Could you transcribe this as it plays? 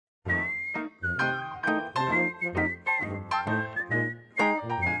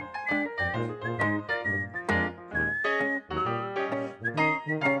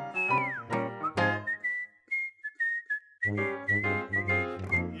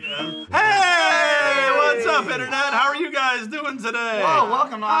Hey, what's up, Internet? How are you guys doing today? Whoa,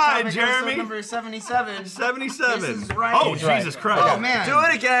 welcome to Hi, Topic Jeremy. episode number 77. 77. This is right. Oh, Jesus Christ. Oh, man. Do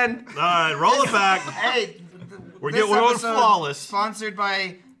it again. All right, roll it back. Hey, We're this going episode flawless. Sponsored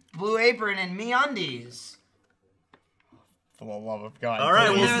by Blue Apron and MeUndies. For the love of God. All right,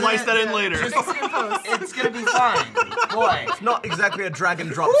 we'll Yeah, slice that in yeah. later. It's gonna be fine. Boy. It's not exactly a drag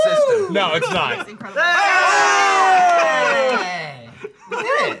and drop system. No, it's not. Incredible. Hey! We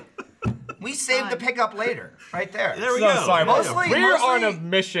did it. We saved the pickup later. Right there. There we So go. sorry. Mostly- We're on a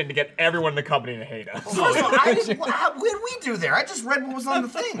mission to get everyone in the company to hate us. First of all, what did we do there? I just read what was on the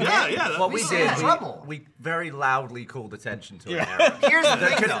thing. Yeah, man. yeah. What we We did, had trouble. we very loudly called attention to an error Here's the that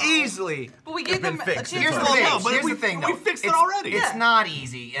thing, could though. easily But we have gave been them a fixed. chance Here's to the Well, thing. no, but Here's we- the thing, we though. fixed it It's- already. It's Yeah. not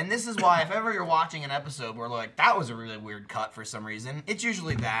easy, and this is why if ever you're watching an episode where like that was a really weird cut for some reason, it's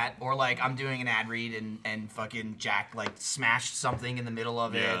usually that, or like I'm doing an ad read and fucking Jack like smashed something in the middle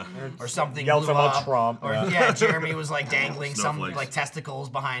of it, Yeah. or something Yelled blew about up, Trump, or yeah. Jeremy was like dangling some Snowflakes. like testicles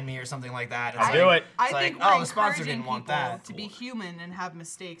behind me or something like that. It's I'll like- do it. I It's think like, we're oh, the sponsor encouraging didn't want people that. to be human and have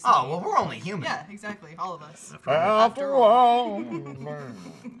mistakes. Oh well, we're only human. Yeah, exactly. All of us. After all.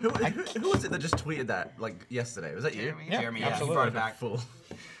 Who was it that just tweeted that like yesterday? Was that you? Jeremy. Yeah, Jeremy, You absolutely. brought it back full.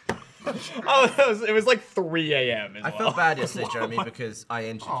 Oh, it was like 3 a.m. as I well. felt bad yesterday, Jeremy, because I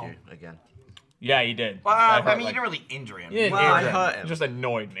injured Oh. you again. Yeah, you did. Well, That I hurt, mean, like- you didn't really injure him. You didn't Well, I injure hurt It him. just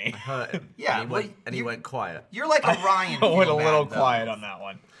annoyed me. Hurt him. Yeah, And well, he went quiet. You're like a Ryan. I went a feel little bad, though. quiet on that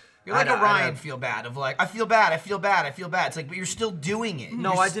one. You're like I a know, I Ryan know. feel bad of like I feel bad, I feel bad, I feel bad. It's like but you're still doing it.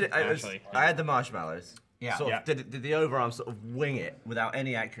 No, You're I did it. I Actually. had the marshmallows. Yeah. Sort Yeah. of did the overarm sort of wing it without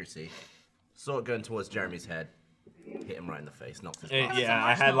any accuracy. Saw it going towards Jeremy's head. Hit him right in the face. Knocked his Yeah, That's a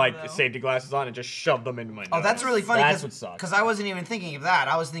I had like marshmallow, though. safety glasses on and just shoved them into my nose. Oh, that's really funny. That's what sucks. Because I wasn't even thinking of that.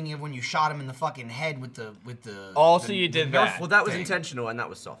 I was thinking of when you shot him in the fucking head with the Also, the- you did the that. Nerf Well, that was thing. intentional, and that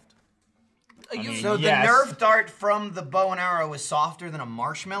was soft. So Yes. the Nerf dart from the bow and arrow was softer than a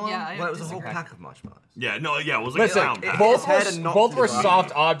marshmallow. Yeah, I Well, it was a whole disagree. pack of marshmallows. Yeah, no, yeah, it was like Listen, a sound. both head were, and not both to the were ground.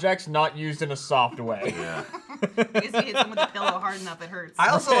 soft objects, not used in a soft way. Yeah. Because he hits him with a pillow hard enough, it hurts. I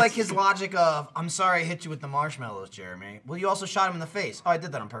also like his logic of I'm sorry I hit you with the marshmallows, Jeremy. Well, you also shot him in the face. Oh, I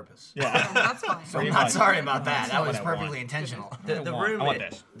did that on purpose. Yeah. That's fine. So I'm Pretty not much. sorry about that. That's That not was what I want. perfectly intentional. The want- room. I want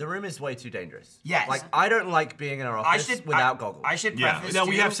this. The room is way too dangerous. Yes. Like I don't like being in our office without goggles. I should Yeah, preface no,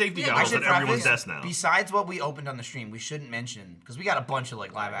 we too- have safety Yeah, goggles I should at everyone's preface, desk now. Besides what we opened on the stream, we shouldn't mention because we got a bunch of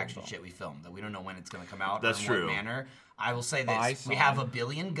like live action shit we filmed that we don't know when it's gonna come out. That's or in true. What manner. I will say Buy this: we some. have a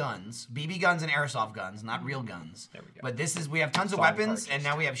billion guns, BB guns and airsoft guns, not real guns. There we go. But this is we have tons of Some weapons, purchased. and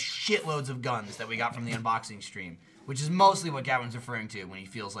now we have shitloads of guns that we got from the unboxing stream, which is mostly what Gavin's referring to when he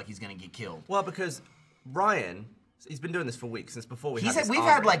feels like he's gonna get killed. Well, because Ryan, he's been doing this for weeks since before we. He had said this we've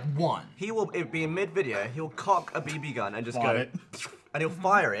armory. had like one. He will it'll be in mid-video. He'll cock a BB gun and just Got go, it. and he'll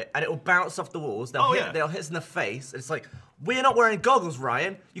fire it, and it will bounce off the walls. They'll Oh, hit. yeah. They'll hit us in the face. And it's like we're not wearing goggles,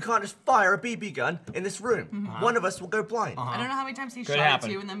 Ryan. You can't just fire a BB gun in this room. One of us will go blind. I don't know how many times he Could shot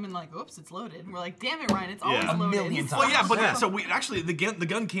happen. it to and then been like, oops, it's loaded. And we're like, damn it, Ryan, it's always Yeah. A loaded. million Well, yeah, but Yeah. so we actually the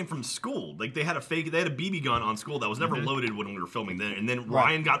gun came from school. Like they had a BB gun on school that was never loaded when we were filming then, and then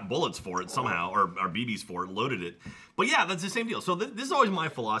Ryan got bullets for it somehow, or BBs for it, loaded it. But yeah, that's the same deal. So this is always my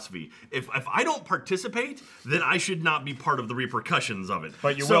philosophy. If I don't participate, then I should not be part of the repercussions of it.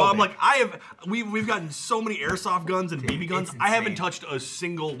 But you so will I'm be. like we've gotten so many airsoft guns and BB guns. it's I haven't insane. touched a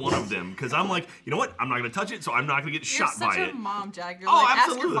single one of them because I'm like, you know what? I'm not gonna touch it, so I'm not gonna get You're shot such by a it. mom, Jack. You're Oh, like, ask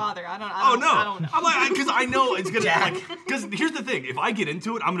absolutely. your father. I don't Oh no! I don't know. I'm like, because I know it's gonna Jack. like. Because here's the thing: if I get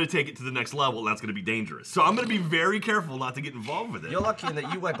into it, I'm gonna take it to the next level, and that's gonna be dangerous. So I'm gonna be very careful not to get involved with it. You're lucky in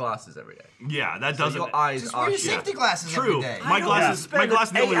that you wear glasses every day. Yeah, that So doesn't. your eyes Just are wear your shut. safety glasses True. every day. My glasses. spend My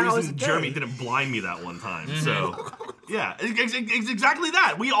glasses. The 8 only hours reason a day. Jeremy didn't blind me that one time. So. Yeah, it's exactly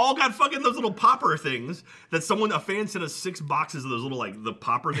that. We all got fucking those little popper things that a fan sent us 6 boxes of those little like the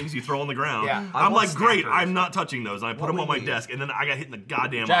popper things you throw on the ground. Yeah. I I'm want like, great, snappers. I'm not touching those. And I put What them we on my need. desk, and then I got hit in the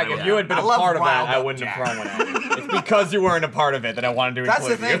goddamn Jack, eye. if you had been I a love part of that, Wild I Up wouldn't Jack. have thrown one at you. It's because you weren't a part of it that I wanted to That's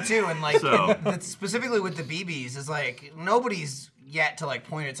the include thing you. too, and like So- specifically with the BBs is like nobody's yet to like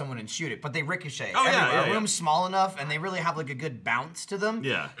point at someone and shoot it, but they ricochet. Oh, yeah, everywhere. yeah, Our yeah. room's small enough, and they really have like a good bounce to them.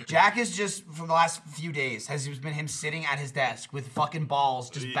 Yeah. Jack is just for the last few days has just been him sitting at his desk with fucking balls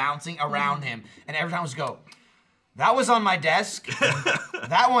just bouncing around him, and every time I just go, that was on my desk.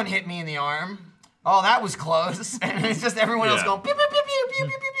 That one hit me in the arm. Oh, that was close. And it's just everyone else Yeah. going pew pew pew pew pew pew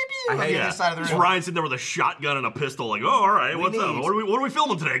pew pew pew on the Yeah. other side of the It's room. Ryan sitting there with a shotgun and a pistol, like, oh, all right, what's up? need- What are we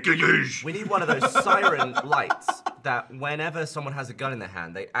filming today? We need one of those siren lights that whenever someone has a gun in their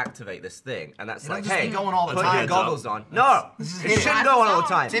hand, they activate this thing, and that's It'll like, just hey, be going all the put time. your Heads up. goggles on. No, This is it hidden. shouldn't go on all the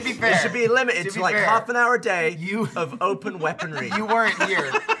time. To be fair. it should be limited To to be like fair. half an hour a day You- of open weaponry. You weren't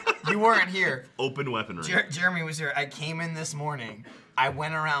here. You weren't here. Open weaponry. Jeremy was here. I came in this morning. I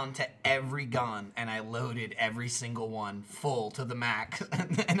went around to every gun and I loaded every single one full to the max,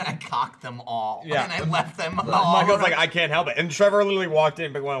 and I cocked them all. Yeah. And I left them all. Michael's like, I can't help it. And Trevor literally walked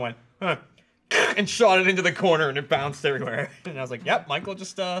in, big one, and went, huh. And shot it into the corner, and it bounced everywhere. And I was like, yep, Michael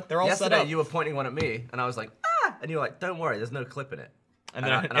just, they're all set Yesterday, up. you were pointing one at me, and I was like, ah! And you were like, don't worry, there's no clip in it. And And,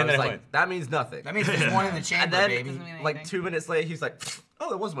 then, I and was then it like, went. that means nothing. That means there's one in the And chamber, then, baby. Doesn't mean like anything. 2 minutes later, he's like, oh,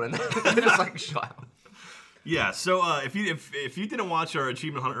 there was one in there. And just like shot out. Yeah, so if you didn't watch our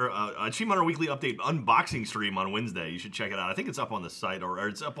Achievement Hunter Weekly Update unboxing stream on Wednesday, you should check it out. I think it's up on the site or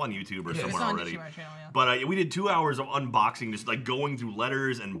it's up on YouTube or It's somewhere on already. YouTube, our channel, yeah. But we did 2 hours of unboxing, just like going through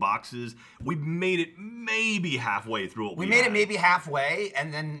letters and boxes. We made it maybe halfway through what We we made it had. maybe halfway,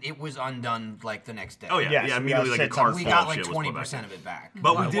 and then it was undone like the next day. Oh yeah, Yes, yeah, we immediately got like a shit cart We full got of like shit was put back 20% in. of it back.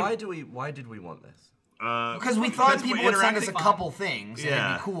 But Why, we did. why did we want this? Because we thought because people we're would send us a interacting. couple things, and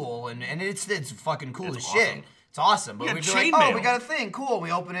Yeah. it'd be cool, and it's fucking cool It's as awesome. shit. It's awesome, but We we'd got be like, oh, chainmail. we got a thing, cool.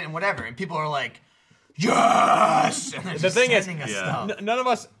 We open it and whatever, and people are like, yes. And they're The just thing is, sending us Yeah. stuff. None of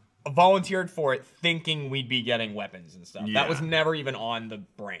us volunteered for it thinking we'd be getting weapons and stuff. Yeah. That was never even on the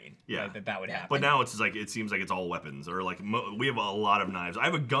brain. Yeah. Like, that would happen. But now it's like it seems like it's all weapons, or like we have a lot of knives. I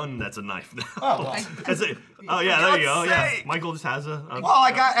have a gun that's a knife now. Oh, well. Oh yeah, there you go. God's Yeah, sake. Michael just has a. Well,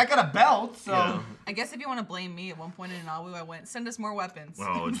 I got a belt, so Yeah. I guess if you want to blame me, at one point in Nauvoo, I went, send us more weapons.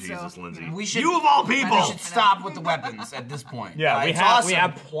 Oh So, Jesus, Lindsay! we should- You of all we people. should stop with the weapons at this point. Yeah, we It's have- awesome. we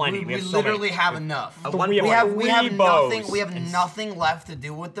have plenty. We We have so many. literally have enough. We We have three nothing. bows We have and- nothing left to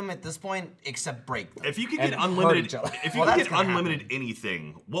do with them at this point except break them. If you could And get hurt unlimited, each other. if you Well, could that's get gonna unlimited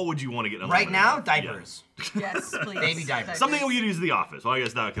anything, what would you want to get unlimited? Right now, of? diapers. Yes, please. Baby diapers. Something we could use in the office. Well, I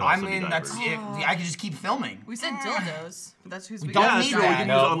guess that could I also mean, be that's diapers. if I could just keep filming. We said dildos. That's who's We got. don't that's need true. We that. can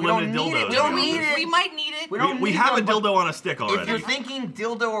No. use We don't unlimited need dildos. it. We don't in the need office. it. We might need it. We don't We need have a them, but dildo on a stick If already. you're thinking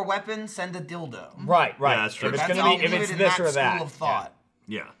dildo or weapon, send a dildo. Right, right. Yeah, that's true. If it's That's gonna I'll be, if leave it's it in this that or that. school of thought.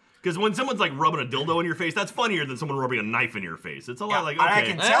 Yeah. Because when someone's like rubbing a dildo in your face, that's funnier than someone rubbing a knife in your face. It's a lot like, And I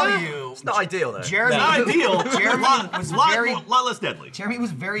okay. can tell you, It's not ideal, though. Jeremy, Not ideal. Jeremy was lot very less deadly. Jeremy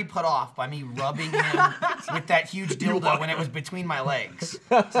was very put off by me rubbing him with that huge dildo when it was between my legs.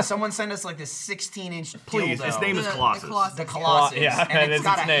 So someone sent us like this 16-inch Please, dildo. its name is The Colossus. Colossus. The Colossus. Yeah, and and it's it's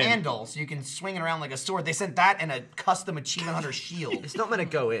got its a name. handle so you can swing it around like a sword. They sent that and a custom Achievement Hunter shield. It's not meant to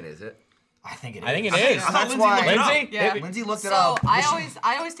go in, is it? I think it is. I think it I think- is. I thought That's Lindsay why- looked it up. Lindsay? Yeah. Lindsay looked it So up.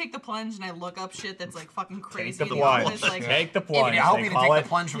 I always take the plunge and I look up shit that's like fucking crazy. Take the in the plunge. office, like, Take the if- plunge. I hope they you call didn't take it. the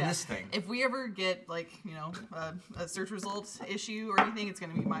plunge from Yeah. this thing. If we ever get like a search results issue or anything, it's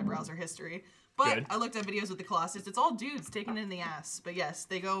gonna be my browser history. But Good. I looked at videos with the Colossus. It's all dudes taking it in the ass. But yes,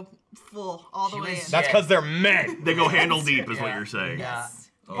 they go full all the She way was- in. That's because they're men. They go handle deep, is what Yeah. you're saying. Yeah.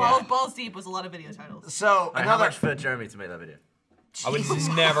 Balls deep was a lot of video titles. So Alright, how another. much for Jeremy to make that video? I would Jesus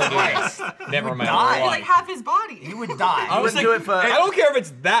never do Christ. that. Never in my die. life. Like half his body. You would die. I was Wouldn't do it for. I don't care if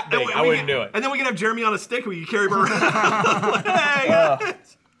it's that big. And I wouldn't do it. And then we can have Jeremy on a stick. We can carry him around. Hey,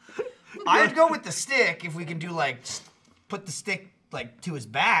 I'd go with the stick if we can do like put the stick like to his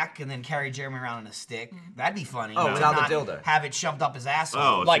back and then carry Jeremy around on a stick. That'd be funny. Oh, To without the not dildo. Have it shoved up his asshole.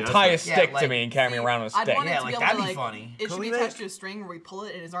 Oh, Like see, tie a that's Yeah, stick to like- me and carry me around with a I'd stick. want it Yeah, to like, be able that'd to be like, funny. It Can should we be attached make- to a string where we pull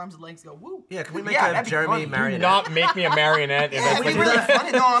it and his arms and legs go woo. Yeah, can we make Yeah, a that'd be Jeremy funny. Do marionette? not make me a marionette. If Yeah, that's it'd be what really you're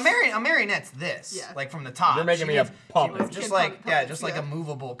funny. No, a marionette's this, Yeah. like from the top. You're making She me a gets- puppet. Kid just like puppets, just like yeah. a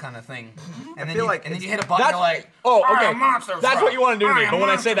movable kind of thing. And then feel you, like and then you it's- hit a button. That's You're like, oh, "I'm okay. a monster That's truck. what you want to do to me. I'm a But when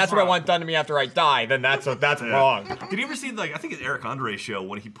I say monster that's what I truck." want done to me after I die, then that's wrong. Did you ever see like I think it's Eric Andre's show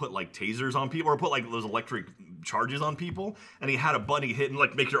when he put like tasers on people or put like those electric charges on people and he had a button he hit and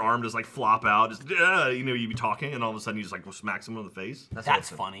like make your arm just like flop out, just you'd be talking and all of a sudden you just like smack someone in the face. That's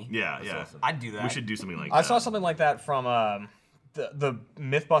awesome. funny. Yeah, That's yeah. awesome. I'd do that. We should do something like I that. saw something like that from the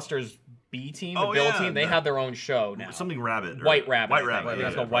MythBusters B team, the Oh, Bill yeah, team. They the- have their own show now. Something rabbit. or- White Rabbit. White I think. Rabbit. I think Yeah,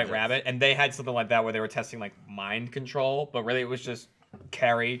 it's called yeah. White Rabbit. And they had something like that where they were testing like mind control, but really it was just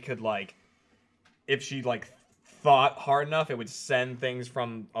Carrie could like, if she like thought hard enough, it would send things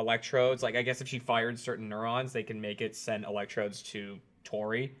from electrodes. Like I guess if she fired certain neurons, they can make it send electrodes to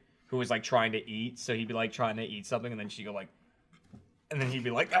Tori, who was like trying to eat. So he'd be like trying to eat something, and then she'd go like. And then he'd be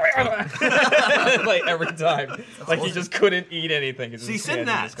like, like every time, like he just couldn't eat anything. See, send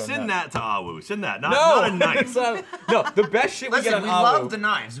that to Awu. Send that. Not, No, not a knife. it's not- no. The best shit we Listen, get on we Awu. love the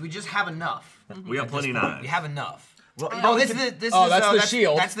knives. We just have enough. We have plenty of We knives. have enough. Well, Oh, this is that's the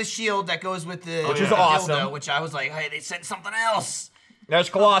shield. That's the shield that goes with the Which is the awesome. dildo, which I was like, hey, they sent something else. There's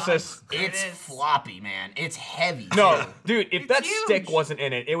Colossus. It's it is. floppy, man. It's heavy. No, too. dude, if that huge. stick wasn't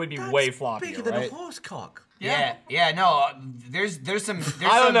in it, it would be way floppier, bigger than right? a horse cock. Yeah, no, there's some.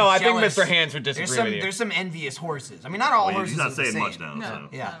 I don't know. I think jealous- Mr. Hands would disagree with you. There's some envious horses. I mean, not all Well, horses he's not are the saying same. much now. No, So.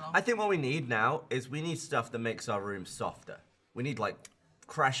 Yeah. not at all. I think what we need now is we need stuff that makes our room softer. We need like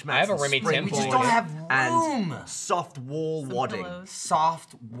crash mats. I have a and Remy spring We Temple just board don't have and room. soft wall Some wadding. pillows.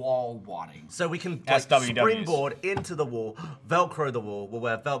 Soft wall wadding. So we can That's like WWs. springboard into the wall, Velcro the wall. We'll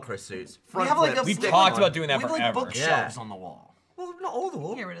wear Velcro suits. Front have, like, flip, a- We stick talked on. about doing that We have like forever. bookshelves Yeah. on the wall. Well, not all the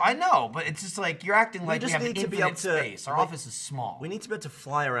wall. Get rid of I that. know, but it's just like you're acting like we just have need to be infinite able to- space. Our we- office is small. We need to be able to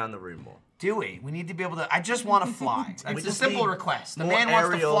fly around the room more. Do we? We need to be able to. I just want to fly. It's a just simple need request. The more man wants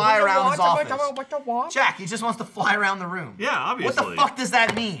to aerial- fly around his office. Jack, he just wants to fly around the room. Yeah, obviously. What the fuck does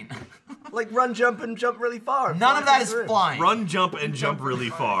that mean? Like run, jump, and jump really far. None of that is Fly through. flying. Run, jump, and jump really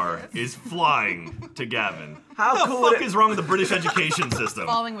far is flying to Gavin. How What the cool would fuck it- is wrong with the British education system?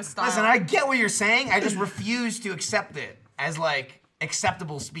 Falling with style. Listen, I get what you're saying. I just refuse to accept it as like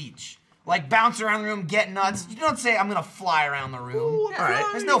acceptable speech. Like bounce around the room, get nuts. You don't say I'm gonna fly around the room. Yeah, All right.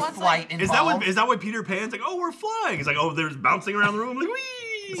 There's no Once, flight like- involved. Is that why Peter Pan's like, oh, we're flying? He's like, oh, there's bouncing around the room, like,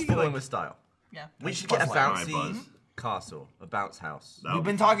 It's wee. falling Like, with style. Yeah. We should get a Buzz Lightyear. bouncy Alright, Buzz. castle, a bounce house. that We've would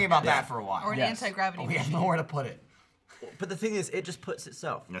been be talking about Yeah. that for a while. Or an Yes. anti-gravity We have machine. nowhere to put it. But the thing is, it just puts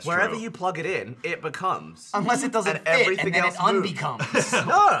itself. That's Wherever true. you plug it in, it becomes. Unless it doesn't And fit, everything and then it else moves. unbecomes.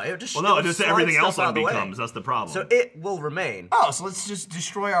 No, it just. Well, no, it'll just slide everything stuff else out of the way. unbecomes. That's the problem. So it will remain. Oh, so let's just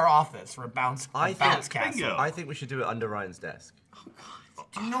destroy our office for a bounce castle. Bingo. I think we should do it under Ryan's desk.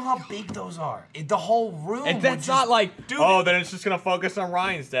 Do you know how big those are? The whole room. And would that's just- not like, then it's just gonna focus on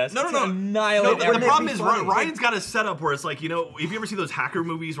Ryan's desk. No, no, It's no. gonna No, annihilate the everything. problem be is funny. Ryan's got a setup where it's like, if you ever see those hacker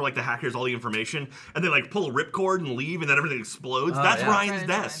movies where like the hackers all the information and they like pull a ripcord and leave and then everything explodes. Oh, That's yeah. Ryan's Right,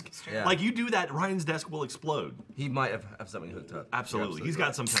 desk. it's true. Yeah. Like you do that, Ryan's desk will explode. He might have something hooked up. Absolutely. You're He's right.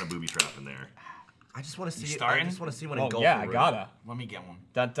 got some kind of booby trap in there. I just want to see. starting? I just want to see one Oh engulf yeah, the I room. gotta. Let me get one.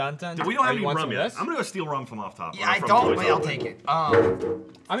 Dun dun dun. We don't have Oh, any you want rum some of yet. this? I'm gonna go steal rum from off top. Yeah, or I from don't, Toys but R I'll Us. take it. I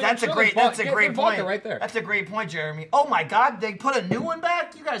mean, That's a sure, great. there's That's a vodka- great there's vodka point. right there. That's a great point, Jeremy. Oh my God, they put a new one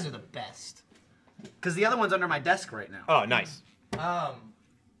back. You guys are the best. Because the other one's under my desk right now. Oh, nice.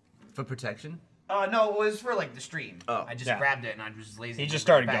 For protection. No, it was for like the stream. Oh. I just Yeah. grabbed it and I was just lazy. He to just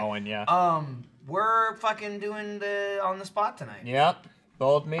bring it started back. going, yeah. We're fucking doing the on the spot tonight. Yep.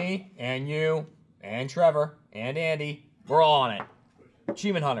 Both me and you and Trevor and Andy, we're all on it.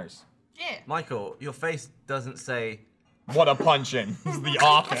 Achievement hunters. Yeah. Michael, your face doesn't say. What a punch in. This is the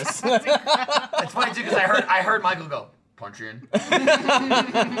office. It's funny too because I heard Michael go punch you in.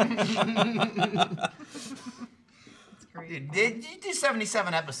 Great. Did you do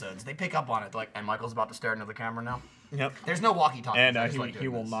 77 episodes? They pick up on it. Like, and Michael's about to stare into the camera now. Yep. There's no walkie-talkie. And I just like he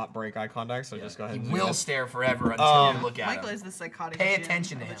doing will this. not break eye contact, so just go ahead He and do will this. stare forever until you look at Michael him. is the psychotic Pay Jim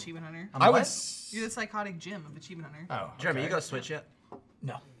attention to of him. Achievement Hunter. I'm I what? would. You're the psychotic Jim of Achievement Hunter. Oh, Jeremy, okay. you got to switch yet?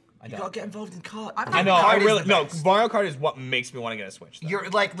 No. I You don't. gotta get involved in kart. I know. Kart I is really the no. best. Mario Kart is what makes me want to get a Switch. though. You're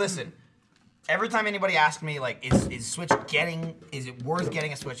like, listen. Every time anybody asks me, like, is Switch is it worth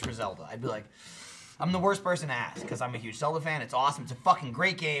getting a Switch for Zelda? I'd be like, I'm the worst person to ask because I'm a huge Zelda fan. It's awesome. It's a fucking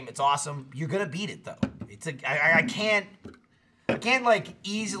great game. It's awesome. You're gonna beat it though. I can't like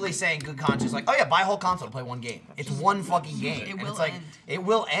easily say in good conscience like, oh yeah, buy a whole console to play one game. It's one fucking game. It and will it's like end. it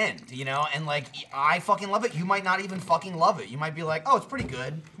will end, you know. And like I fucking love it. You might not even fucking love it. You might be like, oh, it's pretty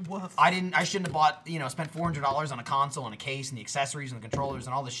good. Woof. I shouldn't have bought, spent $400 on a console and a case and the accessories and the controllers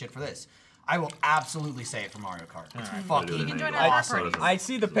and all this shit for this. I will absolutely say it for Mario Kart. It's fucking You can join I- our awesome. party. I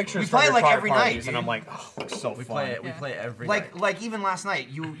see the pictures We from play your like car every night, parties, and dude. I'm like, oh, looks so We fun. play it. We Yeah. play it every night. Like even last night,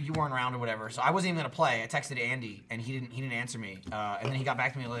 you weren't around or whatever, so I wasn't even gonna play. I texted Andy and he didn't answer me, and then he got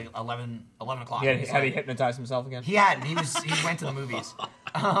back to me at like 11 o'clock. Had He's he like- hypnotized himself again? He hadn't. He went to the movies.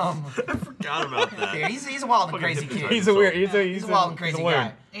 Forgot about that. Dude, he's a wild and Fucking crazy hypnotized. kid. He's a weird. He's He's a wild and he's a crazy loon.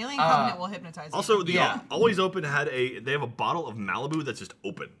 guy. Alien Covenant will hypnotize you. Also, the Yeah. Always Open they have a bottle of Malibu that's just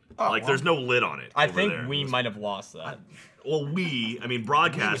open. Oh, like well. there's no lid on it. I over think there. we might have lost that. Well,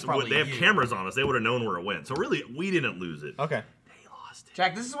 broadcast. probably They have you. cameras on us. They would have known where it went. So really, we didn't lose it. Okay. They lost it.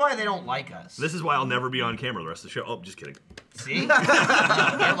 Jack, this is why they don't like us. This is why I'll never be on camera the rest of the show. Oh, just kidding. See? They're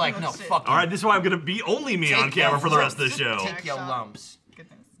like, no, shit. fuck you. All right, this is why I'm gonna be only me on Take camera your for the rest of the lumps. show. Take your lumps.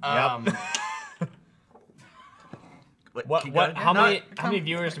 Goodness. Wait, What? keep What? going. How No, many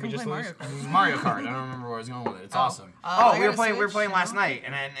viewers did we Come just play lose? Mario Kart. This is Mario Kart. I don't remember where I was going with it. It's Oh. awesome. I We were got a playing Switch, last you know? night,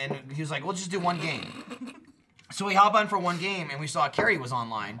 and he was like, "We'll just do one game." So we hop on for one game, and we saw Carrie was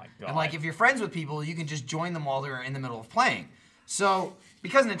online. my And like, God. if you're friends with people, you can just join them while they're in the middle of playing. So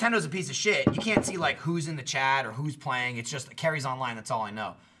because Nintendo's a piece of shit, you can't see like who's in the chat or who's playing. It's just Carrie's online. That's all I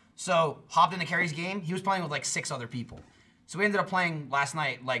know. So hopped into Carrie's game. He was playing with like 6 other people. So we ended up playing last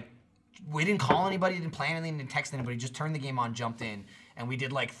night. Like we didn't call anybody, didn't plan anything, didn't text anybody. Just turned the game on, jumped in, and we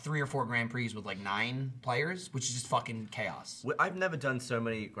did like 3 or 4 Grand Prix with like 9 players, which is just fucking chaos. I've never done so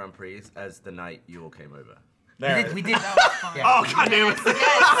many Grand Prix as the night you all came over. There. We did. That was fun. Yeah. Oh god damn it! It's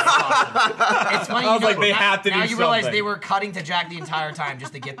funny. I was you like, know, they now, have to now do you realize something. they were cutting to Jack the entire time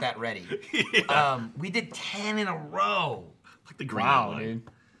just to get that ready. We did 10 in a row. Like the green Wow, line.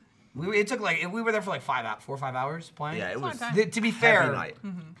 dude. It took like we were there for like 4 or 5 hours playing. Yeah, it was. time. To be fair, night.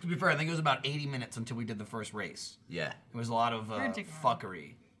 to be fair, I think it was about 80 minutes until we did the first race. Yeah. It was a lot of Ridiculous.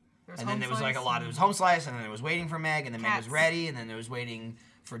 fuckery. There was And then there was home like a slice lot. and- There was home slice, and then there was waiting for Meg, and then Meg was Cats. ready, and then there was waiting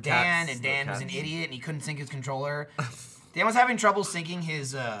for Dan, Cats, and Dan no was an cats. idiot, and he couldn't sync his controller. Dan was having trouble syncing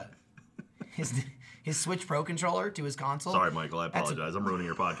his Switch Pro controller to his console. Sorry, Michael. I That's a- apologize. I'm ruining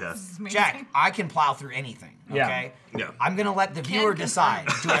your podcast. It's amazing. Jack, I can plow through anything. Yeah. Okay. Yeah. I'm gonna let the viewer confirm. decide.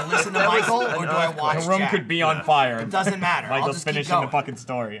 Do I listen to Michael or do I watch The room Jack? could be on Yeah. fire. It doesn't matter. I'll Michael's just keep finishing the going. fucking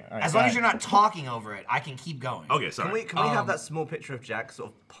story. All right, As go long as ahead. you're not talking over it, I can keep going. Okay, sorry. Can we have that small picture of Jack sort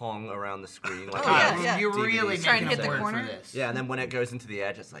of pong around the screen? Like Oh, yeah, yeah. You're DVD. really Try and making hit a the word corner? for this. Yeah, and then when it goes into the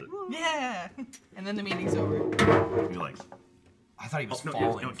edge, it's like. Yeah. And then the meeting's over. You like? I thought he was No,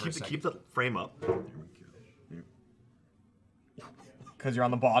 falling for a keep the second. keep the frame up. There we go. Because you're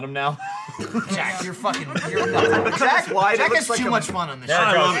on the bottom now. Jack, you're fucking. You're nuts. Jack, wide, it Jack looks has like too a- much fun on this There show. it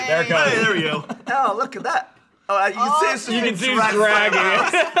I goes. love it. There it goes. Hey, there we go. Oh, look at that! Oh, you can see it's You can see he's drag-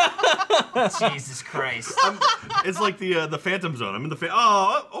 dragging it. Jesus Christ. It's like the Phantom Zone. I'm in the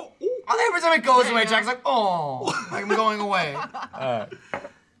oh. Every time it goes away, Jack's like, oh, like I'm going away.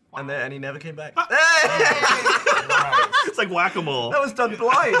 And he never came back. It's like whack-a-mole. That was done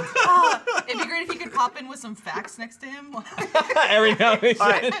blind. It'd be great if you could pop in with some facts next to him. Every now and All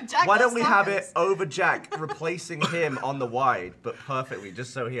then. right, Jack why don't loves we have tacos. it over Jack, replacing him on the wide, but perfectly,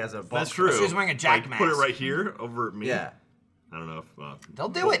 just so he has a box. That's true. So he's wearing a Jack like, Put it mask. right here over me. Yeah. I don't know if. They'll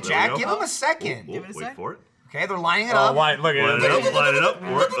do it, there we Jack. go. Give him a second. Give it a Wait sec. for it. Okay, they're lining it Oh, up. why, look Line at it it. up. Line it up.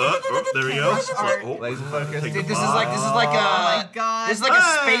 There we go. Alright. Oh, Laser focus. Dude, this is like a. Oh my God. This is like a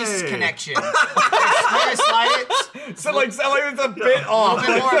space Hey. connection. Slide it. So like it's a bit off. A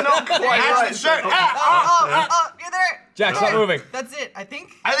bit more. No, quite match right. the shirt. You're there. Jack, stop moving. That's it, I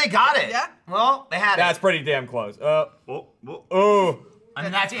think. I think they got it. Yeah. Well, they had That's it. pretty damn close. oh. Oh. I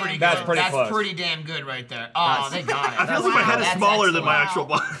mean, that's pretty good. That's pretty That's close. pretty damn good right there. Oh, they got it. I feel like my head is That's smaller than my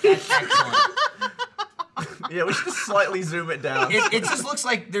excellent. actual body. That's excellent. Yeah, we should just slightly zoom it down. It just looks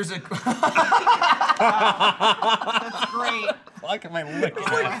like there's a. That's great. Fuck am I looking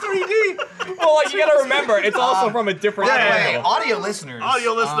Like at? 3D. Well, like, you gotta remember, it's also from a different By the way, angle. audio listeners.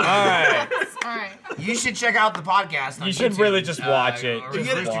 Audio listeners. Alright. Alright. You should check out the podcast. On You should YouTube. really just watch it. or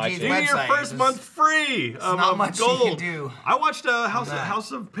Just Rooster watch Teeth's it. You get your website. first There's- month free. not of much you gold. can do. I watched that.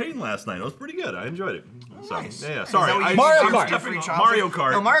 House of Pain last night. It was pretty good. I enjoyed it. So, nice. yeah. Is Sorry. that what you Mario used to Kart. do for your childhood? Mario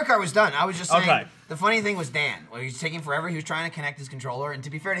Kart. No, Mario Kart was done. I was just saying. Okay. The funny thing was Dan. Well, he was taking forever. He was trying to connect his controller, and to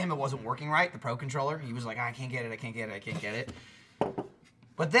be fair to him, it wasn't working right. The Pro controller. He was like, I can't get it. I can't get it. I can't get it.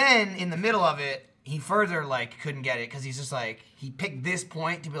 But then in the middle of it, he further like couldn't get it because he's just like he picked this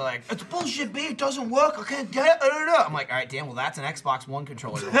point to be like, it's bullshit, B. It doesn't work. I can't get it. I'm like, all right, Dan. Well, that's an Xbox One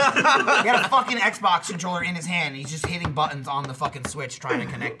controller. He had a fucking Xbox controller in his hand. And he's just hitting buttons on the fucking Switch trying to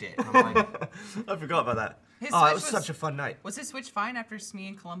connect it. And I'm like, I forgot about that. His Oh, it Switch was was- such a fun night. Was his Switch fine after Smee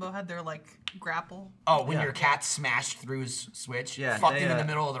and Columbo had their like grapple? oh, when Yeah. your cat smashed through his Switch, Yeah, fucked they, him in the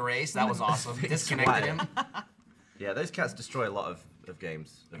middle of the race. That was awesome. Disconnected him. Yeah, those cats destroy a lot of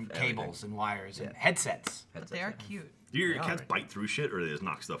games. Of And everything. cables and wires and Yeah. headsets. But they are cute. Do your Yeah, cats right. bite through shit, or do they just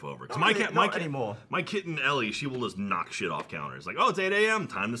knock stuff over? 'Cause Not really- not anymore. My kitten Ellie, she will just knock shit off counters. Like, oh, it's 8 a.m.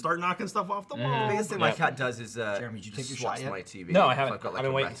 Time to start knocking stuff off the wall. The biggest thing Yeah. my cat does is Jeremy, did you take your shot swaps yet? my TV. No, I if haven't. I've got like I've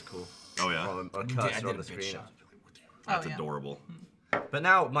been a waiting. reticle Oh yeah, or a I cursor did on a the big screen. shot. that's Oh, yeah. adorable. But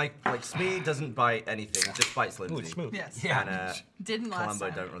now my Smee doesn't bite anything, just bites Ooh, Lindsay. it's smooth. Yes. Yeah. And Didn't last Columbo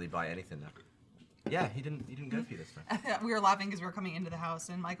time. don't really bite anything now. Yeah, he didn't go for you this time. We were laughing because we were coming into the house,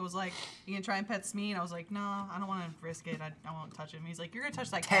 and Michael was like, "You gonna try and pet Smee?" And I was like, "No, I don't want to risk it. I won't touch him." He's like, "You're gonna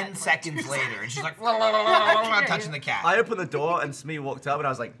touch that cat." 10 in, like, seconds 2 later, and she's like, Here. touching the cat. I opened the door and Smee walked up and I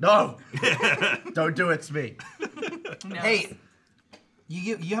was like, no, don't do it, Smee. No. Hey,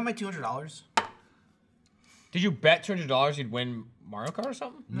 you have my $200? Did you bet $200 you'd win Mario Kart or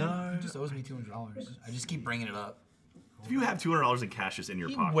something? No. He just owes me $200. I just keep bringing it up. If you have $200 in cash just in your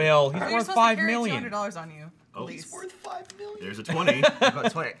He pocket, will. He's You're worth supposed to $5 carry million. $200 on you. Oh, at he's least. Worth $5 million. there's a 20. I've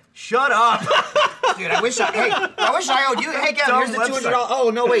got 20. Shut up! Dude, I wish I owed you. Hey, Gavin, Dumb here's the $200. website.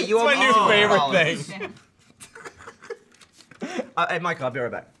 Oh, no, wait, you owe It's my me new favorite $200. thing. Yeah. Hey, Michael, I'll be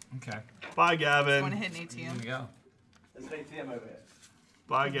right back. Okay. Bye, Want to Gavin. hit an Here ATM? we go. There's an ATM over here.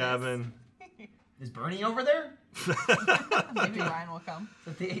 Bye, Gavin. Is Bernie over there? Maybe Ryan will come.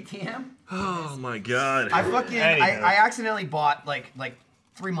 At the ATM? Oh my god. I fucking Anywho. I accidentally bought like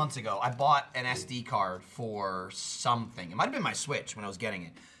 3 months ago. I bought an SD card for something. It might have been my Switch when I was getting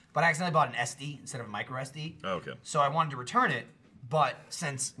it, but I accidentally bought an SD instead of a micro SD. Oh, okay. So I wanted to return it, but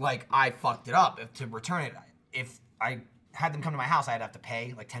since like I fucked it up, to return it, if I had them come to my house, I'd have to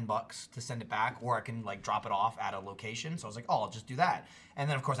pay like $10 to send it back, or I can like drop it off at a location. So I was like, oh, I'll just do that. And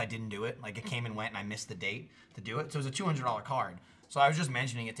then of course I didn't do it. Like it came and went, and I missed the date to do it. So it was a $200 card. So I was just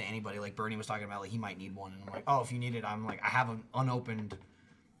mentioning it to anybody. Like Bernie was talking about, like he might need one, and I'm like, oh, if you need it, I'm like, I have an unopened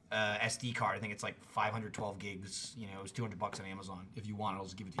SD card. I think it's like 512 gigs. You know, it was $200 on Amazon. If you want it, I'll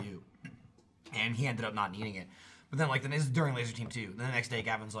just give it to you. And he ended up not needing it. But then, like, this is during Laser Team 2. Then the next day,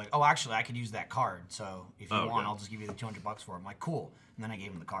 Gavin's like, oh, actually, I could use that card. So if you want, I'll just give you the $200 for it. I'm like, cool. And then I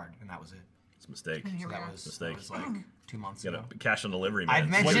gave him the card, and that was it. It's a mistake. Here So we that are. was, Mistake. that was like 2 months You ago. gotta cash on delivery, man. I've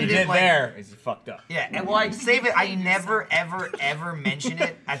It's- What you mentioned did it like, there is you fucked up. yeah, and well, I save it. I never, ever mention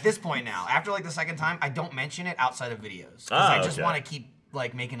it at this point now. After like the second time, I don't mention it outside of videos because I just okay. want to keep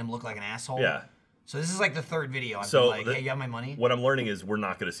like making him look like an asshole. Yeah. So this is like the third video. I've So been like, the- hey, you have my money? What I'm learning is we're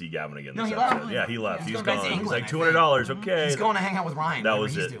not going to see Gavin again No, this he left. episode. Yeah, he left. Yeah. He's He's going back to gone. He's like England, I $200. Okay. He's going to hang out with Ryan. That whatever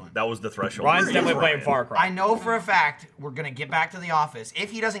was he's it. doing. That was the threshold. Ryan's Where is definitely playing Ryan? Far Cry. I know for a fact we're gonna get back to the office.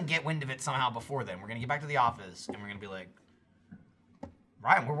 If he doesn't get wind of it somehow before then, we're gonna get back to the office and we're gonna be like,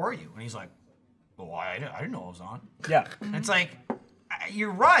 Ryan, where were you? And he's like, well, I didn't know I was on. Yeah. And it's like,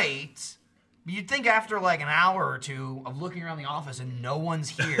 you're right. But you'd think after like an hour or two of looking around the office and no one's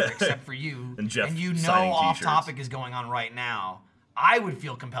here except for you, And Jeff you know signing off t-shirts. topic is going on right now, I would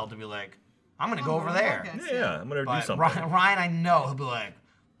feel compelled to be like, I'm gonna go over there. Okay. Yeah, I'm going to do But something. Ryan, I know he'll be like,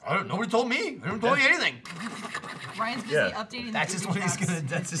 nobody told me. I didn't tell you anything. Ryan's busy Yeah. updating. That's the just Google what he's Docs gonna. at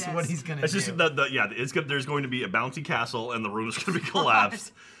That's his just what desk. he's gonna It's do. just it's good. There's going to be a bouncy castle, and the room's going to be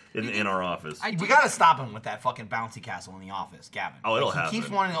collapsed in our office. We gotta stop him with that fucking bouncy castle in the office, Gavin. Oh, it'll He keeps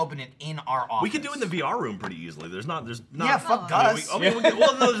happen. wanting to open it in our office. We could do it in the VR room pretty easily. There's not. Yeah, fuck I mean, Gus.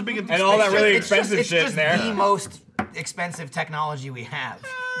 well, no, there's a big And all that really It's just- expensive it's shit just in there. the most expensive technology we have.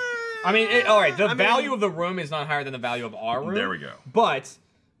 I mean, all right. The value of the room is not higher than the value of our room. There we go. But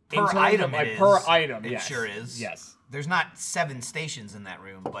in Per terms item, of, like, it per is. item, It yes. sure is. Yes. There's not 7 stations in that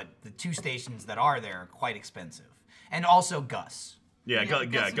room, but the 2 stations that are there are quite expensive. And also Gus. Yeah,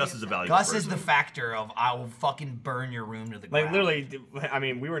 Yeah, Gus is a valuable Gus person. is the factor of I will fucking burn your room to the ground. Like literally, I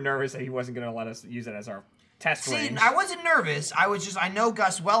mean, we were nervous that he wasn't going to let us use it as our test See, range. I wasn't nervous. I know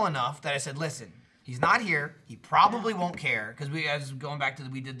Gus well enough that I said, listen, he's not here. He probably won't care because going back to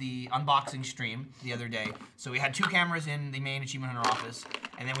we did the unboxing stream the other day. So we had 2 cameras in the main Achievement Hunter office,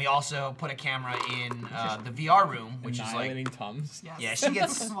 and then we also put a camera in the VR room, which is like, Annihilating Tums. Yes. yeah, she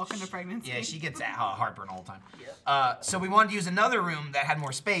gets Welcome to pregnancy. yeah, she gets heartburn all the time. So we wanted to use another room that had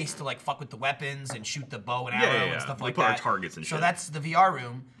more space to like fuck with the weapons and shoot the bow and arrow and stuff We like put that. our targets and so shit. that's the VR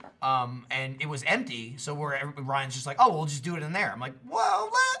room. And it was empty, so Ryan's just like, oh, we'll just do it in there. I'm like,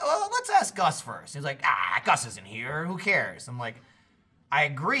 well, let's ask Gus first. He's like, Gus isn't here. Who cares? I'm like, I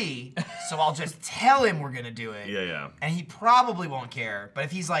agree, so I'll just tell him we're gonna do it. Yeah. And he probably won't care. But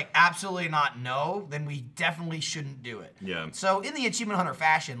if he's like, absolutely not no, then we definitely shouldn't do it. Yeah. So in the Achievement Hunter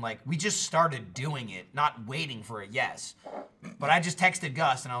fashion, like, we just started doing it, not waiting for a yes. But I just texted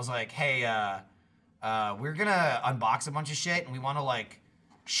Gus, and I was like, hey, we're gonna unbox a bunch of shit, and we wanna, like,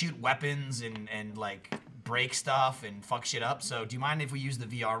 shoot weapons and like, break stuff and fuck shit up. So do you mind if we use the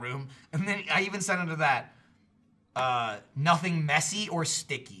VR room? And then I even sent him to that, nothing messy or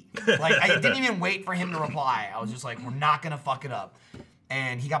sticky. Like, I didn't even wait for him to reply. I was just like, we're not gonna fuck it up.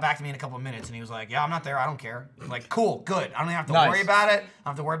 And he got back to me in a couple of minutes, and he was like, yeah, I'm not there, I don't care. I'm like, cool, good. I don't even have to Nice. worry about it. I don't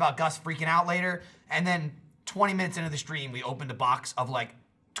have to worry about Gus freaking out later. And then 20 minutes into the stream, we opened a box of like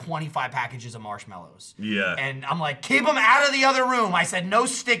 25 packages of marshmallows. Yeah. And I'm like, keep them out of the other room. I said no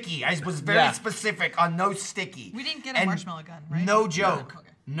sticky. I was very Yeah. specific on no sticky. We didn't get a And marshmallow gun, right? No joke. Okay.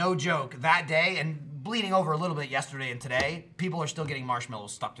 No joke. That day, and bleeding over a little bit yesterday and today, people are still getting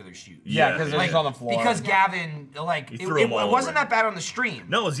marshmallows stuck to their shoes. Yeah, because they're Like, just on the floor. Because Gavin, like, He it threw 'em all wasn't over. that bad on the stream.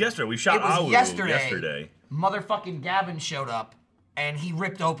 No, it was yesterday. We shot It was Awu yesterday. Motherfucking Gavin showed up, and he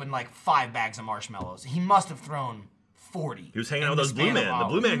ripped open like 5 bags of marshmallows. He must have thrown 40. He was hanging in out with the those Blue span of Man, the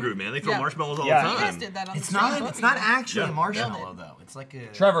Blue hours. Man group, man. They throw Yeah. marshmallows all Yeah. the You time. guys did that on It's the stream, not. both It's of not you. actually Yeah. a marshmallow though. It's like a.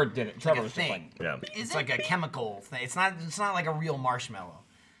 Trevor did it. It's like Trevor a was just like, thing. Yeah. Is It's it? like a chemical thing. It's not like a real marshmallow.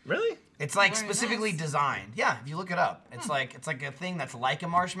 Really? It's like Very specifically nice. designed. Yeah, if you look it up, it's like a thing that's like a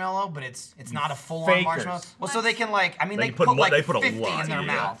marshmallow, but it's not a full on Fakers. marshmallow. Well, so they can like, I mean, They they put put mo- like they put a 50 lot, in their yeah.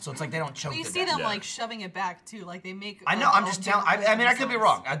 mouth, so it's like they don't choke. Well, you to see death. them Yeah. like shoving it back too. Like they make. I know. I'm just telling. I mean, I could be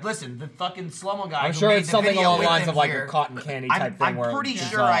wrong. Listen, the fucking slow-mo guy. I'm who sure made it's the something video along the with lines them of like here, a cotton candy type thing. I'm where pretty it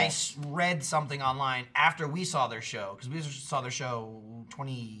sure I dissolves. read something online after we saw their show because we saw their show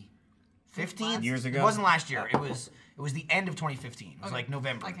 2015 Years ago? It wasn't last year. It was the end of 2015. It was Okay. like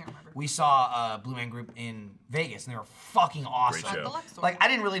November. I can't remember. We saw Blue Man Group in Vegas and they were fucking awesome. Great show. At the Luxor. Like I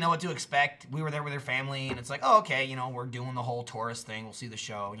didn't really know what to expect. We were there with their family, and it's like, oh, okay, you know, we're doing the whole tourist thing. We'll see the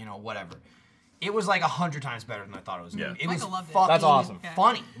show, you know, whatever. It was like 100 times better than I thought it was. Yeah. It was Michael loved it. fucking That's awesome.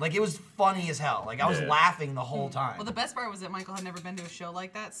 funny. Like it was funny as hell. Like I was Yeah. laughing the whole time. Well, the best part was that Michael had never been to a show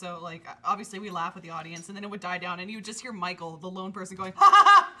like that, so like obviously we laugh with the audience, and then it would die down, and you would just hear Michael, the lone person, going, "Ha ha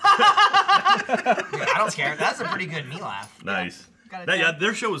ha!" Dude, I don't care. That's a pretty good me laugh. Nice. Got it Yeah, down.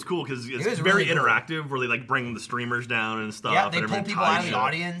 their show was cool because it's was very really cool. interactive, where they like bring the streamers down and stuff. Yeah, they and pulled everything people ties out of the shit.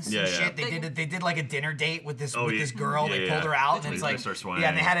 audience Yeah, and yeah. shit. They did like a dinner date with this Oh, with yeah. this girl. Yeah, They yeah. pulled her out, and They it's start like swaying. yeah,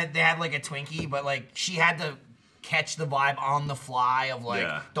 and they had like a Twinkie, but like she had to catch the vibe on the fly of like,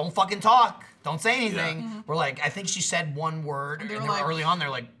 Yeah. don't fucking talk, don't say anything. Mm-hmm. We're like, I think she said one word, and they they were were like- early on. They're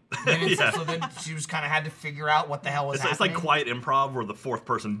like, minutes, Yeah. so then she was kind of had to figure out what the hell was It's happening. like quiet improv where the fourth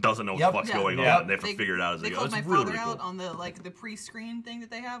person doesn't know what Yep. the fuck's Yeah. going Yeah. on. They have to figure it out as they go. called It's my really, father really cool. out on the like the pre-screen thing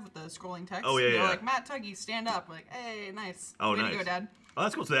that they have with the scrolling text. Oh, yeah, They're yeah. like, Matt Tuggy, stand up. We're like, hey, nice. Oh, Way nice. to go, Dad. Oh,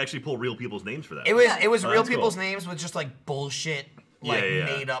 that's cool. So they actually pull real people's names for that. It was Yeah. it was Oh, real that's cool. people's names with just like bullshit, like Yeah.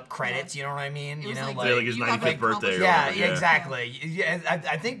 made up credits. You know what I mean? It You was know, Yeah, like his you have 95th birthday or yeah, whatever, yeah, yeah. exactly. Yeah,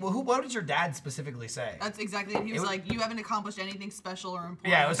 I think. Well, what did your dad specifically say? That's exactly it. He was was- like, you haven't accomplished anything special or important.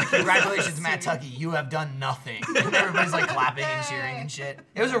 Yeah, it was like, congratulations, Matt Tuckey. You have done nothing. And everybody's like clapping and cheering and shit.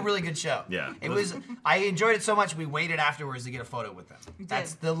 It was a really good show. Yeah. It was. I enjoyed it so much. We waited afterwards to get a photo with them.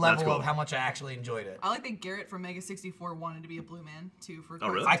 That's the level cool. of how much I actually enjoyed it. I like that Garrett from Mega 64 wanted to be a Blue Man too for.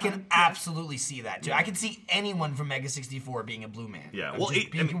 quite really? some I can time. absolutely see that too. I can see anyone from Mega 64 being a blue man. Yeah, Or well,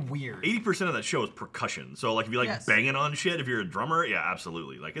 just being weird. 80% of that show is percussion. So like if you like Yes. banging on shit, if you're a drummer, yeah,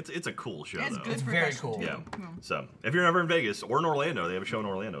 absolutely. Like it's a cool show Yeah, it's though. good It's for very fashion, cool. too. Yeah. So if you're ever in Vegas or in Orlando, they have a show in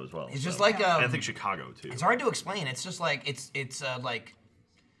Orlando as well. It's just so. like and I a. think Chicago too. It's hard to explain. It's just like it's like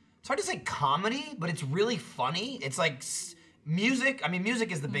it's hard to say comedy, but it's really funny. It's like music. I mean,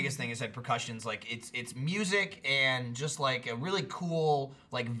 music is the biggest thing. I said percussion's like it's music and just like a really cool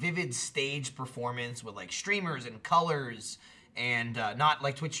like vivid stage performance with like streamers and colors and not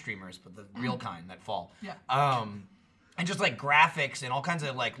like Twitch streamers, but the real kind that fall. Yeah. And just like graphics and all kinds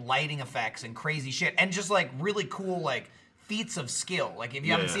of like lighting effects and crazy shit and just like really cool like feats of skill. Like if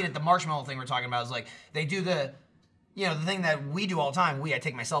you haven't Yeah. seen it, the marshmallow thing we're talking about is like they do the, you know, the thing that we do all the time. I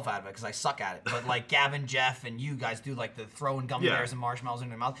take myself out of it because I suck at it. But like Gavin, Jeff, and you guys do like the throwing gummy Yeah. bears and marshmallows in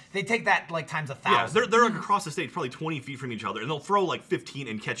their mouth. They take that like times a Yeah, thousand. they're like across the stage, probably 20 feet from each other, and they'll throw like 15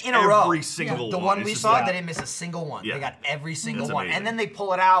 and catch in a row. every single The one. one It's we just saw, like- they didn't miss a single one. Yeah. They got every single It's one, amazing. and then they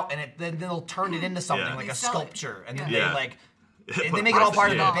pull it out, and then they'll turn it into something Yeah. like They a sell it. sculpture, and then Yeah. they like. They Put make it all prices-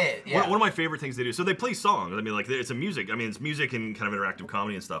 part of yeah. the bit. Yeah. One of my favorite things they do. So they play songs. I mean, like it's a music. I mean, it's music and kind of interactive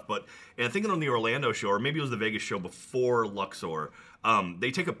comedy and stuff. But and I think on the Orlando show, or maybe it was the Vegas show before Luxor. They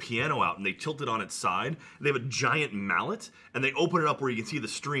take a piano out and they tilt it on its side. They have a giant mallet and they open it up where you can see the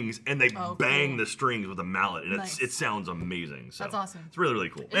strings and they Oh, bang cool. the strings with a mallet and Nice. it sounds amazing. So That's awesome. It's really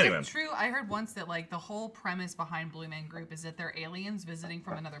cool. Is Anyway, it true? I heard once that like the whole premise behind Blue Man Group is that they're aliens visiting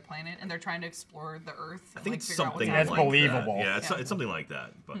from another planet and they're trying to explore the Earth. I think like, it's figure out what's something That's like happening. believable. That. Yeah, it's, Yeah. it's something like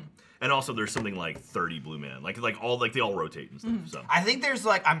that. But and also there's something like 30 Blue Man. Like all like they all rotate and stuff. So I think there's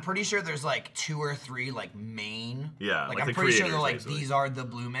like I'm pretty sure there's like 2 or 3 like main. Yeah, Like like I'm the pretty sure they're creators, like basically. these are the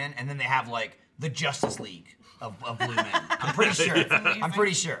Blue Men, and then they have like the Justice League of Blue Men. I'm pretty sure. I'm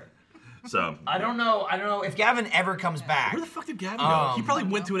pretty sure. so I don't know if Gavin ever comes back. where the fuck did Gavin go? He probably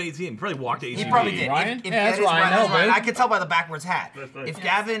went to an ATM. He probably walked to ATM. He probably did. Ryan? Yeah, that that's is Ryan. that's No, man. I could tell by the backwards hat. right. If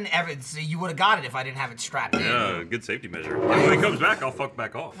Gavin ever, see, you would have got it if I didn't have it strapped in. Yeah, good safety measure. When he comes back, I'll fuck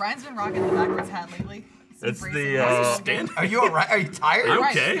back off. Ryan's been rocking the backwards hat lately. He's It's embracing the, it. Stand. Are you alright? Are you tired? Are you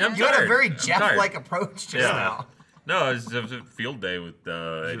Right. okay? I'm You had a tired. very I'm Jeff-like tired. approach just Yeah. now. No, it was a field day with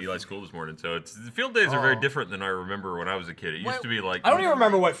at Eli School this morning. So the field days are very Oh. different than I remember when I was a kid. It used What- to be like I don't even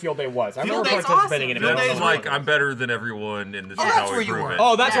remember what field day was. I remember day's participating in it. awesome. but Field I days don't like remember. I'm better than everyone, and this Oh, is that's how where we you prove were. it.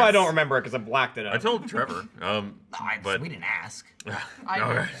 Oh, that's why I Yes. don't remember it because I blacked it I out. told Trevor. But We didn't ask. I,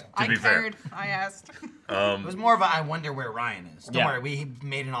 to I be fair. cared. I asked. It was more of a I wonder where Ryan is. Don't Yeah. worry, we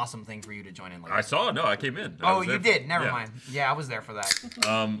made an awesome thing for you to join in later. I saw. No, I came in. I Oh, was you there. did. Never Yeah. mind. Yeah, I was there for that.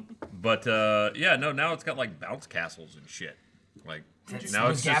 But yeah, no. Now it's got like bounce castles and shit. Like Now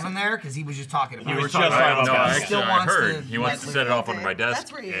Was it's just- Gavin there? Because he was just talking about He it. was just talking talking about about No, Gavin. actually, Still I wants heard to he wants to let set it Luke off under my desk,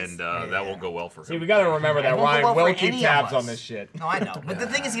 That's where he is. and that won't go well for See, him. we got to remember that It won't go Ryan well will for keep any of tabs us. on this shit. No, I know. But the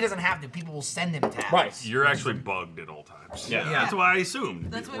thing is, he doesn't have to. People will send him tabs. Right. You're actually bugged at all times. Yeah. That's why I assumed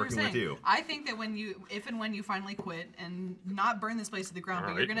That's what we're working saying. with you. I think that if and when you finally quit and not burn this place to the ground,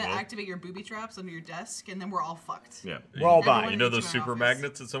 but you're Alright, gonna well. activate your booby traps under your desk, and then we're all fucked. Yeah. We're all Everyone dying. You know into those my super office.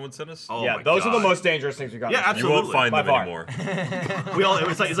 magnets that someone sent us? Oh Yeah, my those are the God. most dangerous things we got. Yeah, You won't absolutely. find By them far. anymore. We all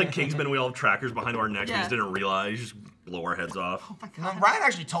it's like Kingsman. We all have trackers behind our necks. We Yeah. just didn't realize. Just blow our heads off. No, Ryan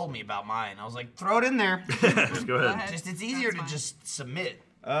actually told me about mine. I was like, throw it in there. Just go ahead. Just it's easier That's to fine. just submit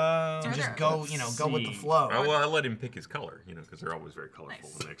Uh, and Throw just there. go, go with the see. flow. Well, I let him pick his color, because they're always very colorful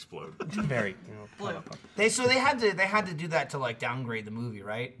Nice. when they explode. very. Blue. They had to do that to like downgrade the movie,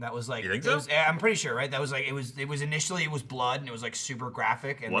 right? That was like You think it so? was, I'm pretty sure, right? That was like it was initially it was blood and it was like super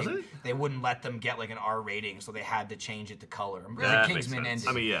graphic and Was they, it? they wouldn't let them get like an R rating, so they had to change it to color. That Like makes Kingsman sense. ended.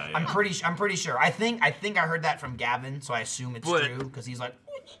 I mean, yeah. I'm pretty sure. I think I heard that from Gavin, so I assume it's But- true because he's like.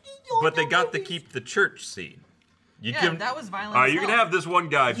 But they got to keep the church scene. You Yeah, that was violent. All right, as you can hell. have this one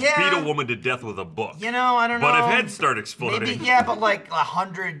guy Yeah. beat a woman to death with a book. I don't know. But if heads start exploding, Maybe, yeah, but like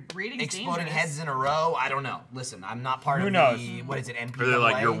 100 Reading's exploding dangerous. heads in a row. I don't know. Listen, I'm not part Who of knows? the what is it? NPAA? or they're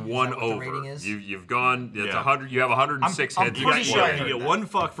like you're Is that one what the over. rating is? You've gone. It's Yeah. 100. You have 106 I'm heads. You, pretty got, sure I you heard get that. one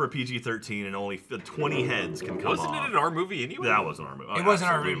fuck for a PG-13 and only 20 heads can come Wasn't off. it an R movie anyway? That wasn't our movie. Oh, It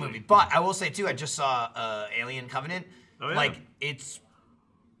wasn't our absolutely. movie, but I will say too. I just saw Alien Covenant. Oh, yeah. Like it's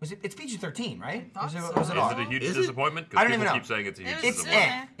it's PG-13, right? Thought Was it, so. was it Is R? it a huge Is it? disappointment? I Because don't even people know. keep saying it's a huge It was- It's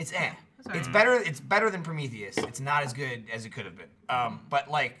disappointment. It's Sorry. It's better. It's better than Prometheus. It's not as good as it could have been. But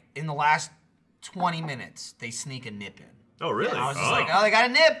like in the last 20 minutes, they sneak a nip in. Oh, really? I was just like, oh, they got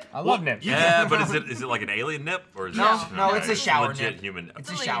a nip. I love Nips. Yeah, but is it like an alien nip or is No, it? no, it's a shower legit nip. human nip. It's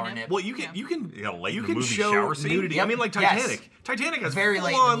a a lady shower nip. nip. Well, you can Yeah. you can You got a late you in the can movie show shower scene? nudity. I mean, like Yes. Titanic. Titanic has Very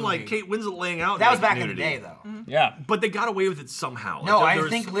late in full the on like movie. Kate Winslet laying out. That was naked back in the nudity. day, though. Yeah. But they got away with it somehow. No, Like, I there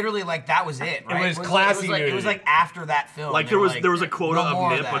was- think literally like that was it. Right? was classy It was nudity. like after that film. like they there were was like, there was a quota no of more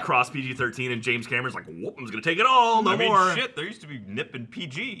nip that. across PG-13, and James Cameron's like, "Whoop, I'm just gonna take it all, no I mean, more." shit. There used to be nip and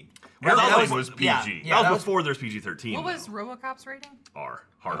PG. Well, that Everything was- was PG. yeah, yeah. that that was was- before there's PG-13. What was though. RoboCop's rating? R?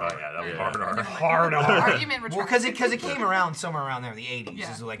 Hard Oh R. yeah, that was Yeah. hard R. Hard on. Argument Well, retracted. because it came around somewhere around there, the 80s. Yeah.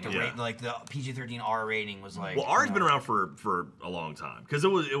 This is like the Yeah. like the PG-13 R rating was like. Well, R's been around for a long time because it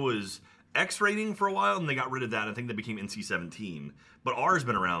was X rating for a while, and they got rid of that. I think that became NC-17. But R's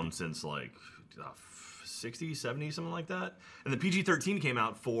been around since like 60s, 70s, something like that. And the PG-13 came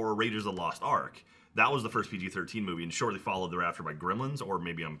out for Raiders of the Lost Ark. That was the first PG-13 movie, and shortly followed thereafter by Gremlins, or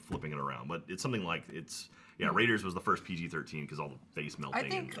maybe I'm flipping it around, but it's something like Raiders was the first PG-13 because all the face melting. I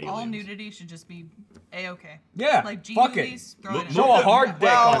think and all aliens. nudity should just be a-okay. Yeah, Like G fuck it. movies, throw it in. Show a hard dick.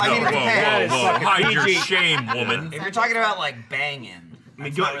 Well, on I mean, Whoa, it something. whoa, depends. That is whoa, fucking hide your PG. shame, woman. If you're talking about like banging, I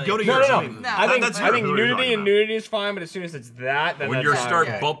mean, that's not go to really- your. No, no, I no. mean, No. I think that's I think what you're nudity talking and about. nudity is fine, but as soon as it's that, then When that's you not start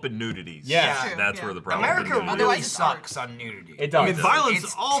okay. bumping nudities, Yeah. True, that's yeah. where the problem America is. really Otherwise, it's sucks on nudity. It does. I mean, violence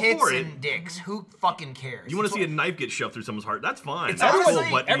It's all tits for it. and dicks. Who fucking cares? You want It's to see a what- knife get shoved through someone's heart? That's fine. It's That's honestly-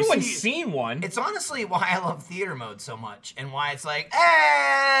 cool, but you Everyone's see- seen one. It's honestly why I love theater mode so much, and why it's like,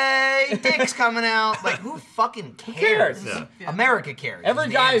 hey, dick's coming out. Like, who fucking cares? cares? Yeah. Yeah. America cares. Every is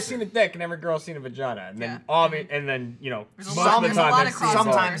the guy has answer. seen a dick and every girl's seen a vagina, and then Yeah. and then There's a most lot- of the there's a time lot it's of seen crossovers.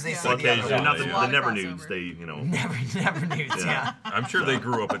 Sometimes they Yeah. see the other Occasionally, one. not There's the, a lot the of never crossover. nudes. They, Never nudes, yeah. I'm sure they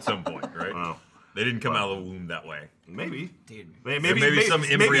grew up at some point, right? Wow. They didn't come out of the womb that way. Maybe. Dude. Maybe some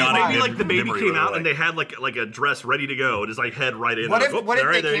embryonic maybe like the baby memory came where out they're and they had like a dress ready to go, and just like head right in. What and if like, what "Oops, if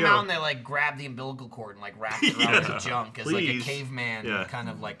all right, they there came you out go." and they like grabbed the umbilical cord and like wrapped it around Yeah. his junk as like a Please. caveman Yeah. kind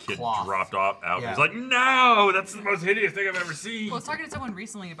of like Kid cloth? dropped off out. Yeah. He's like, no, that's the most hideous thing I've ever seen. Well, I was talking to someone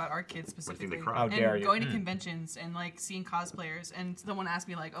recently about our kids think they specifically, cry? How and dare you. going to conventions and like seeing cosplayers, and someone asked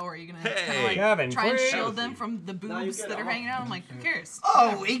me like, "Oh, are you gonna kind Hey. of like Gavin, try and quit. shield them from the boobs that are hanging out?" I'm like, "Who cares?"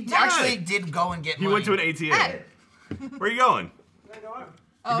 Oh, he actually did go and get He money. went to an ATM. Hey. Where are you going?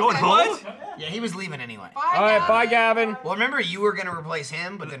 Oh, Going okay. home? Yeah, he was leaving anyway. Bye, All right, bye, Gavin. Gavin. Well, remember you were gonna replace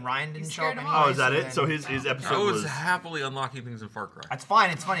him, but then Ryan didn't show up scared him anyway. off. Oh, is that it? then- So his I episode was was. happily unlocking things in Far Cry. That's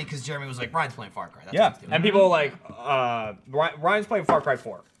fine. It's funny because Jeremy was like, Ryan's playing Far Cry. That's Yeah, what he's doing. and people are like Ryan's playing Far Cry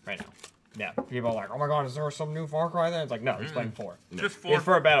 4 right now. Yeah, people are like, oh my god, is there some new Far Cry there? It's like, no, he's playing 4. Just It's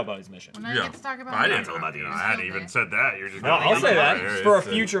for a Battle Buddies mission. Well, now you get to talk about. I didn't it. know about the I hadn't even said that. You're just. No, gonna I'll leave say it that. there. It's for a It's,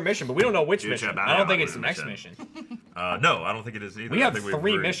 future mission, but we don't know which Future mission. Battle I don't think Buddies it's the next mission. mission. No, I don't think it is either. We I have think 3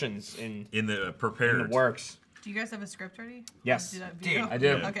 agreed. missions in in the prepared. the works. Do you guys have a script ready? Yes. Do that Dude, video? I do.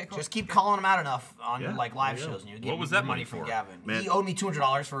 Okay, cool. Just keep calling him out enough on Yeah, like live there you shows, and you What get was your that money from for? Gavin. Man. He owed me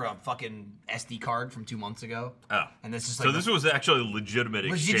 $200 for a fucking SD card from 2 months ago. Oh. And this is So like this was actually a legitimate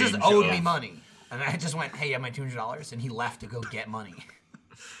but exchange. you just owed of- me money. And I just went, hey, you have my $200? And he left to go get money.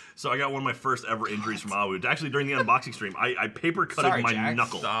 So I got one of my first ever injuries from Awu. Actually, during the unboxing stream, I paper cutted Sorry, my Jack.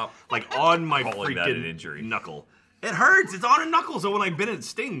 knuckle. Stop Like on my calling that an freaking injury. knuckle. It hurts. It's on a knuckle. So when I bit it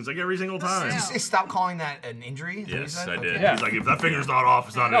stings like every single time. Did you say stop calling that an injury? Is that what you Yes, said? I did. Okay. Yeah. He's like, if that finger's not off,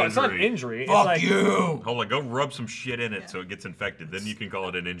 it's not No, an it's injury. not an injury. Fuck it's like, you. Hold on, go rub some shit in it so it gets infected. Then you can call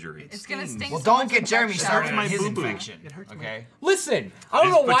it an injury. It's gonna sting. Well, so don't much get with Jeremy that started shower. on my his boo-boo. infection. Okay? Listen, I don't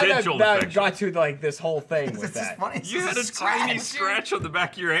His know why potential that infection. got to like this whole thing with It's just that. funny. It's You just had a tiny scratch on the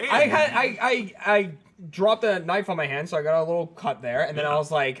back of your hand. I dropped a knife on my hand, so I got a little cut there, and then I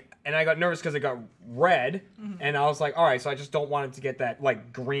was like, and I got nervous because it got red, and I was like, all right, so I just don't want it to get that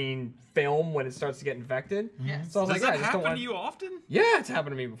like green film when it starts to get infected. Yeah. So I was Does like, that I just don't happen want. to you often? Yeah, it's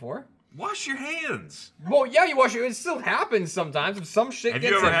happened to me before. Wash your hands. Well, yeah, you wash it. It still happens sometimes. If some shit Have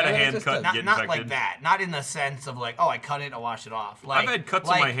gets you ever in had a there, it hand just cut? does- Get Not like infected? that. Not in the sense of like, oh, I cut it, I wash it off. Like, I've had cuts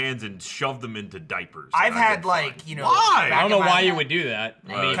like, on my hands and shoved them into diapers. I've and had been like, fine. you know. Why? back I don't in know my- why you would do that. I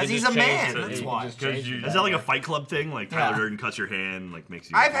mean, you Because could he's just a change man, it. that's You why. just 'Cause change you- it. Is that like a Fight Club thing? Like Tyler Yeah. Durden cuts your hand, like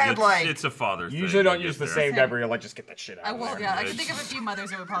makes you. I've had It's, like. it's a father thing. Usually don't I use the guess same there. diaper. You're like, just get that shit out. I of will. there. Yeah, I can think of a few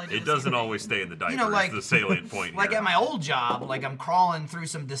mothers that would probably do It the same doesn't thing. always stay in the diaper. You know, like- It's the salient point Like here. at my old job, like I'm crawling through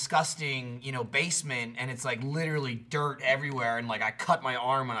some disgusting, you know, basement, and it's like literally dirt everywhere, and like I cut my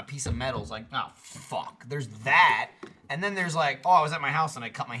arm on a piece of metal. It's like, oh fuck. There's that, and then there's like, oh, I was at my house and I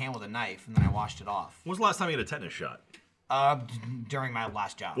cut my hand with a knife, and then I washed it off. When was the last time you had a tetanus shot? During my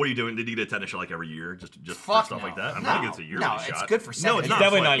last job. What are you doing? Did you get a tetanus shot like every year? Just for Fuck stuff no. like that? I'm no, not against a yearly no, shot. it's good for 7 No, it's years. not.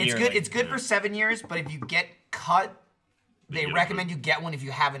 Definitely not It's It's yearly. good. It's good for 7 years, but if you get cut, they get a recommend boot. you get one if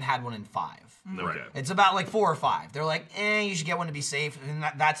you haven't had one in 5. Okay. It's about like 4 or 5. They're like, you should get one to be safe. And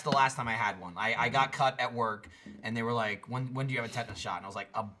that's the last time I had one. I got cut at work, and they were like, when do you have a tetanus shot? And I was like,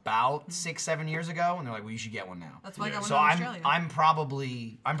 about 6, 7 years ago. And they're like, well, you should get one now. That's why I got one So in I'm Australia.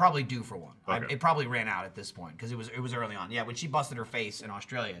 I'm probably due for one. Okay. It probably ran out at this point because it was early on. Yeah, when she busted her face in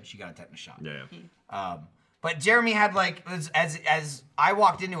Australia, she got a tetanus shot. Yeah. yeah. But Jeremy had like as I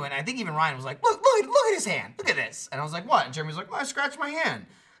walked into it, and I think even Ryan was like, look at his hand, look at this, and I was like, what? And Jeremy was like, well, I scratched my hand,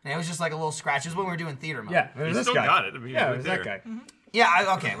 and it was just like a little scratch. It was when we were doing theater mode. Yeah, there's You this still guy. got it. I mean, yeah, it was there's that there. guy.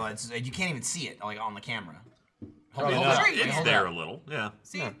 Yeah. Okay. Well, you can't even see it like on the camera. Hold it not. up. Sure you It's can. there a little. Yeah.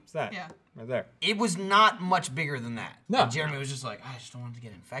 See? Yeah, it's that. Yeah. Right there. It was not much bigger than that. No. And Jeremy was just like, I just don't want it to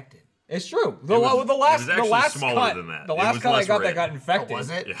get infected. It's true. It was actually the last smaller cut, than that. The It last was cut I less got that red. got Oh, infected. was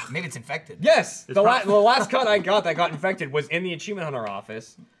it? Yeah. Maybe it's infected. Yes, It's the last cut I got that got infected was in the Achievement Hunter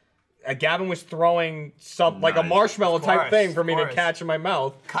office. Gavin was throwing like a Nice. marshmallow Of type course, thing for me of to course. catch in my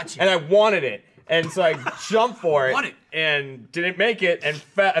mouth, Cut you. and I wanted it, and so I jumped for it, Want it. and didn't make it, and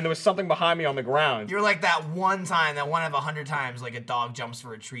and there was something behind me on the ground. You're like that one time, that one of 100 times, like a dog jumps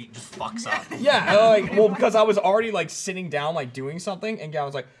for a treat and just fucks up. Yeah, because I was already like sitting down, like doing something, and Gavin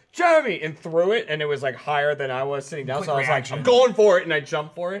was like, "Jeremy," and threw it, and it was like higher than I was sitting down, Quick so I was reaction. like, "I'm going for it," and I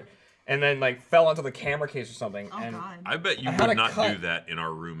jumped for it, and then like fell onto the camera case or something, Oh, and God. I bet you I had would a not cut. do that in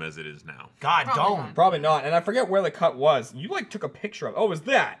our room as it is now. God, Probably don't. not. probably not. And I forget where the cut was. You like took a picture of. Oh, it was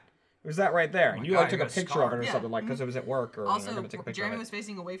that? It was that right there? And you God, like took you a got a picture of it scar. or Yeah. something like because it was at work or I'm Also, gonna take a picture Jeremy of was it.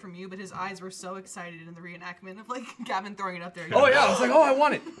 facing away from you, but his eyes were so excited in the reenactment of like Gavin throwing it up there. Oh yeah, I was like, oh, I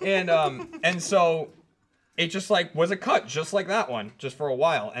want it, and so it just like was a cut just like that one, just for a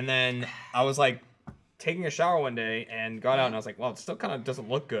while, and then I was like taking a shower one day and got out and I was like, well, it still kind of doesn't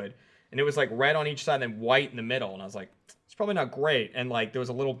look good, and it was like red on each side and then white in the middle, and I was like, it's probably not great, and like there was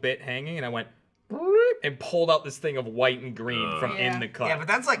a little bit hanging, and I went and pulled out this thing of white and green from Yeah. in the cut. Yeah, but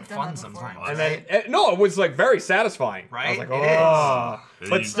that's like Done fun that before. sometimes. and right? then no, it was like very satisfying. I was Right? like, It is. oh, And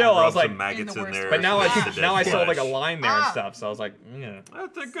but you still, I rub was like, some maggots In the in worst there. way. but now I some of the now I dead saw like a flesh. line there and stuff, so I was like, yeah.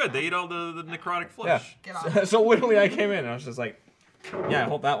 They're good. They eat all the necrotic Yeah. flesh. Get off. So literally, I came in and I was just like, "Yeah, I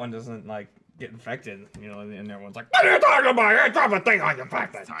hope that one doesn't like get infected." You know, and everyone's like, "What are you talking about? You drop a thing on your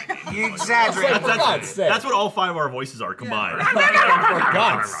infected." You exaggerate. For God's sake! That's what all 5 of our voices are combined. For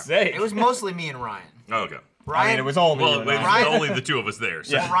God's sake! It was mostly me and Ryan. Oh, okay. Ryan, I mean, it was only Well, you and it was I. Ryan- only the two of us there.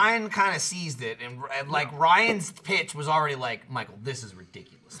 So. Yeah. Ryan kind of seized it, and like Ryan's pitch was already like, Michael, this is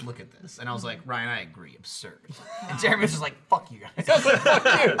ridiculous. Look at this. And I was like, Ryan, I agree, absurd. And Jeremy was just like, fuck you guys. I was like, "Fuck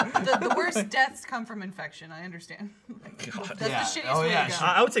you!" The worst deaths come from infection. I understand. That's Yeah. the shittiest Oh, way yeah, to go. sure.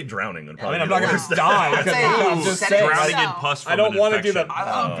 I would say drowning would I probably mean, I'm be not the gonna worst. die. I'd say I'm just set saying. it Drowning So- in pus from I don't an want to do the. infection.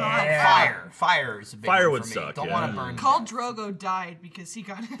 Oh, God. Fire is a big Fire one would for me. suck, Don't yeah. want to burn. Khal Drogo died because he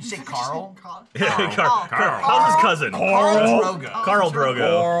got an say infection. Carl? Carl. Carl's his cousin. Carl Drogo. Carl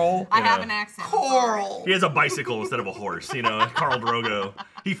Drogo. Coral. I have an accent. I'm sorry. Coral. He has a bicycle instead of a horse, you know. Carl Drogo.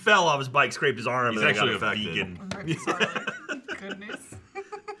 He fell off his bike, scraped his arm, He's and then actually got a infected. vegan. I'm very sorry. Goodness.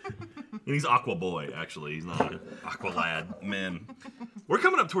 And he's Aqua Boy, actually. He's not Aqua Lad. Man. We're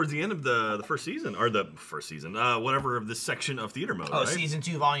coming up towards the end of the first season, or the first season, whatever of this section of theater mode. Oh, right? season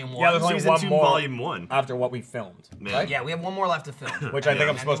 2, volume 1. Yeah, there's only Season one 2, more volume 1. after what we filmed. Yeah. Right? Yeah, we have one more left to film. Which I think I'm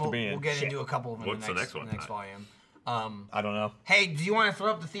And supposed then to be in. We'll get Shit. into a couple of them What's the in the next one? next volume. I don't know. Hey, do you want to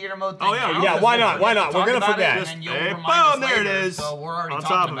throw up the theater mode thing? Oh, yeah, now? yeah, Because why we'll not? Why not? talk We're gonna about it, forget. and then you'll Hey, remind us boom, there it later, is. So we're already on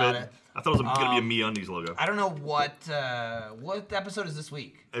talking top of about it. it. I thought it was going to be a MeUndies logo. I don't know what episode is this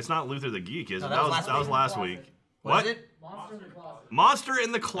week. It's not Luther the Geek, is it? No, that was last week. What is it? Monster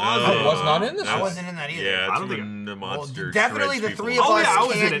in the Closet. I was not in this I one. wasn't in that either. Yeah, I it's don't think when the Well, monster definitely shreds the people. three of Oh, us yeah, I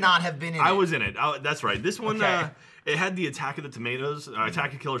was in can't it. not have been in it. I was in it. That's right. This one, Okay. it had the Attack of the Tomatoes,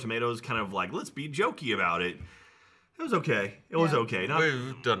 Attack of Killer Tomatoes, kind of like, let's be jokey about it. It was okay. It was okay. Not,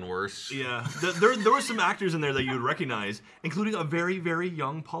 We've done worse. yeah. There were some actors in there that you would recognize, including a very, very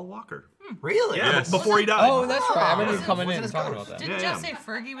young Paul Walker. Really? Yeah, Yes. before he died. Oh, that's right. I remember you Wasn't- coming in wasn't and as talking ghost. about that. Didn't Yeah, Jeff yeah. say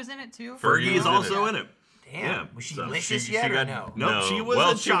Fergie was in it too? Fergie is in also it. in it. Damn. Yeah, Was she so delicious She yet or got- no? Nope, she was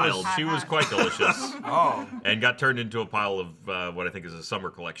well, a child. She was quite delicious, Oh. and got turned into a pile of what I think is a summer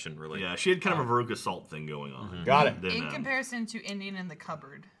collection. Really. Yeah, she had kind of a Veruca Salt thing going on. Got it. Then, In comparison to Indian in the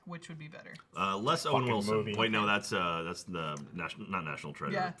Cupboard, which would be better? less Owen Fucking Wilson. movie. Wait, no, that's the not National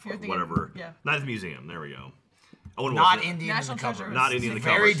Treasure. Yeah, you're thinking- whatever. yeah. Ninth Museum. There we go. Owen Not Wilson. Indian National in the Treasure cover. was- Not Indian in the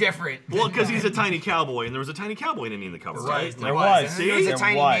cover. Very different. Well, because he's a tiny cowboy, and there was a tiny cowboy in Indian in the cover, right? There was. was. And then there was a There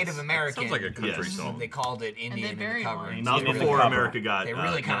tiny was. Native American. Sounds like a country Yes. song. They called it Indian in the buried cover. one. And That was Indian in the before cover. America got. They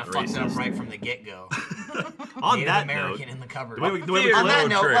really kind of got fucked it up racist. right from the get-go. On Native that American note, in the cover. do we have a On that clip?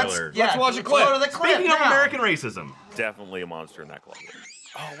 note, let's trailer. watch a let's clip. go to the clip Speaking of now. American racism, Definitely a monster in that closet.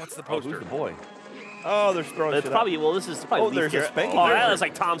 Oh, what's the Oh, poster? who's the boy? Oh, there's throwing It's shit probably, out. well, this is probably Oh, there's a Leaf spanking Oh, there. that looks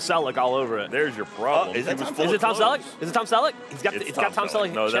like Tom Selleck all over it. There's your problem. Is that He was Tom full Is of it Tom clothes. Selleck? Is it Tom Selleck? It's got Tom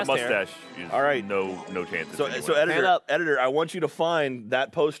Selleck No, that chest hair. mustache. Is All right. No chances. So, anyway. so Hand editor, up. I want you to find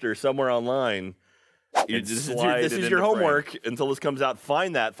that poster somewhere online. And This slide is it your into homework until this comes out.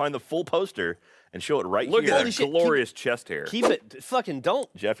 Find the full poster, and show it right Look here. at Holy that shit, glorious chest hair. Keep it. Fucking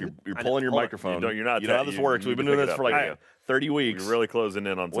don't. Jeff, you're I pulling know. your Hold on. microphone. You're not You know how this works. you We've been need to doing pick this it for up. like Alright. 30 weeks. You're really closing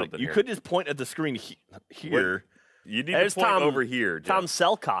in on Well, something you here. could just point at the screen here. You need There's to point Tom over here, Jeff. Tom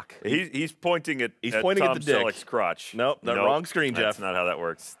Selcock. He's pointing at He's pointing at Tom the dick. Selleck's crotch. Nope, wrong screen, That's Jeff. not how that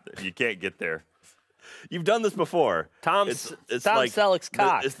works. You can't get there. You've done this before. Tom Selleck's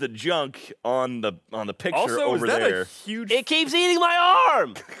cock. It's the junk on the picture Also, over is that there. a huge? It keeps eating my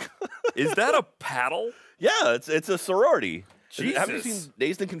arm. Is that a paddle? Yeah, it's a sorority. Have you Jesus. seen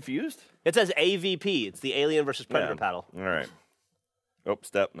Dazed and Confused? It says AVP. It's the Alien versus Predator Yeah. paddle. All right. Oh,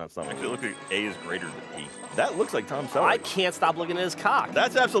 step. That's not Actually, it looks like A is greater than P. That looks like Tom Selleck. I can't stop looking at his cock.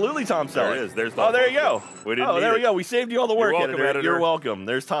 That's absolutely Tom Selleck. There it is. There's the oh, there you go. We didn't oh, need there we it. go. We saved you all the work, welcome, editor. You're welcome.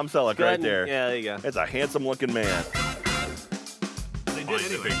 There's Tom Selleck Go right ahead and- there. Yeah, there you go. It's a handsome-looking man. they Find did the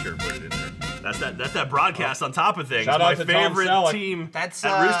anyway. picture, put it in there. That's that broadcast on top of things. Shout My out to Tom favorite Selleck. team That's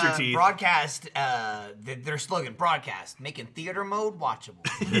at Rooster Teeth. broadcast. Their slogan: broadcast, making theater mode watchable.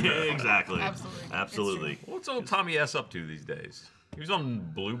 Yeah, exactly. Absolutely. It's Absolutely. What's old Tommy S up to these days? He was on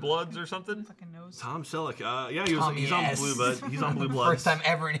Blue Bloods or something. Fucking nose. Tom Selleck. Yeah, Tommy he's on S. Blue Blood. He's on Blue Bloods. First time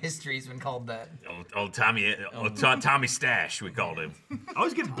ever in history he's been called that. Old Tommy, Tommy Stash, we called him. I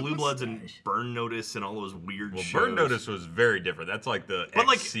always get Blue Bloods and Burn Notice and all those weird Well, shows. Burn Notice was very different. That's like the But,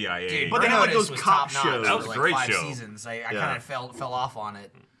 like, CIA. Dude, But they Burn had, like, Notice those was cop top-notch shows. for, That was a like, great 5 show. seasons. I Yeah. kind of fell off on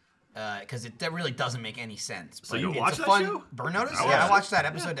it because that really doesn't make any sense. So But you it's watched a that fun show? Burn Notice. I Yeah, I watched watched that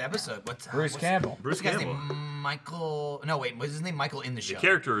episode to episode. What's Bruce what's- Campbell. Bruce What's his Campbell. name? Michael. No, wait. Was his name Michael in the show? The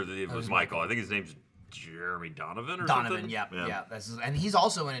character was Michael. I think his name's Jeremy Donovan or Donovan. something. Yeah, Yeah. yeah. And he's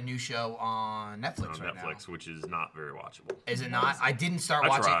also in a new show on Netflix On right Netflix, which is not very watchable. now. Is it not? I didn't start I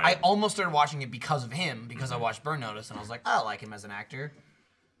watching. tried. I almost started watching it because of him, because I watched Burn Notice, and I was like, I like him as an actor.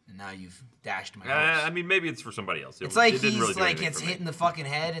 And now you've dashed my hopes. I mean, maybe it's for somebody else. It's like it didn't he's really do like anything gets for me. hit in the fucking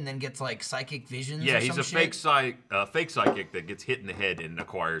head and then gets like psychic visions. Yeah, or he's some a shit. fake psychic that gets hit in the head and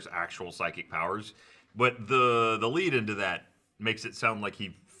acquires actual psychic powers. But the lead into that makes it sound like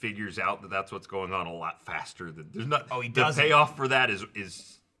he figures out that that's what's going on a lot faster. Than there's not. Oh, he the doesn't. payoff for that is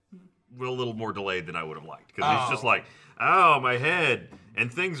a little more delayed than I would have liked because Oh. he's just like, oh, my head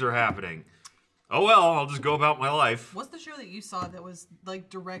and things are happening. Oh well, I'll just go about my life. What's the show that you saw that was like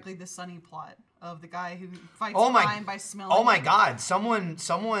directly the Sunny plot of the guy who fights Oh my! crime by smelling? Oh my God! Someone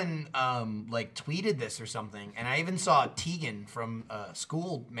like tweeted this or something, and I even saw Tegan from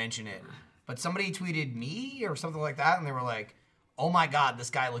school mention it. But somebody tweeted me or something like that, and they were like, "Oh my God, this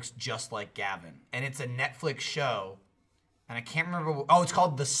guy looks just like Gavin." And it's a Netflix show, and I can't remember. Oh, it's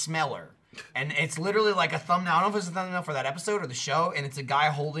called The Smeller. And it's literally like a thumbnail. I don't know if it's a thumbnail for that episode or the show. And it's a guy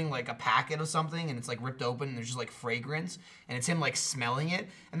holding like a packet of something, and it's like ripped open, and there's just like fragrance, and it's him like smelling it.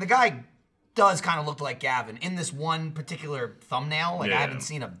 And the guy does kind of look like Gavin in this one particular thumbnail. Like I Yeah. haven't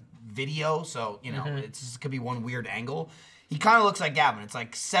seen a video, so you know it could be one weird angle. He kind of looks like Gavin. It's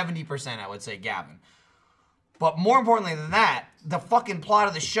like 70%, I would say, Gavin. But more importantly than that, the fucking plot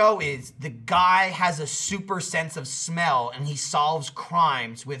of the show is the guy has a super sense of smell and he solves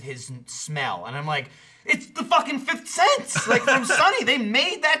crimes with his smell. And I'm like, it's the fucking Fifth Sense, like from Sunny. They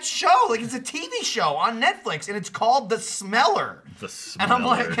made that show, like it's a TV show on Netflix, and it's called The Smeller. The Smeller. And I'm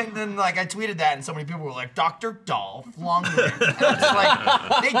like, and then like I tweeted that, and so many people were like, Dr. Dolph Lundgren. And I'm just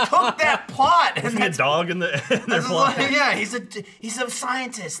like, they took that plot. And Isn't he a that's dog in their this is plot? like, yeah, he's a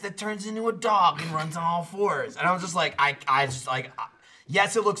scientist that turns into a dog and runs on all fours. And I was just like,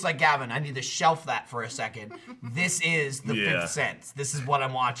 yes, it looks like Gavin. I need to shelf that for a second. This is the Yeah. Fifth Sense. This is what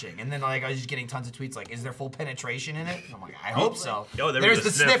I'm watching. And then like I was just getting tons of tweets like, is there full penetration in it? And I'm like, I hope so. Oh, there There's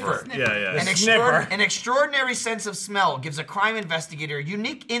was the a sniffer. Yeah, yeah. An extraordinary sense of smell gives a crime investigator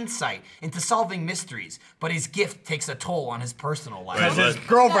unique insight into solving mysteries, but his gift takes a toll on his personal life. Because his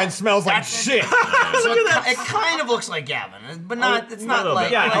girlfriend smells like shit. So it kind of looks like Gavin, but not. It's not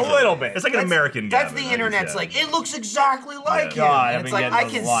like Yeah, a little bit. It's like an American That's Gavin, the I guess, internet's yeah. like it looks exactly like him. God, And I've it's been like getting I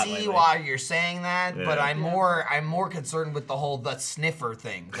those can a lot see lately. why you're saying that, but Yeah. I'm more concerned with the whole the sniffer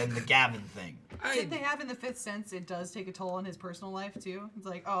thing than the Gavin thing. Did they have in the Fifth Sense? It does take a toll on his personal life too. It's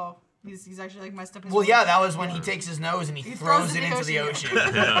like, oh, he's actually like messed up. His Well, yeah, that relationship. was when he takes his nose and he throws throws it it in the into the ocean.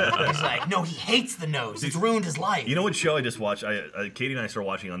 ocean. He's like, no, he hates the nose. It's ruined his life. You know what show I just watched? Katie and I started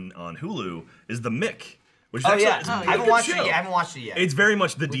watching on Hulu is The Mick. Which is Oh actually, yeah, it's a I pretty haven't good watched show. it yet. I haven't watched it yet. It's very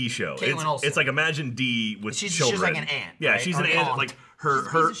much the D show. Caitlin Olsen. It's like imagine D with She's children. like an aunt, Yeah, right? she's Or an an aunt. aunt. Like She's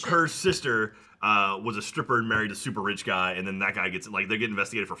a her piece of her sister was a stripper and married a super rich guy, and then that guy gets like they get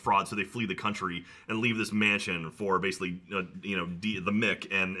investigated for fraud, so they flee the country and leave this mansion for basically the Mick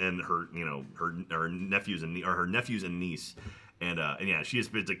and her her nephews and her nephews and niece, and yeah, she has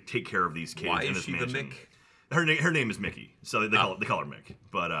been to take care of these kids Why in is this she the mansion. Mick? Her name is Mickey, so they call her Mick.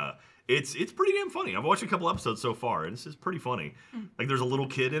 But it's pretty damn funny. I've watched a couple episodes so far, and it's pretty funny. Like there's a little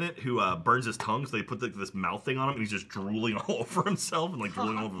kid in it who burns his tongue, so they put this mouth thing on him, and he's just drooling all over himself and like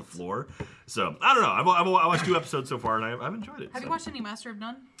drooling all over the floor. So I don't know. I watched 2 episodes so far, and I've enjoyed it. Have you watched any Master of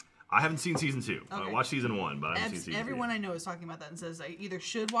None? I haven't seen season 2. I Okay. watched season 1, but I haven't seen season Everyone 2. I know is talking about that and says I either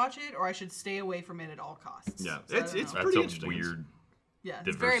should watch it or I should stay away from it at all costs. Yeah, So I it's don't know. That's pretty a interesting. weird. Yeah,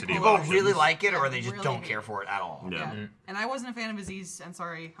 it's very diversity of People polarizing. really like it, or they just Really don't hate care for it at all. Yeah. Yeah. And I wasn't a fan of Aziz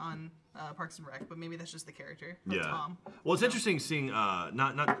Ansari on Parks and Rec, but maybe that's just the character of Yeah. Tom. Well, it's interesting seeing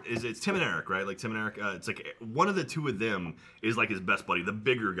it's Tim and Eric, right? Like Tim and Eric, it's like one of the two of them is like his best buddy. The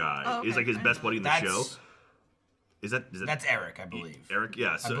bigger guy Oh, is okay. like his best buddy in the That's show. Is that that's Eric, I believe. Eric?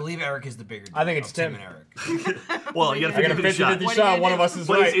 Yeah. I So, believe Eric is the bigger. I think of it's Tim. and Eric. well, you got I to got a figure the shot. 50-50 What shot. do you One do? of us is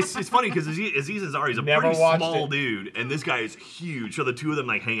But right. it's funny because Aziz Ansari is a Never pretty watched small it. dude, and this guy is huge. So the two of them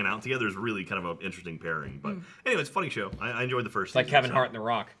like hanging out together is really kind of an interesting pairing. But anyway, it's a funny show. I enjoyed the first. It's like season, Kevin so- Hart and The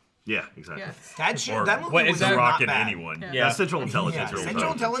Rock. Yeah, exactly. Yeah. That movie What, was is that not Rocking bad. anyone. Yeah. Yeah. That's Central Yeah, Intelligence.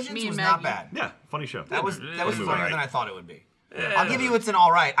 Central Intelligence Me and was not Maggie. bad. Yeah, funny show. That was Funny funnier movie. than I thought it would be. Yeah. I'll give you it's an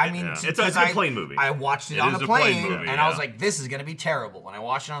all right. I mean, Yeah. It's a because plane movie. I watched it It on is a a plane plane, movie, and I was yeah. like, "This is gonna be terrible." And I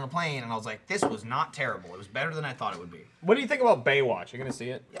watched it on a plane, and I was like, "This was not terrible. It was better than I thought it would be." What do you think about Baywatch? You gonna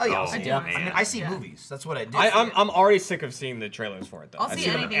see it? Oh yeah, I'll Oh, see it. do. I mean, I see Yeah. movies. That's what I do. I'm already sick of seeing the trailers for it though. I'll I see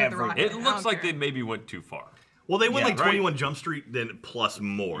them anything with The every Rock. day. It I looks don't like care. they maybe went too far. Well, they went Yeah, like right. 21 Jump Street, then plus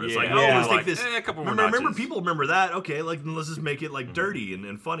more. It's Yeah. like, oh, Yeah, let's like, take this. a couple more remember, notches. people remember that. Okay, like then let's just make it like dirty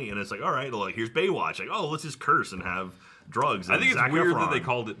and funny. And it's like, all right, well, like here's Baywatch. Like, oh, let's just curse and have drugs. I and think it's Zac weird Efron. that they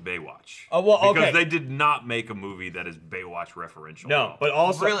called it Baywatch. Oh, well, okay. Because they did not make a movie that is Baywatch referential. No, but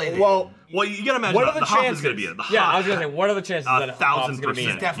also Really? well, Well, you gotta imagine what are the Hoff chances? is gonna be in it. The Yeah, Hoff, I was gonna say, what are the chances that Hoff's 1,000% gonna be in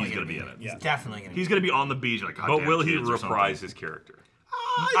He's it? definitely he's gonna gonna be be in in it. it. He's definitely gonna. He's gonna be on the beach like. But will he kids or something. reprise his character?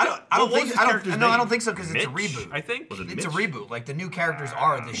 I don't what was think. his I character's don't. No, I name? don't think so because it's a Mitch, reboot. I think. Was it It's a Mitch? reboot. Like the new characters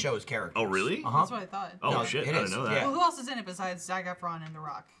are the show's characters. Oh, really? Uh-huh. That's what I thought. Oh No, shit! it I didn't is, know that. yeah. Well, who else is in it besides Zac Efron and The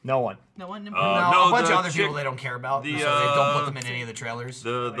Rock? No one. No one. No, No, a bunch the of other chick- people they don't care about. the, so they don't put uh, them in any of the trailers.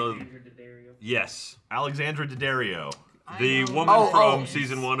 The yes, Alexandra Daddario. the know. woman Oh, from oh.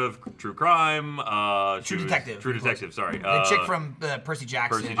 season 1 of True Crime. True Detective. True Detective. Sorry. The chick from Percy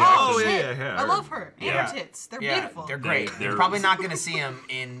Jackson. Percy Oh, Jackson. shit. yeah. I love her. And Yeah. her tits. They're Yeah, beautiful. they're great. They're- You're probably not going to see them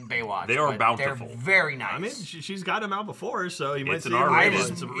in Baywatch. They are but bountiful. They're very nice. I mean, she's got him out before, so you might It's see an him R-rated. in I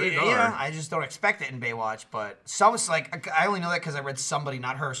just, some rated yeah, R. I just don't expect it in Baywatch. But some, it's like I only know that because I read somebody,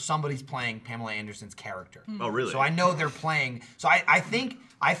 not her, somebody's playing Pamela Anderson's character. Oh, really? So I know they're playing. So I think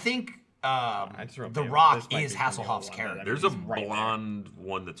just wrote The Baywatch. Rock This might is be from the old Hasselhoff's one, character. but There's a he's right there. blonde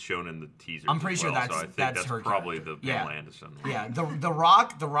one that's shown in the teaser. I'm pretty sure so I think that's her probably character. the Yeah. Pamela Anderson. Yeah, the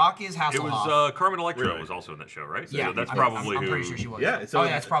Rock is Hasselhoff. It was Carmen Electra Really? was also in that show, right? yeah, So that's I'm probably I'm who. pretty sure she was. Yeah, so oh, yeah,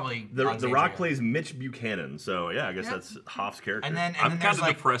 that's probably the Alexandria. Rock plays Mitch Buchanan. So yeah, I guess that's Hoff's character. And then I'm kind there's of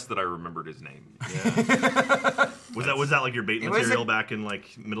like depressed that I remembered his name. was that like your bait It was material a- back in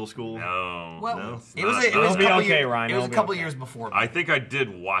like middle school? No. Well, No? it was Not- a It'll be couple okay, years, Ryan, It was a it'll be couple okay. years before. I think I did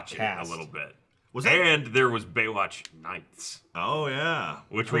watch it Cast. a little bit. Was that- And there was Baywatch Nights, Oh yeah.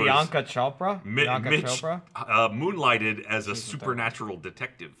 which was Priyanka Chopra? Priyanka Mitch Chopra? moonlighted as a supernatural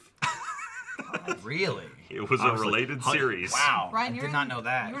detective. Really? It was a Obviously. related series. Wow. Ryan, I you did not know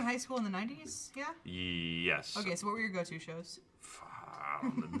that. You were in high school in the 90s? Yeah? Yes. Okay, so what were your go-to shows?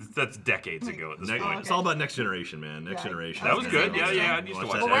 That's decades ago at this Ne- point. It's all about Next Generation, man. Next Yeah, Generation. that was was good. good. Yeah, Yeah, I used to Watch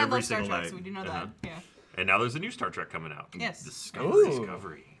watch that Well, that. Ryan every loves Star single Trek, night. so we do know Uh-huh. that. Yeah. And now there's a new Star Trek coming out. Yes.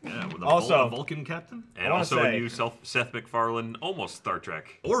 Discovery. Yeah, with the Also- Vulcan captain. And wanna also a say- new Seth MacFarlane almost Star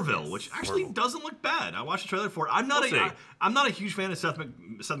Trek. Orville, which actually Orville. doesn't look bad. I watched the trailer for it. I'm not We'll see. I'm not a huge fan of Seth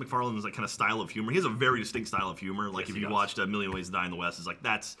MacFarlane's like kind of style of humor. He has a very distinct style of humor. Like Yes, if he you does. watched A Million Ways to Die in the West, it's like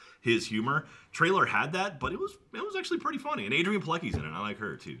that's his humor. Trailer had that, but it was actually pretty funny. And Adrienne Palicki's in it. I like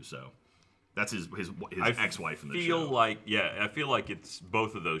her too. So that's his ex-wife in the show. I feel like it's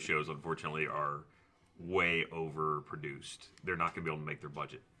both of those shows. Unfortunately, are way overproduced. They're not going to be able to make their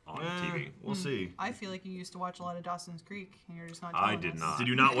budget on TV. We'll see. I feel like you used to watch a lot of Dawson's Creek, and you're just not I telling did us. not. Did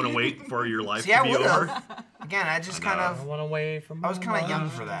you not want to wait for your life See, I to be would over? have. Again, I just kind I of. went away from I was kinda home, young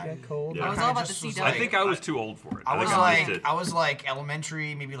for that. get cold. Yeah. I was kinda all about the just was CW. I think I was too old for it. I was think I missed like it. I was like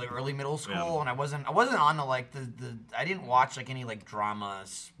elementary, maybe like early middle school, Yeah. and I wasn't on to like the I didn't watch like any like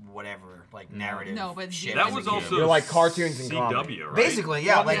dramas, whatever, like narrative. No, but shit that as a was kid. also You're like cartoons and CW, comedy. right? Basically,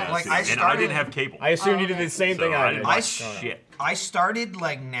 yeah. Like Yeah, like And I I started. didn't have cable. I assumed you okay. did the same So thing I I didn't did. watch I shit. I started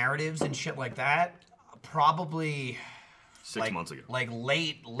like narratives and shit like that probably 6 like, months ago. like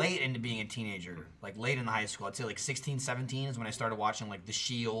late into being a teenager, like late in high school. I'd say like 16, 17 is when I started watching like The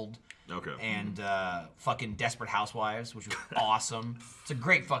Shield Okay. and fucking Desperate Housewives, which was awesome. It's a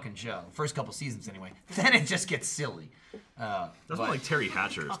great fucking show. First couple seasons anyway. Then it just gets silly. That's but- more like Terry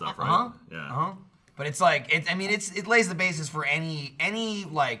Hatcher and stuff, right? Uh-huh. Yeah. Uh-huh. But it's like it lays the basis for any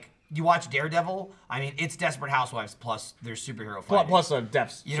like you watch Daredevil. I mean, it's Desperate Housewives plus there's superhero fighting. Plus a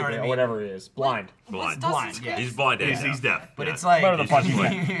deaf You know what I or mean? whatever it is. Blind. Blind. Blind, yeah. He's blind. He's deaf. But yeah. it's like Whatever the fuck he's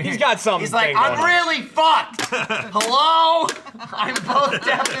like. He's got something. he's like, going I'm on. really fucked. Hello, I'm both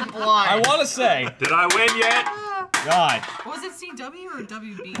deaf and blind. I want to say, Did I win yet? God, Was it CW or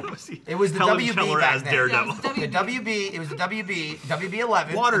WB? It was the Helen WB Keller back as then. Daredevil. Yeah, it was The WB. WB, it was the WB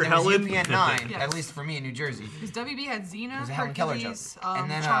 11. Water, and there was Helen. UPN 9, Yes. at least for me in New Jersey. Because WB had Xena, It was a Helen Keller joke. Hercules,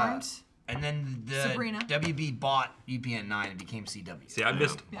 And then Charmed. and then the Sabrina. WB bought UPN 9 and became CW. See, I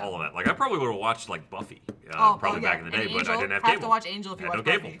missed Yeah. all of that. Like, I probably would have watched like Buffy, Oh, probably yeah. back in the And day, but I Angel. didn't have Have cable. to watch Angel if you Had watch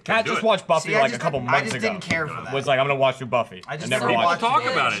no cable. Buffy. Kat Couldn't do just it. watched Buffy See, I like just a couple didn't- months I just ago. didn't care for that. Was like, I'm gonna watch through Buffy. I just never never People watched talk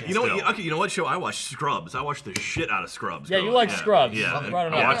it. about it. You know, still. okay, you know what show I watched? Scrubs. I watched the shit out of Scrubs. Yeah, you growing like up. Scrubs. Yeah, I brought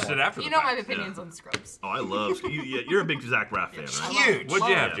it I up. watched it after You the know fact. my opinions on Scrubs. Oh, I love. You're a big Zach Braff fan, right? Huge. What'd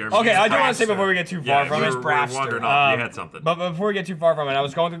you have, Jeremy? Okay, I do want to say Bradster. before we get too Yeah, far from we it. were Bradster. wandering off. You had something. But before we get too far from it, I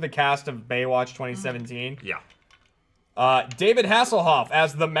was going through the cast of Baywatch 2017. Yeah. David Hasselhoff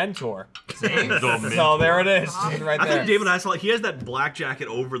as the mentor. The So there it is, right I there. think David Hasselhoff, he has that black jacket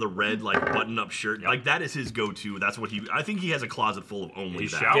over the red, like button-up shirt. Like that is his go-to. That's what he. I think he has a closet full of only He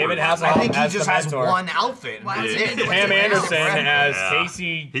that. showered. David I Hasselhoff think he as just the has mentor. one outfit. and Wow. That's Yeah. it. Pam Anderson as Yeah.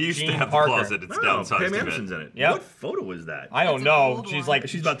 Casey He used Jean to have Parker. the closet. It's Oh, downsized Pam a bit. Anderson's in it. Yep. What photo is that? I don't It's an know. old She's one. like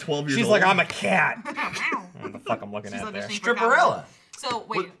She's about 12 years she's old. like I'm a cat. What the fuck I'm looking She's at there? auditioning for Stripperella. Catwoman. So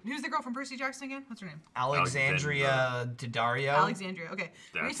wait, who's the girl from Percy Jackson again? What's her name? Alexandria Daddario. Alexandria. Okay.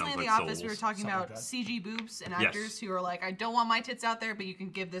 That Recently in sounds the like office, we were Souls. talking Something about like that. CG boobs and Yes. actors who are like, I don't want my tits out there, but you can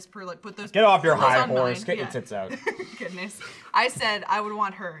give this per like put those. Get off your put those high on horse. mine. Get your Yeah. tits out. Goodness. I said I would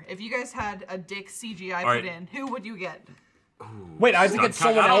want her. If you guys had a dick CGI right. put in, who would you get? Wait, I have to get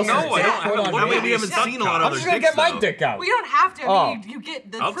someone I don't else's know. dick. I Hold haven't on. looked I at mean, it. we haven't Stuck seen a lot of I'm other just gonna dicks, get my though. dick out. Well, you don't have to. I mean, Oh. you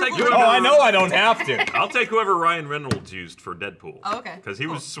get the I'll take privilege. whoever- Oh, I know I don't have to. I'll take whoever Ryan Reynolds used for Deadpool. Oh, okay. Because he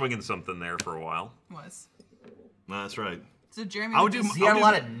Cool. was swinging something there for a while. Was. No, that's right. So Jeremy. I would do- just- He had a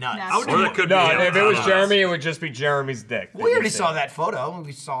lot of nuts. Nasty. I would Or do that could No, be. if it was uh, Jeremy, it would just be Jeremy's dick. We already saw that photo.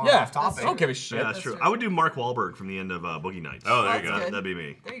 We saw it Yeah, off topic. I don't give a shit. Yeah, that's true. I would do Mark Wahlberg from the end of Boogie Nights. Oh, there That's you go. good. That'd be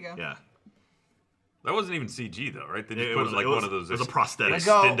me. There you go. Yeah. That wasn't even CG though, right? They just It put was- like it was- one of those. it was a prosthetic.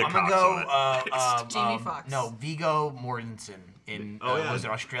 I'm gonna go. Extendicocks on it. Jamie Foxx. No, Viggo Mortensen in Oh, yeah. was it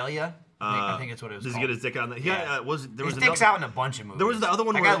Australia? I think it's what it was Does he called. get his dick out? There was His dick's out in a bunch of movies. There was the other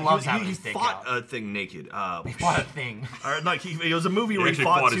one that where guy loves he having his dick fought out. a thing naked. He fought a thing. Or like it was a movie where he actually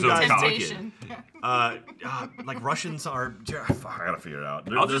fought fought two his own guys cock. naked. Like Russians are. Fuck, I gotta figure it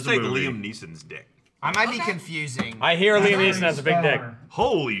out. I'll just There's a take movie. Liam Neeson's dick. I might be confusing. I hear Liam Neeson has a big dick.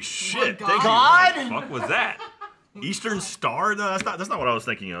 Holy shit! God. Thank God! What the fuck was that? you. Eastern Star? No, that's not what I was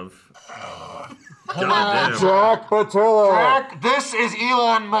thinking of. Jack, this is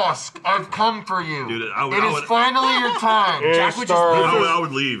Elon Musk. I've come for you. Dude, finally your time. Jack would just I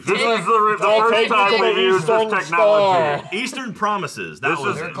would leave. This is the first time we've used this technology. Eastern Promises. That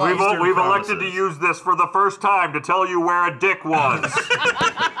was it. We've Eastern elected to Promises. use this for the first time to tell you where a dick was.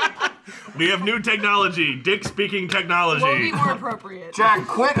 We have new technology. Dick speaking What would be technology. more appropriate? Jack,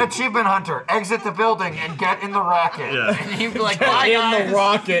 quit Achievement Hunter, exit the building, and get in the rocket. Yeah. And he'd be like, bye, In guys. the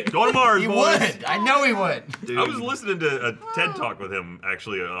rocket. Go to Mars, He boys. would. I know he would. Dude, I was listening to a TED Talk with him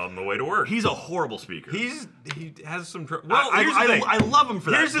actually on the way to work. he's a horrible speaker. He has some well. I, Here's the thing. I love him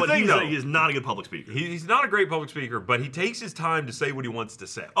for that. Here's the but thing, though. he is not a good public speaker. He's not a great public speaker, but he takes his time to say what he wants to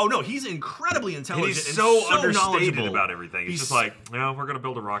say. Oh no, he's incredibly And intelligent. he's and so understated knowledgeable about everything. It's He's- just like, we're gonna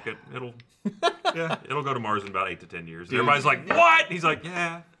build a rocket. It'll go to Mars in about 8 to 10 years. Dude. Everybody's like, what? He's like,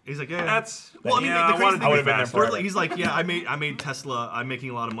 yeah. He's like, yeah. That's Well, I mean, yeah, the I crazy wanted thing to is be been there faster. forever. He's like, yeah, I made Tesla. I'm making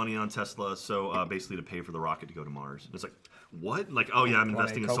a lot of money on Tesla, so basically to pay for the rocket to go to Mars. And it's like, what? Like, oh yeah, I'm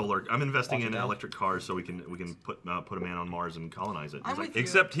investing in Coke? solar. I'm investing in down. electric cars so we can put a man on Mars and colonize it. I'm It's like, with you.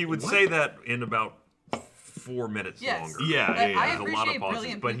 Except he would say that in about 4 minutes Yes. longer. Yeah, But yeah, yeah. I There's a lot of appreciate pauses,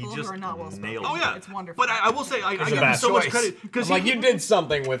 brilliant but he people just who are not well spoken. nailed oh yeah, It's wonderful. But I will say, I give the him best so much choice. credit because Like you did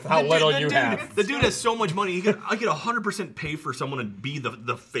something with how little you have. The dude has so much money. I could 100% pay for someone to be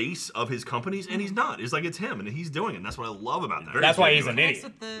the face of his companies, and he's not. It's like it's him, and he's doing it. And that's what I love about that. That's why he's an Mixed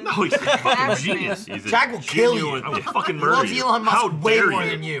idiot. with the No, he's a fucking average genius. man. He's a Jack will kill you. genuine- I will fucking He murder loves you. Elon How Musk way dare more you?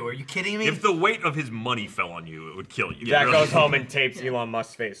 than you. Are you kidding me? If the weight of his money fell on you, it would kill you. Jack really. goes home and tapes Elon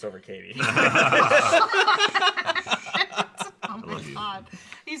Musk's face over Katie. Oh my god.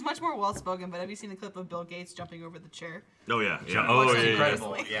 He's much more well spoken, but have you seen the clip of Bill Gates jumping over the chair? Oh yeah. Yeah. Oh, Watch yeah, it. yeah.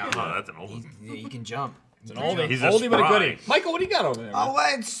 incredible. Yeah. Oh, that's an old one. He can jump. It's an oldie. He's a Oldie but a spry. goodie. Michael, what do you got over there? man? Oh,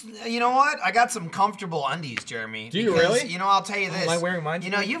 well, it's you know what? I got some comfortable undies, Jeremy. Do you because, really? You know, I'll tell you this. am I wearing mine You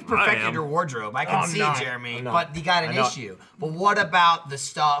know, today? you've perfected am. your wardrobe. I Oh, can I'm see, not. Jeremy. I'm not. But you got an I know. issue. But what about the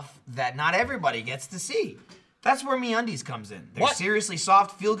stuff that not everybody gets to see? That's where MeUndies comes in. They're What? seriously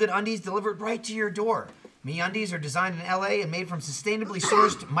soft, feel-good undies delivered right to your door. MeUndies are designed in LA and made from sustainably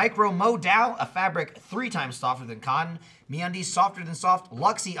sourced micro modal, a fabric 3 times softer than cotton. MeUndies softer than soft.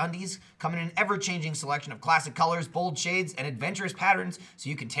 Luxy undies come in an ever-changing selection of classic colors, bold shades, and adventurous patterns, so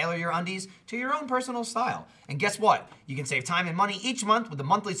you can tailor your undies to your own personal style. And guess what? You can save time and money each month with a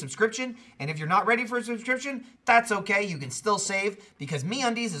monthly subscription. And if you're not ready for a subscription, that's okay. You can still save because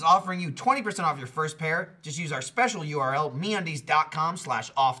MeUndies is offering you 20% off your first pair. Just use our special URL,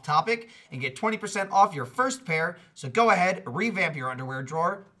 MeUndies.com/offtopic, and get 20% off your first pair. So go ahead, revamp your underwear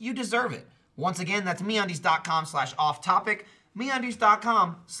drawer. You deserve it. Once again, that's MeUndies.com/offtopic.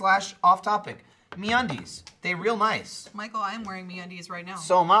 MeUndies.com/offtopic. MeUndies, they real nice. Michael, I am wearing MeUndies right now.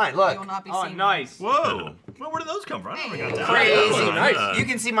 So am I. You will Look. not be Oh, seeing nice. Whoa. Well, where did those come from? I never got that. Crazy. Nice. You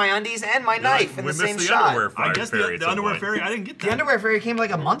can see my undies and my knife in we the missed same the shot. underwear I fire guess fairy the at some underwear point. fairy. I didn't get that. The underwear fairy came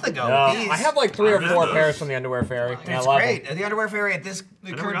like a month ago. These- I have like 3 or 4 those. pairs from the underwear fairy. and I It's love great. them. The underwear fairy at this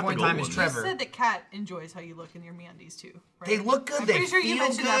never current got point the in time gold is ones. You Trevor. said that Kat enjoys how you look in your MeUndies too. Right? They look good. I'm They pretty sure you feel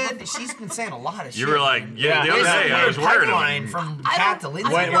mentioned that good. before. She's been saying a lot of shit. You were like, yeah, the Yeah. other There's day a I was weird wearing pipeline them. from I Kat to don't-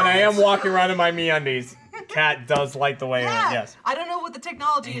 Lindsay. When I am walking around in my MeUndies, Kat does like the way Yeah. yes. I don't know what the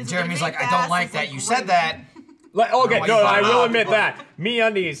technology And is. Jeremy's They like, make I don't ass. like It's that. You great. said that. Like, okay, why no, you I bought will it. admit that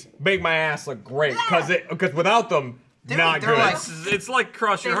MeUndies make my ass look great because without them, not they're good. like- It's like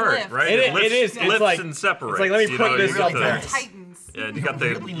cross your They heart, lift. right? It lifts, is. It's lifts like- and separates. it's like, let me you put know, this you got up there. the- Titans. Yeah, you got the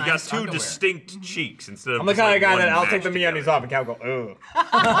Really you nice got 2 underwear. distinct cheeks instead of. I'm the just kind like of guy one that I'll take mashed the MeUndies together. off and Kat will go, ooh.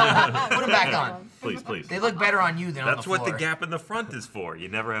 Put them back on. Please, please. They look better on you than on That's the what the floor. gap in the front is for. You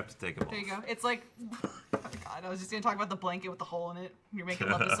never have to take them off. There you go. It's like, oh God, I was just gonna talk about the blanket with the hole in it. You're making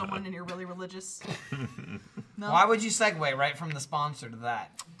love to someone and you're really religious. No. Why would you segue right from the sponsor to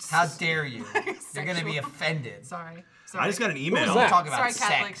that? How dare you? You're gonna be Sexual. offended. Sorry. I just got an What email. was that? Talk about Sorry, sex.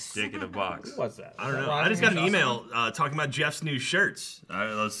 Catholics. Dick in a box. What's that? I don't know. I just got an email talking about Jeff's new shirts.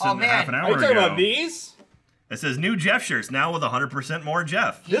 Oh, man. Half an Are hour you talking ago. about these? It says new Jeff shirts now with 100% more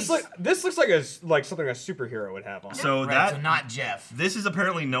Jeff. This looks like something a superhero would have on. So Right, that so not Jeff. this is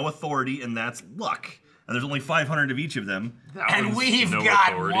apparently no authority, and that's luck. And there's only 500 of each of them, And one's we've no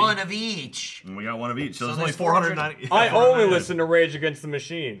got authority. one of each. and we got one of each. So, there's there's only 490. I only listen to Rage Against the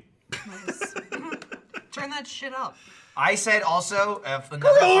Machine. Nice. Turn that shit up. I said also, if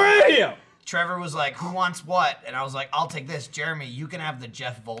Google Radio. Trevor was like, "Who wants what?" And I was like, "I'll take this." Jeremy, you can have the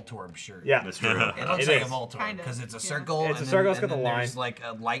Jeff Voltorb shirt. Yeah, That's true. It looks It like is. a Voltorb Kinda, because it's a yeah. circle. It's a and circle, then, it's got and the then there's line. like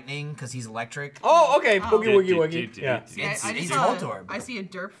a lightning because he's electric. Oh, okay. Boogie Oh. woogie woogie. Yeah. See, I It's just Voltorb. I see a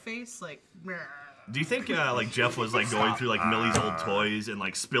derp face like. Do you think like Jeff was like going through like Millie's old toys and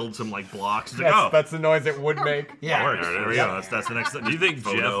like spilled some like blocks? He's like, That's, oh, that's the noise it would make. Yeah. works. There we go. That's the next. Do you think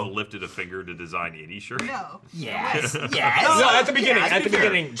photo. Jeff lifted a finger to design any shirt? No. Yes. Yes. No, at the beginning. Yeah, At the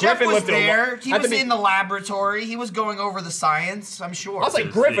beginning. Jeff Griffin was lifted a lot- there. He at was the in the laboratory. He was going over the science. I'm sure. I was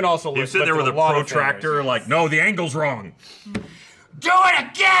like, Griffin also He was lifted sitting there with a lot of protractor, fingers. like, no, the angle's wrong. do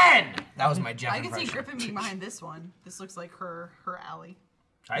it again. That was my Jeff I can see impression. Griffin being behind this one. This looks like her alley.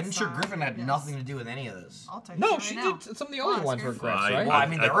 I'm sure Sorry, Griffin had yes. nothing to do with any of this. I'll text No, you right she now. did some of the Hold earlier on, ones were Scarf. Griff's, right? Well, I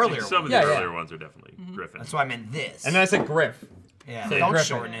mean, the think earlier some of the ones. Yeah, earlier yeah. ones are definitely Griffin. That's why I meant this. And then I said Griff. yeah, Say don't Griffin.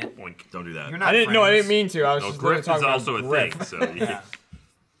 shorten it. Boink. Don't do that. You're not. I didn't. No, I friends. didn't mean to. I was No, just Griff talking is about also a Griff. thing. So Yeah.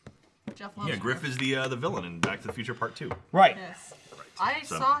 Jeff loves Yeah, Griff is the villain in Back to the Future Part 2. Right. Yes. I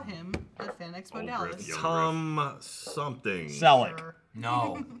So- saw him at Fan Expo Old Dallas. Griff, young Tom something. Selleck. Sure.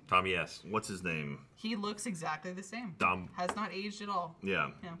 No. Tommy S. What's his name? He looks exactly the same. Dom Has not aged at all.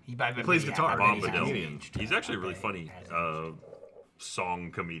 Yeah. He plays guitar. Bombadil. He's a comedian. He's actually a really funny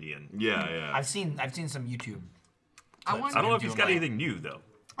song comedian. Yeah, yeah. I've seen some YouTube. I wanted, I don't know if he's got doing anything new though.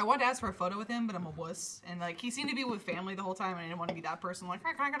 I wanted to ask for a photo with him, but I'm a wuss. And like he seemed to be with family the whole time, and I didn't want to be that person. Like,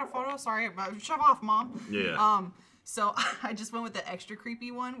 hey, can I get a photo? Sorry, shove off, mom. Yeah. So I just went with the extra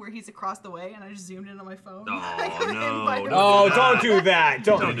creepy one where he's across the way, and I just zoomed in on my phone. Oh, I couldn't no, invite him. Oh, that. don't do that.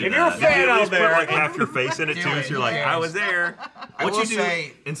 Don't. Don't do If you're a that. fan At out least there, put like half your face in it Do too, it, so you're like, yes. I was there. I What will you do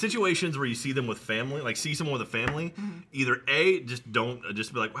say, in situations where you see them with family, like see someone with a family, either A, just don't,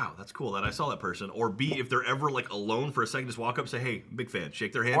 just be like, wow, that's cool that I saw that person, or B, if they're ever like alone for a second, just walk up, say, hey, big fan,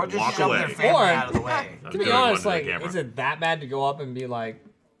 shake their hand, or just walk shove away. their family Or- out of the way. to be Good honest, one to like, the camera. is it that bad to go up and be like,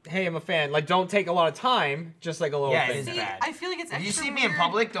 hey, I'm a fan? Like, don't take a lot of time, just like a little Yeah, it thing. is See, bad. I feel like it's If extra you see me weird. in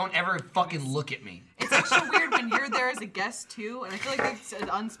public, don't ever fucking look at me. It's extra weird when you're there as a guest too, and I feel like that's an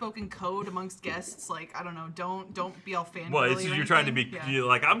unspoken code amongst guests. Like I don't know, don't be all fan. Well, it's you're trying to be you're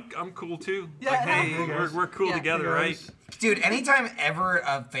like I'm cool too. Yeah. Like, hey, we're cool Yeah. together, right? Dude, anytime ever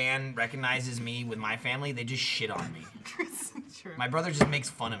a fan recognizes me with my family, they just shit on me. True. My brother just makes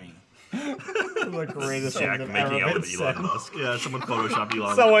fun of me. The greatest Jack thing making I've out ever with said. Elon Musk. Yeah, someone photoshopped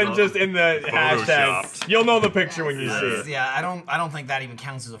Elon. Someone just in the hashtag. Photoshopped. You'll know the picture when you see It's- it. yeah, I don't think that even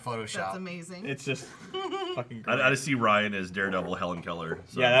counts as a That's Photoshop. amazing. It's just fucking great. I just see Ryan as Daredevil Helen Keller.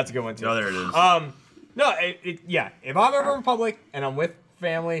 So. Yeah, that's a good one too. Oh, there it is. No, yeah. If I'm ever in public and I'm with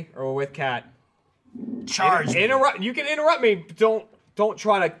family or with Kat, Charge me. interrupt. You can interrupt me. But don't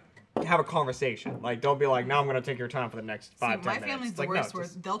try to have a conversation. Like, don't be like, now I'm gonna take your time for the next 5-10 See, my minutes. family's It's the like, worst. no, Where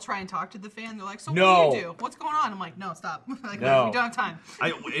just- they'll try and talk to the fan. They're like, "So No. what do you do? What's going on?" I'm like, "No, stop. Like, No. we don't have time."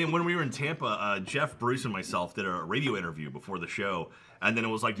 And when we were in Tampa, Jeff, Bruce, and myself did a radio interview before the show, and then it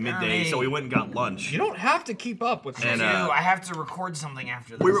was like midday, so we went and got lunch. you don't have to keep up with. And, Dude, I have to record something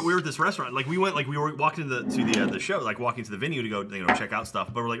after this. we were at this restaurant, like we went, like we were walking to the show, like walking to the venue to go, check out stuff.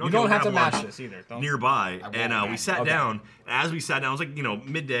 But we're like, okay, you don't we'll have to grab match lunch this either. Don't. nearby, and we match sat Okay. down. As we sat down, it was like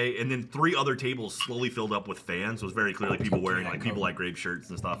midday, and then 3 other tables slowly filled up with fans. So it was very clear, like people wearing like people like grape shirts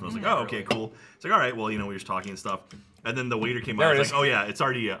and stuff. And I was like, oh, okay, cool. It's like, all right, well, we were just talking and stuff. And then the waiter came by. There I it was is. like, oh yeah, it's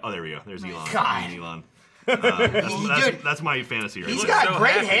already. Oh, there we go. There's Elon. God. Elon. Dude, That's my fantasy. Right he's there. got so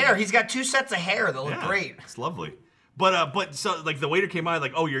great happy. hair. He's got 2 sets of hair that look Yeah, great. It's lovely. But so like the waiter came by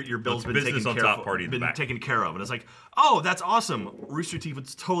like, oh, your bill's been business taken on care top of. party in the Been back. taken care of, and it's like, oh, that's awesome. Rooster Teeth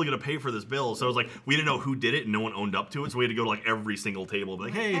was totally gonna pay for this bill. So it was like we didn't know who did it, and no one owned up to it. So we had to go to like every single table, and be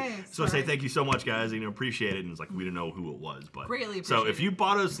like, hey, Hey, so say sorry. thank you so much, guys. Appreciate it. And it's like we didn't know who it was, but Greatly So appreciate if you it.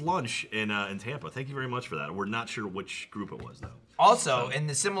 bought us lunch in Tampa, thank you very much for that. We're not sure which group it was though. Also, in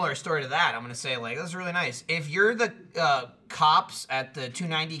the similar story to that, I'm gonna say like that's really nice. If you're the cops at the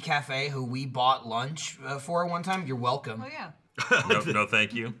 290 Cafe who we bought lunch for one time, you're welcome. Oh yeah. No,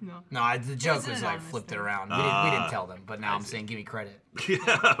 thank you. No, the joke It's an was like anonymous flipped it thing. around. We didn't tell them, but now I'm saying give me credit.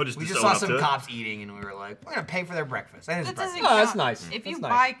 Yeah, We just saw some cops eating, and we were like, we're gonna pay for their breakfast. And it's That breakfast. doesn't Oh, that's count. nice. If you That's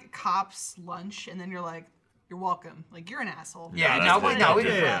nice. buy cops lunch and then you're like, "You're welcome," like you're an asshole. Yeah, No, no, that's we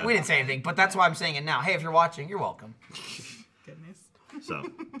different. didn't. We didn't say anything, but that's why I'm saying it now. Hey, if you're watching, you're welcome. Goodness. So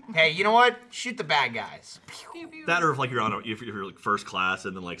Hey, you know what? Shoot the bad guys. Pew, pew. that, or if like if you're like first class,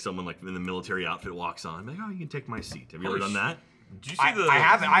 and then like someone like in the military outfit walks on, like, oh, you can take my seat. Have you ever done that? Did you see I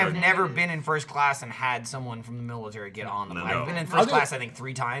haven't. I have never been in first class and had someone from the military get on the plane. No. I've been in I'll first do- class, I think,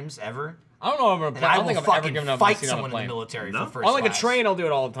 3 times ever. I don't know if I'm gonna And play. I I don't will think I've ever fucking given up fight my seat on a someone in plane. the military No? for first On like a class. train, I'll do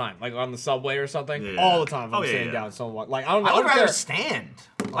it all the time. Like on the subway or something. Yeah. All the time. If I'm Oh, yeah, sitting yeah. down. So like I don't. I would don't rather care. stand.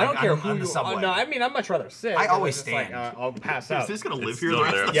 I don't care who on you the subway. No, I mean, I'd much rather sit. I always It's like, stand. I'll pass Is out. this gonna live It's here still the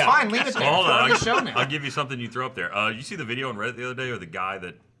rest there. of the It's fine, leave it there. Hold Throw it on, on the show now. I'll give you something you throw up there. You see the video on Reddit the other day, or the guy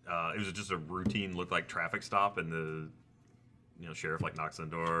that it was just a routine, looked like traffic stop, and the sheriff like knocks on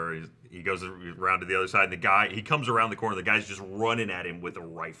the door. He goes around to the other side, and the guy he comes around the corner. The guy's just running at him with a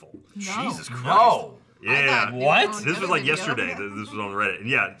rifle. No. Jesus Christ. No. Yeah. thought they were What? on This was another like video. yesterday. This was on Reddit. And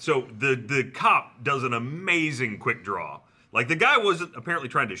yeah, so the cop does an amazing quick draw. Like the guy wasn't apparently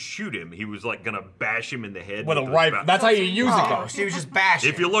trying to shoot him. He was like gonna bash him in the head With a the rifle. bat- That's how you use it, Oh, though. so he was just bashing.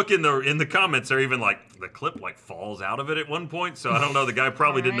 If you look in the comments, they're even like the clip like falls out of it at one point. So I don't know. The guy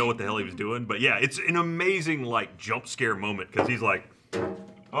probably didn't know what the hell he was doing. But yeah, it's an amazing like jump scare moment because he's like,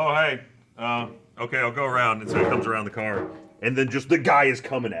 oh hey, okay, I'll go around, and so he comes around the car, and then just the guy is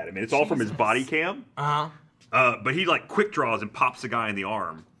coming at him, and it's all from his body cam. But he like quick draws and pops the guy in the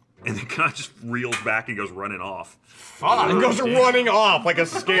arm, and the guy just reels back and goes running off. Fuck. And goes running off like a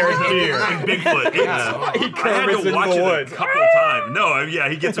scared deer. Bigfoot. He I had curves to in watch the it woods. a couple of times. No, yeah,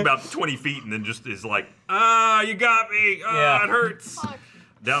 he gets about 20 feet and then just is like, you got me. Yeah. It hurts. Fuck.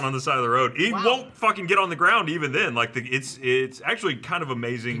 Down on the side of the road. He Wow. won't fucking get on the ground even then. Like it's actually kind of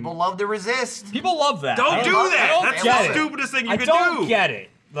amazing. People love to resist. People love that. Don't I do I that. don't That's get the it. stupidest thing you I could don't do. get it.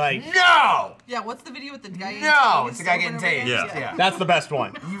 Like, No! Yeah, what's the video with the guy? getting No, tased it's the guy over getting and over again? tased. Yeah. that's the best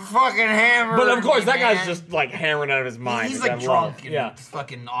one. You fucking hammer. But of course, me, that guy's man. just like hammering out of his mind. He's which like I drunk love. and Yeah.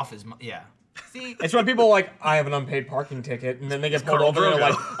 fucking off his. Yeah. See, It's when people are like, I have an unpaid parking ticket, and then they get pulled Khal over and they're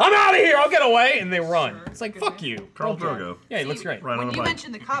Drogo. like, I'm out of here, I'll get away, and they run. It's like, Good fuck man. you. Khal Don't- Drogo. Yeah, he see, looks great. Right on when a you bike.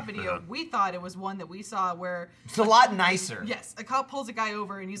 mentioned the cop video, we thought it was one that we saw where It's a lot nicer. yes, a cop pulls a guy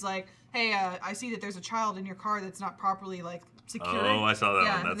over and he's like, "Hey, I see that there's a child in your car that's not properly like secured." Oh, I saw that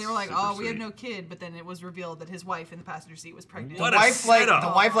Yeah, one. and they That's were like, super "Oh, we have sweet. no kid," but then it was revealed that his wife in the passenger seat was pregnant. What The a wife like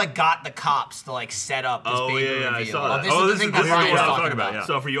setup. got the cops to like set up this Oh, baby yeah, I reveal. saw that. This Oh, is this the is thing that the Ryan one was I was talking talking about. about, yeah.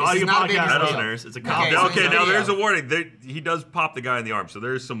 So for you This is audio not a baby podcast reveal. listeners, it's a cop. Okay, so Okay, it's a now video. there's a warning. He does pop the guy in the arm, so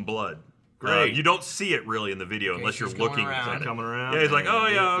there's some blood. Great. You don't see it really in the video unless you're she's going looking around. at it. Coming around. Yeah, he's like, oh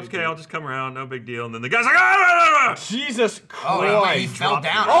yeah, Good, okay, good. I'll just come around, no big deal. And then the guy's like, ah! Jesus Oh, Christ. he fell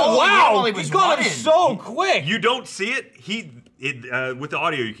down. Oh, wow. He He was got him running. so quick. You don't see it. With the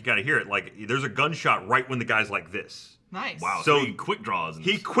audio, you can kind of hear it. Like there's a gunshot right when the guy's like this. Nice. Wow. So So he quick draws. And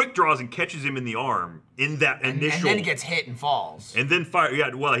He quick draws and catches him in the arm in that And initial. then he gets hit and falls. And then fire.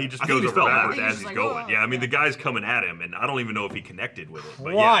 Yeah, well, he just I think goes he over fell backwards backwards. as He's he's like, going. "Oh, Yeah, I mean yeah." the guy's coming at him, and I don't even know if he connected with it.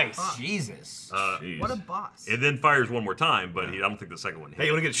 But yeah. Christ. Jesus. Jeez. What a boss. And then fires one more time, but I don't think the second one hit. Hey,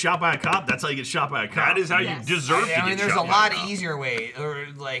 you want to get shot by a cop? That's how you get shot by a cop. That is how Yes. you deserve to I mean, get there's a shot by lot cop. easier ways, or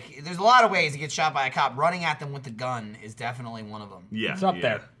like, there's a lot of ways to get shot by a cop. Running at them with the gun is definitely one of them. Yeah. It's up yeah.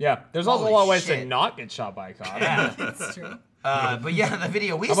 there. Yeah. There's also Holy a lot of ways to shit. not get shot by a cop. Yeah. It's true. But yeah, the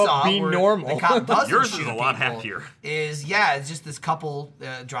video we How about saw be where normal? the cop doesn't Yours is shoot a lot people happier. Is it's just this couple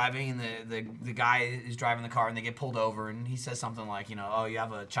driving, and the guy is driving the car, and they get pulled over, and he says something like, oh, you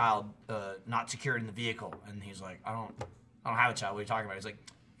have a child not secured in the vehicle, and he's like, I don't have a child. What are you talking about? He's like,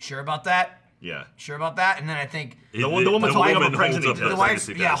 sure about that? Yeah. Sure about that? And then I think The woman's holding up a woman pregnancy holds up test. the wife's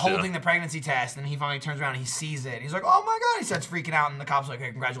pregnancy test, holding the pregnancy test, and he finally turns around and he sees it. And he's like, "Oh my god!" He starts freaking out, and the cop's like,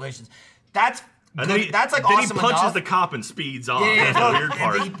 "Hey, congratulations." That's And good. then he, That's like then awesome he punches enough. the cop and speeds off. Yeah, That's the weird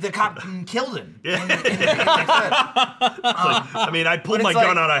part. The cop killed him. Yeah. in the clip. I mean, I pulled But my it's like-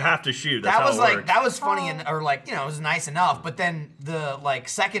 gun out. I have to shoot. That's That how was it like works. that was funny and or like it was nice enough. But then the like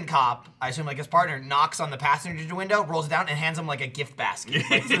second cop, I assume like his partner, knocks on the passenger window, rolls it down, and hands him like a gift basket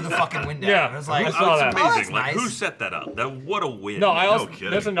like, through the fucking window. Yeah, And it was like, I saw that. Oh, that's Amazing. Like, nice. who set that up? What a win. No, I also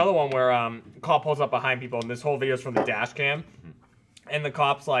kidding. there's another one where cop pulls up behind people, and this whole video is from the dash cam, and the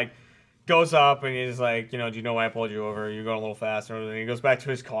cop's like goes up and he's like, do you know why I pulled you over? You're going a little faster. And he goes back to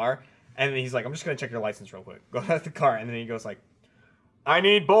his car, and then he's like, I'm just gonna check your license real quick. Go back to the car, and then he goes like, I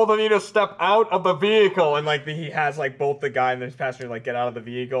need both of you to step out of the vehicle, and like he has like both the guy and the passenger like get out of the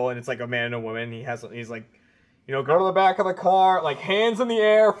vehicle, and it's like a man and a woman. He's like, go to the back of the car, like hands in the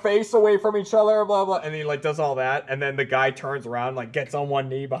air, face away from each other, blah blah, and he like does all that, and then the guy turns around, like gets on one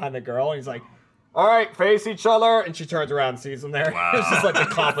knee behind the girl, and he's like, all right, face each other, and she turns around and sees him there. Wow. It's just like the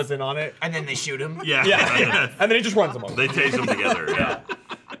cop is in on it. And then they shoot him. Yeah. Yeah, and then he just runs him over. They tase them together. Yeah.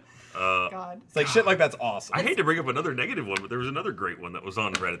 God. It's like shit like that's awesome. I hate to bring up another negative one, but there was another great one that was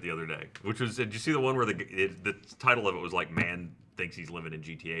on Reddit the other day, which was, did you see the one where the title of it was like, man thinks he's living in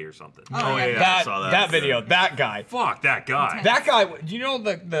GTA or something? Oh, yeah. I that saw that. video, that guy. Fuck that guy. That guy, do you know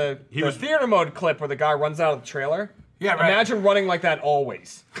the was- theater mode clip where the guy runs out of the trailer? Yeah, right. Imagine running like that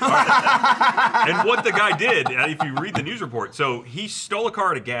always. And what the guy did, if you read the news report, so he stole a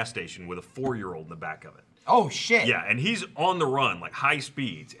car at a gas station with a 4-year-old in the back of it. Oh shit. Yeah, and he's on the run, like high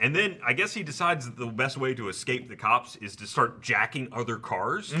speeds. And then I guess he decides that the best way to escape the cops is to start jacking other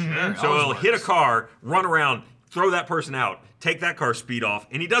cars. So he'll hit a car, run around, throw that person out, take that car speed off,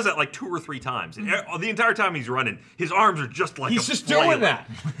 and he does that like 2 or 3 times. And the entire time he's running, his arms are just like He's just doing that.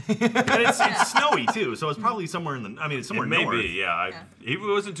 And it's snowy too, so it's probably somewhere in the. I mean, it's somewhere north. Maybe, yeah. It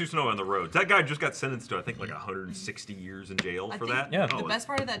wasn't too snowy on the road. That guy just got sentenced to, I think, like 160 years in jail for that. Yeah. The best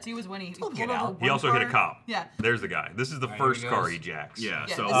part of that too was when he pulled get over out. He one also hit a car. cop. Yeah. There's the guy. This is the Right, first here he car goes. he jacks. Yeah,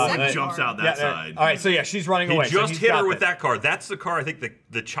 Yeah, so the second he jumps car. out that side. All right, so yeah, she's running He away. so just he's hit her got with this. that car. That's the car I think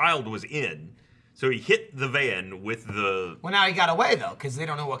the child was in. So he hit the van with the. Well, now he got away though, because they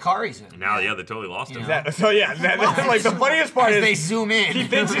don't know what car he's in. Now, yeah, they totally lost him. Yeah. So yeah, that's like the funniest part As is they zoom in. he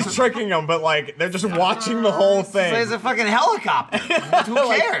thinks he's tricking them, but like they're just watching the whole So thing. there's a fucking helicopter. Who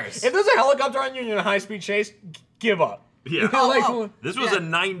Like, cares? if there's a helicopter on you and you're in a high-speed chase, give up. Yeah. Oh, This was Yeah. a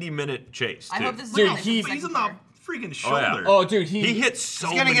 90-minute chase, too. I hope this is Dude, not like he's- the He's second in the car. freaking Oh, yeah. shoulder. Oh, dude, He hit so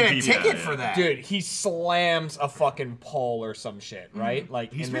He's gonna many get a people. ticket for that. Dude, he slams a fucking pole or some shit, right?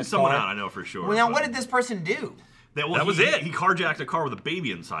 Like He's in been this someone car. out, I know for sure. Well, now but- what did this person do? That was he, it. He carjacked a car with a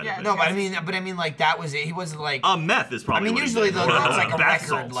baby inside Yeah, of it. No, but I mean, like that was it. He wasn't like. Meth is I probably. mean, what he usually did. though, that's like a Bath record,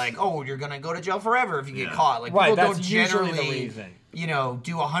 salts. like, oh, you're gonna go to jail forever if you get Yeah. caught. Like Right, people that's don't usually generally, the reason. you know,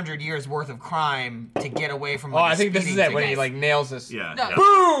 do 100 years worth of crime to get away from. Oh, Like, I think this is it when he ticket. like nails this. Yeah. No, yeah.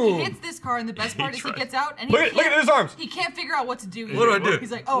 Boom! He hits this car, and the best part is he tried. gets out and Look at his arms. He can't figure out what to do. What do I do?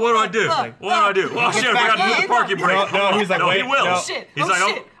 He's like, oh, what do I do? oh, What do I do? Oh, shit, I forgot to put the parking brake. No, he's like, no, wait, he will. no. Shit. He's Oh, like,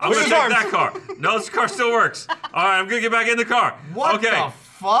 shit. I'm Look going to at take his that car. No, this car still works. All right, I'm going to get back in the car. What okay. the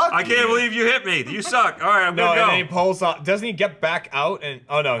fuck? I can't believe you hit me. You suck. All right, I'm No, going to and go. then he pulls off. Doesn't he get back out? And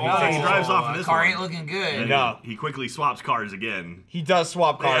oh no, he Oh, takes he it. drives off in this car one. ain't looking good. And No. he quickly swaps cars again. He does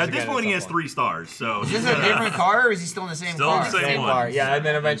swap cars. At this again point, he some has 3 stars. So Is this a different car, or is he still in the same Still car? in the same one. car. Yeah, and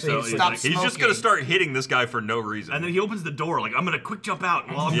then eventually So he he's Stop like- He's just smoking. going to start hitting this guy for no reason. And then he opens the door like, I'm gonna quick jump out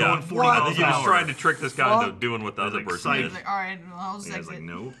while I'm yeah. going 40 I miles think he an was hour. trying to trick this guy into Fuck. doing what the He's other like, person psych. did. He's like, all right, well, I'll just Yeah, he's exit. like,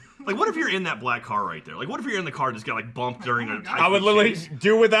 no. Like, what if you're in that black car right there? Like, what if you're in the car and just got like bumped during a I would literally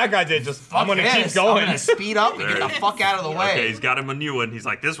do what that guy did. Just I'm gonna keep Yes, going. I'm gonna speed up and get the fuck out of the way. Okay, he's got him a new one. He's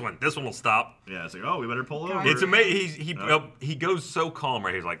like, this one will stop. Yeah, it's like, oh, we better pull over. It's amazing. He goes so calm,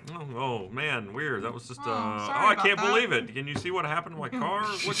 right? He's like, oh man, weird. That was just sorry I about can't that. believe it. Can you see what happened to my car?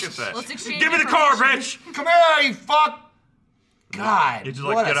 Look at that. Let's exchange Give me the car, information. bitch. Come here, you fuck! God, He's just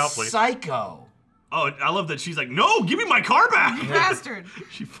like, what "Get a out, please." psycho. Oh, I love that she's like, no, give me my car back. Bastard.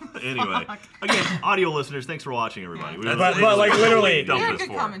 Anyway, again, audio listeners, thanks for watching, everybody. We That's- But, like, that's literally- what we dumped Yeah, this good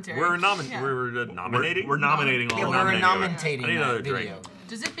for. commentary. We're Yeah. nominating. We're nominating all Yeah, of we were them. nominating I need another that drink. video.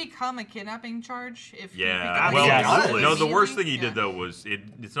 Does it become a kidnapping charge if? he Yeah. becomes- Well, Yeah, absolutely. no. The worst thing he Yeah. did though was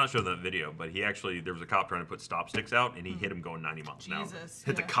it's not shown in that video, but he actually there was a cop trying to put stop sticks out, and he hit him going 90 miles an hour. Jesus.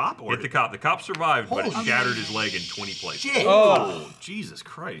 Hit the yeah. cop or Hit the cop. The cop survived, but it Holy shattered his leg in 20 places. Shit. Oh, Jesus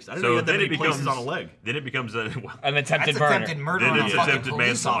Christ! I didn't know So you had that then many it becomes places on a leg. Then it becomes a An attempted That's murder. attempted murder then on a it's fucking attempted police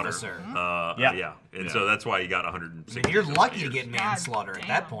manslaughter. officer. Yeah. Yeah, and Yeah. so that's why he got I 160. mean, you're lucky to years. get manslaughter at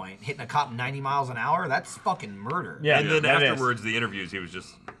that damn. point. Hitting a cop 90 miles an hour, that's fucking murder. Yeah, And then that is. afterwards, the interviews, he was just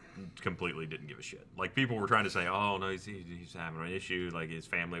completely didn't give a shit. Like people were trying to say, "Oh no, he's having an issue." Like his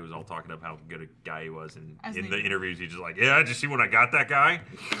family was all talking about how good a guy he was, and As in they the do. interviews, he's just like, "Yeah, did you see when I got that guy?"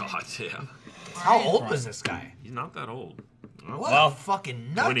 God, yeah. How old was this guy? He's not that old. What Well, a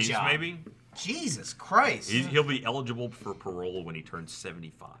fucking nut 20s job. maybe. Jesus Christ. He'll be eligible for parole when he turns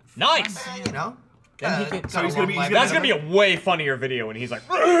 75. Nice. You know? Then he can- so he's gonna be- he's gonna That's gonna be a way funnier video when he's like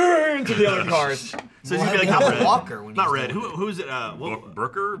into the other cars. So We'll he's gonna be like, have not a red. walker when Not he's red. done. Who's it?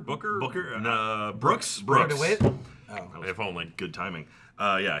 Booker? Brooks. Booker Brooks. DeWitt? If only. Good timing.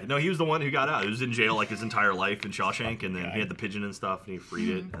 Yeah, no, he was the one who got out. He was in jail like his entire life in Shawshank, and then he had the pigeon and stuff, and he freed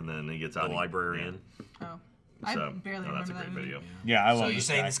it, and then he gets out. The and he- librarian. Oh. I So, barely no, that's a remember great that video. Yeah, I So love you're this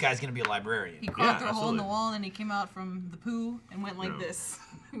saying guy. this guy's gonna be a librarian? He crawled Yeah, through a hole in the absolutely. wall and then he came out from the poo and went like Yeah. this.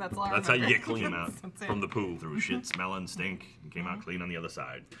 That's all I That's how you remember. get clean out That's it. from the poo. Through shit, smelling, stink, and came out clean on the other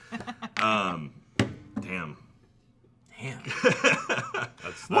side. Damn. Damn.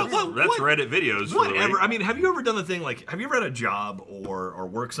 That's What- Reddit videos. For the Whatever. week. I mean, have you ever done the thing like, have you ever had a job or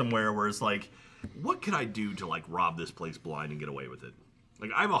work somewhere where it's like, what could I do to like rob this place blind and get away with it?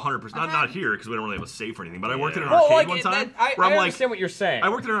 Like I have 100%. Not here because we don't really have a safe or anything. But I worked in an Well, arcade like, one time. I where I'm like, understand what you're saying. I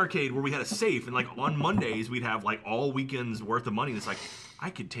worked in an arcade where we had a safe, and like on Mondays we'd have like all weekends worth of money. And it's like I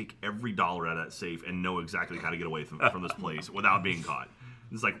could take every dollar out of that safe and know exactly how to get away from this place without being caught.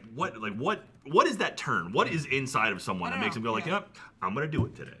 It's like what is that turn? What is inside of someone I that don't makes them know, go like, yeah. yep, I'm gonna do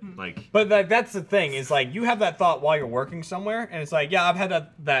it today. Like But like that's the thing is like you have that thought while you're working somewhere, and it's like yeah, I've had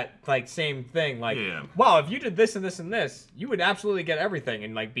that like same thing. Like Yeah. wow, if you did this and this and this, you would absolutely get everything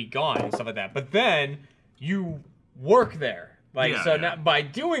and like be gone and stuff like that. But then you work there. Like Yeah, so yeah. now, by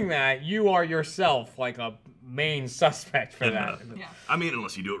doing that, you are yourself like a main suspect for that. Yeah. I mean,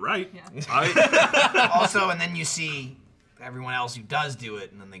 unless you do it right. Yeah. Also, and then you see everyone else who does do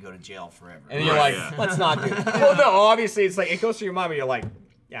it, and then they go to jail forever. And you're Right, like, yeah. let's not do it. Well, no, obviously it's like it goes through your mind, but you're like,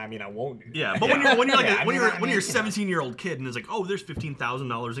 yeah, I mean, I won't do that. Yeah, but when you're like Yeah, I when mean, you're I when you're a mean, 17-year-old kid and it's like, oh, there's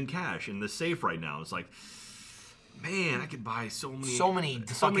 $15,000 in cash in this safe right now. It's like, man, I could buy so many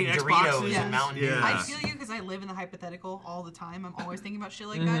fucking Xboxes. Doritos Yeah. and Mountain Dew. Yeah. I feel you because I live in the hypothetical all the time. I'm always thinking about shit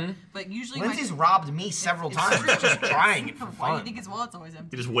like that. But usually, Lindsay's robbed me several It's times true. just trying it for Why do you fun. think his wallet's always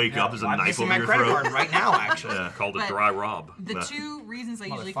empty? You just wake up, there's a I'm knife missing over my your credit throat. card right now, actually. Yeah. Called a But dry rob. The two reasons I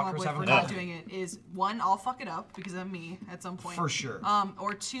usually come up Motherfuckers with for haven't not done it. doing it is one, I'll fuck it up because I'm me at some point. For sure.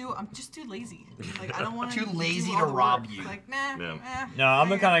 Or two, I'm just too lazy. Like I don't want Too lazy to rob you. Like nah. Yeah. No, I'm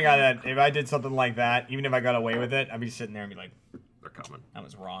the I kind of got guy it. that if I did something like that, even if I got away with it, I'd be sitting there and be like, They're coming. that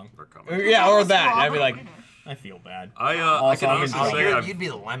was wrong. They're coming. Yeah, or What's that. wrong? I'd be like, I feel bad. I Also, can I'm honestly in- say You'd be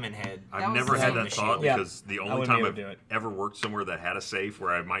the lemon head. That I've was never the had same that thought Yeah. because the I only wouldn't time be able I've to do it. ever worked somewhere that had a safe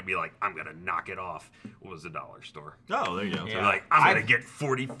where I might be like, I'm gonna knock it off was the dollar store. Oh, there you go. So Yeah. like, I'm gonna get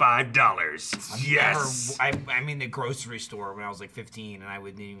 $45. Yes. I mean, the grocery store when I was like 15, and I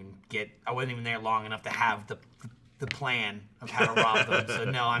wasn't even there long enough to have the plan of how to rob them. So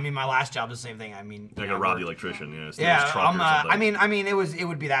no, I mean, my last job was the same thing. I mean, Like a rob the electrician, steal his Yeah, truck or something. I mean, it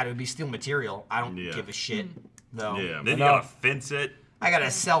would be that. It would be steal material. I don't Yeah. give a shit, though. Yeah. Then you No. gotta fence it. I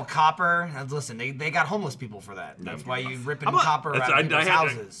gotta sell copper. And listen, they got homeless people for that. That's why you ripping How about- copper out of I people's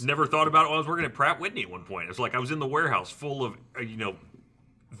houses. never thought about it when I was working at Pratt Whitney at one point. It was like I was in the warehouse full of,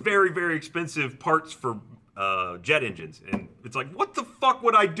 very, very expensive parts for jet engines. And it's like, what the fuck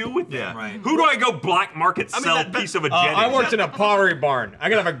would I do with that? Yeah. Right. Who do I go black market sell a piece of a jet I engine? worked in a pottery barn. I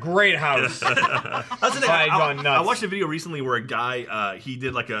could have a great house. That's the thing. I'd gone nuts. I watched a video recently where a guy he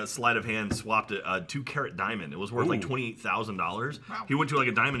did like a sleight of hand, swapped a 2-carat diamond. It was worth like Ooh. $28,000. He went to like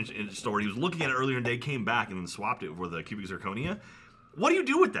a diamond store. He was looking at it earlier in the day, came back and then swapped it for the cubic zirconia. What do you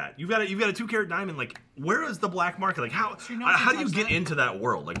do with that? You've got a 2-carat diamond. Like, where is the black market? Like, how Sure, no one how can do you touch get that. into that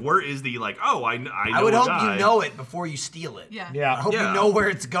world? Like, where is the like? Oh, I know. I would a hope guy. you know it before you steal it. Yeah. I Yeah. hope Yeah. you know where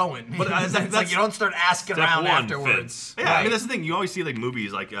it's going. But, It's that's- like you don't start asking Step around one, afterwards. fence. Yeah, I Right. mean that's the thing. You always see like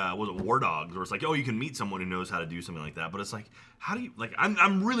movies like was it War Dogs, where it's like, oh, you can meet someone who knows how to do something like that. But it's like, how do you like?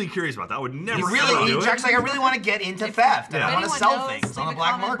 I'm really curious about that. I would never You ever really, do Jack's it. like, I really want to get into theft, and Yeah. I want to Anyone sell knows, things on leave the a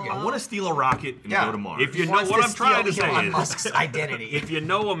black comment market. below. I want to steal a rocket and Yeah. go to Mars. If you know Wants what to I'm trying to steal say Elon is, Musk's identity. if you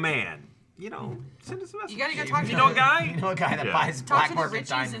know a man, send us a message. You gotta go talk to You know a the- guy? You know a guy that Yeah. buys Talk black to the market Richies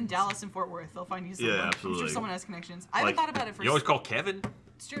diamonds. in Dallas and Fort Worth. They'll find you someone. Yeah, I'm absolutely. sure someone has connections. I haven't Like, thought about it for. You always call Kevin?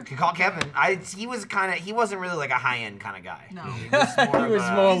 It's true. You could call Kevin. He wasn't really like a high end kind of guy. No. He was more, He of was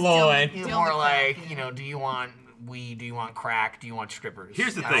a- more He's low dealing- end. He's dealing more with like, crack, do you want weed? Do you want crack? Do you want strippers?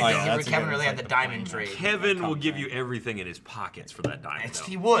 Here's the I thing, don't though. think That's a Kevin good really had the insight. diamond trade. Kevin will give you everything in his pockets for that diamond. though.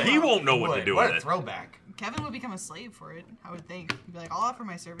 He would. He won't know He what to would. do What with a it. throwback. Kevin would become a slave for it. I would think. He'd be like, I'll offer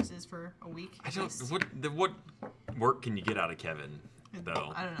my services for a week. I don't. Just- What work can you get out of Kevin,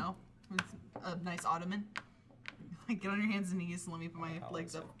 though? I don't know. With a nice ottoman. Like, get on your hands and knees and let me put my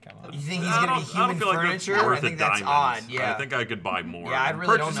legs up. You think he's I gonna be don't human feel like that's furniture? I worth think a that's diamond. odd. Yeah. I think I could buy more. Yeah, I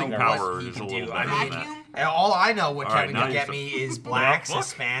really don't Purchasing know power what he is a could little do. better I than mean, that. and all I know what All right, Kevin now could you get start- me is blacks, Fuck.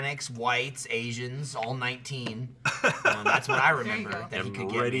 Hispanics, whites, Asians, all 19. That's what I remember go. that he could I'm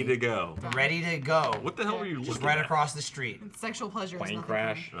get ready me. to go. Ready to go. What the hell are you Just looking right at? across the street. Sexual pleasure is Plane nothing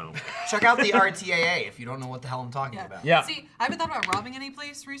crash. for me. No. Check out the RTAA if you don't know what the hell I'm talking Yeah. about. Yeah. See, I haven't thought about robbing any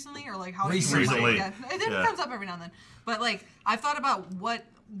place recently, or like how to Recently. Yeah, it Yeah. comes up every now and then. But like, I've thought about what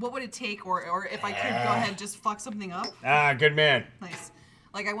would it take, or if I could go ahead and just fuck something up. Ah, good man. Nice.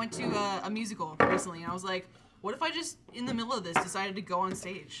 Like I went to a musical recently, and I was like, what if I just in the middle of this decided to go on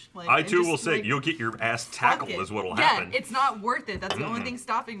stage? Like I and too just, will say like, you'll get your ass fuck tackled it. is what'll Yeah, happen. it's not worth it. That's the only thing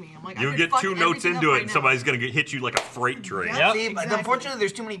stopping me. I'm like, I You'll could get fuck 2 notes everything up into it, right and now. somebody's gonna hit you like a freight train. Yep. See, but Exactly. unfortunately,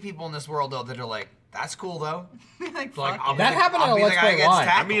 there's too many people in this world though that are like, "That's cool though." like, Like, fuck I'll it. be That the- happened I'll on a be the Let's guy Play who gets Live.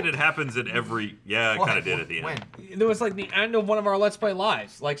 I tackled. mean, it happens in every. Yeah, it What? kind of did at the end. When? There was like the end of one of our Let's Play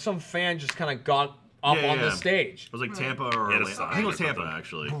lives. Like some fan just kind of got up Yeah, on yeah. the stage. It was like Tampa or Yeah, Atlanta. the I think it was sign or Tampa something.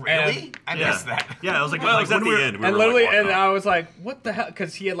 actually. Really? I Yeah. missed that. Yeah, it was like Well, it was at when the we were- end. We And were, literally, like, and walking I up. was like, what the hell?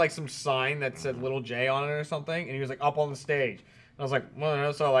 Because he had like some sign that said little J on it or something, and he was like up on the stage. I was like, well,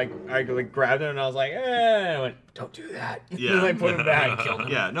 no. So like, I like grabbed it and I was like, and I went, don't do that. Yeah. And I put him back. Killed him.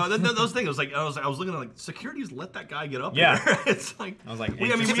 Yeah, no, those things. I was looking at like security's let that guy get up. Yeah. there. It's like I was like, I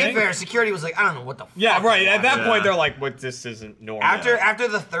mean, To be fair, security was like, I don't know what the fuck. yeah, right. At that Yeah. point, they're like, "What? This isn't normal." After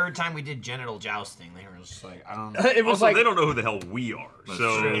the third time we did genital jousting, they were just like, I don't know. it was Also, like they don't know who the hell we are.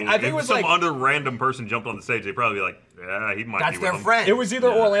 So true. I think if it was some like- other random person jumped on the stage, they'd probably be like, yeah, he might That's be their with them. friend. it was either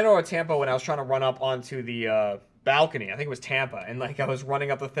Yeah. Orlando or Tampa when I was trying to run up onto the balcony. I think it was Tampa, and like I was running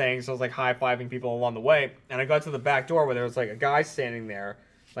up the thing, so I was like high-fiving people along the way, and I got to the back door where there was like a guy standing there,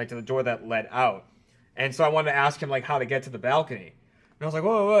 like to the door that led out, and so I wanted to ask him like how to get to the balcony, and I was like,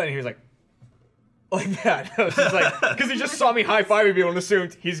 whoa, and he was like that. I was just like, because he just saw me high-fiving people and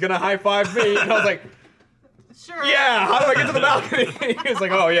assumed he's gonna high-five me, and I was like, Sure. yeah, how do I get to the balcony? He was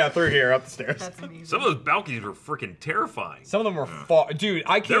like, oh yeah, through here, up the stairs. That's amazing. Some of those balconies were freaking terrifying. Some of them were far, dude.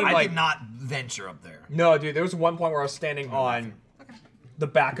 I came I like did not venture up there. no, dude. There was one point where I was standing on the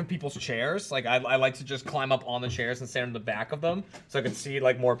back of people's chairs. Like I like to just climb up on the chairs and stand on the back of them so I could see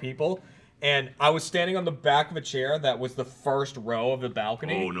like more people. And I was standing on the back of a chair that was the first row of the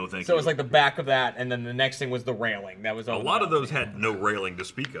balcony. Oh, no, thank So it you. was like the back of that, and then the next thing was the railing. That was A over the lot of those balcony. had no railing to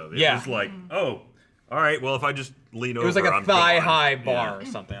speak of. It Yeah. was like, oh, all right, well, if I just lean over, It was like a I'm thigh-high gone. bar or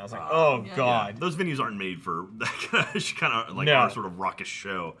something. I was like, oh Yeah. god. those venues aren't made for that kind of like No. our sort of raucous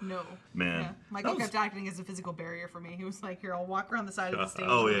show. No. Man. Yeah. Michael That was- kept acting as a physical barrier for me. He was like, here, I'll walk around the side of the stage.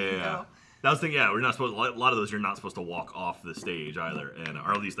 Oh and yeah, we yeah, can yeah. go." That was the thing. Yeah, we're not supposed. A lot of those you're not supposed to walk off the stage either, and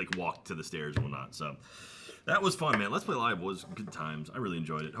or at least like walk to the stairs and whatnot. So that was fun, man. Let's Play Live was good times. I really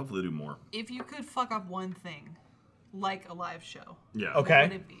enjoyed it. Hopefully, they do more. If you could fuck up one thing, like a live show, Yeah. Okay.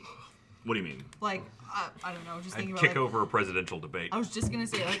 what would it be? What do you mean? Like, I don't know, just thinking I'd about kick like, over a presidential debate. I was just gonna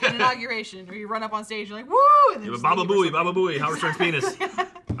say, like an inauguration, where you run up on stage, you're like, woo! And then Yeah, just Baba leave or Booey, something. Baba Booey, Howard Stern's penis.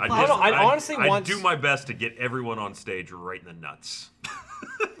 I honestly I'd want- do my best to get everyone on stage right in the nuts.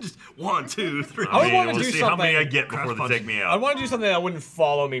 Just 1, 2, 3. I would wanna we'll do see how many I something- get before they take me I out. want to do something that wouldn't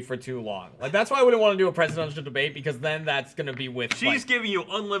follow me for too long. Like that's why I wouldn't want to do a presidential debate because then that's gonna be with. She's like, giving you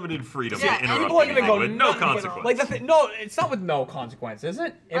unlimited freedom Yeah, to interrupt people are gonna people go with no nuts with- consequence. Like the thing, no, it's not with no consequence, is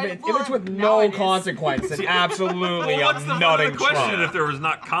it? If, Right, if well, it's with now no it is. consequence, then absolutely Well, what's I'm the fun of nutting the question Trump. if there was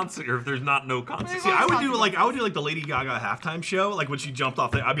not or if there's not no consequence? See, I would do like the Lady Gaga halftime show. Like when she jumped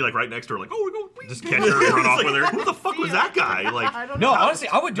off, I'd be like right next to her, like, oh, we're going. Just catch her and run off with her. Who the fuck was that guy? Like, I don't No, know. honestly,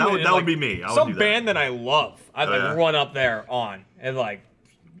 I would do That it. would- in, that would like, be me. I would some do that. band that I love, I'd like yeah. run up there on and like,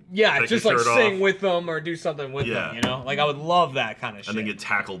 yeah, Take just your like shirt sing off. with them or do something with Yeah. them. You know, like I would love that kind of shit. and then get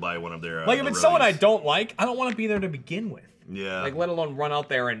tackled by one of their. Like if the it's someone I roadies. don't like, I don't want to be there to begin with. Yeah. Like let alone run out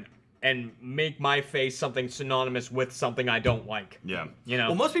there and make my face something synonymous with something I don't like. Yeah. You know?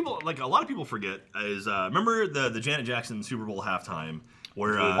 Well, most people, like a lot of people forget is remember the Janet Jackson Super Bowl halftime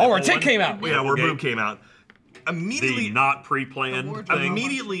where Where tit came out. Yeah, where Okay. boob came out. Immediately The not pre-planned The wardrobe. thing.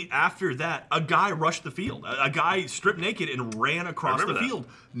 Immediately after that, a guy rushed the field. A guy stripped naked and ran across the remember that. field.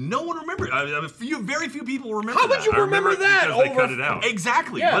 No one remembered. Very few people remember. How would that. you I remember it that because they over- cut it out.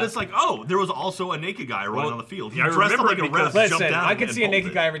 Exactly. Yeah. But it's like, oh, there was also a naked guy running Well, on the field. He yeah, I dressed up remember like it a ref, because- jumped Listen, down I could and see a pulled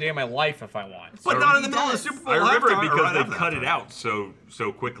naked it. guy every day of my life if I want. But not in the He middle of the does. Super Bowl. I remember it halftime or because right they after cut it halftime. out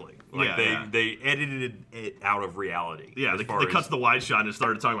so quickly. Like Yeah, they edited it out of reality. Yeah, as they far cut as- to the wide shot and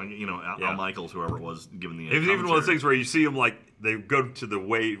started talking like Al Yeah. Michaels, whoever it was, giving the. It was even one of those commentary. things where you see him like they go to the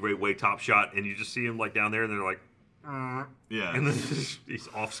way top shot and you just see him like down there and they're like, Yeah. and then he's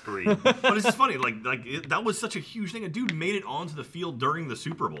off screen. But it's just funny, that was such a huge thing. A dude made it onto the field during the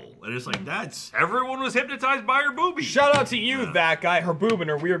Super Bowl, and it's like that's. Everyone was hypnotized by her boobies. Shout out to you, that guy, her boob and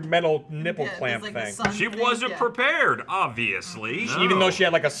her weird metal nipple Yeah, clamp there's, like, the thing. sun She thing, wasn't yeah. prepared, obviously. No. Even though she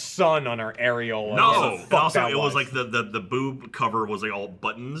had like a sun on her areola. No. What the And fuck also, that it was like the boob cover was like all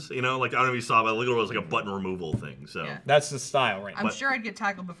buttons, you know. Like I don't know if you saw, but it was like a button removal thing. So Yeah. That's the style right I'm now. sure I'd get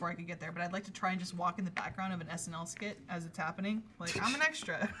tackled before I could get there, but I'd like to try and just walk in the background of an SNL skit as it's happening. Like, I'm an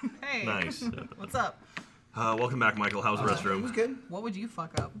extra. Hey. Nice. What's up? Welcome back, Michael. How's the It was restroom? good. What would you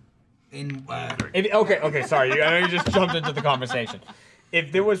fuck up? Okay, sorry. I know you just jumped into the conversation.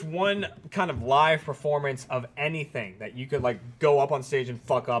 If there was one kind of live performance of anything that you could like go up on stage and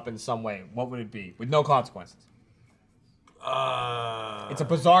fuck up in some way, what would it be with no consequences? It's a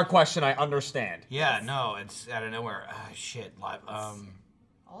bizarre question. I understand. Yeah, no, it's out of nowhere. Shit, live.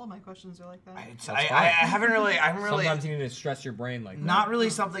 All of my questions are like that. I haven't really. I haven't really. Sometimes you need to stress your brain like that. Not really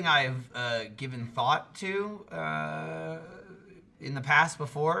something I've given thought to in the past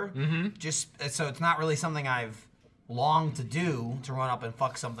before. Mm-hmm. Just so it's not really something I've longed to do to run up and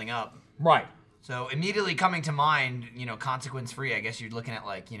fuck something up. Right. So immediately coming to mind, consequence free. I guess you're looking at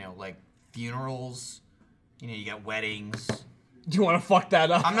like funerals. You get weddings. Do you want to fuck that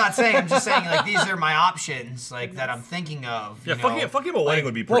up? I'm not saying. I'm just saying like these are my options like that I'm thinking of. Yeah, you know? fucking a wedding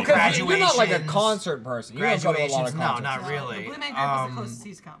would be Well, pretty. because you're not like a Graduations. concert person. You don't go to a lot of Graduations? No, concerts. not The really. Blue Man Group is the closest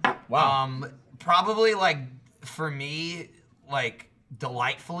he's come. Wow. Probably like for me, like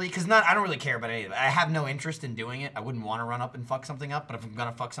delightfully, because I don't really care about any of it. I have no interest in doing it. I wouldn't want to run up and fuck something up, but if I'm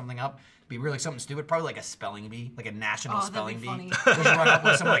gonna fuck something up, it'd be really something stupid. Probably like a spelling bee, like a national spelling bee. Funny. Just run up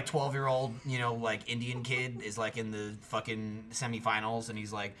with some like 12-year-old, like Indian kid is like in the fucking semifinals and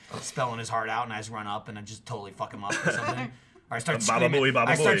he's like spelling his heart out, and I just run up and I just totally fuck him up or something. Or I start Baba screaming. booey,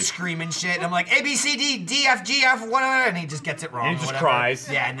 baba I start booey. screaming shit, and I'm like A B C D D F G F whatever, and he just gets it wrong. And he or just whatever.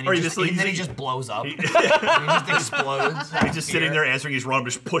 cries. Yeah, and then Or he he just, just- and then he he's- just blows up. He just explodes. He's just sitting there answering. He's run,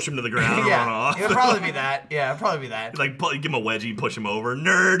 just push him to the ground and run Yeah, off. it would probably be that. Yeah, it'd probably be that. Like give him a wedgie, push him over,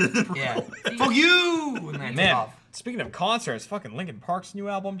 nerd. Yeah. Fuck you! And then take Man, off. speaking of concerts, fucking Linkin Park's new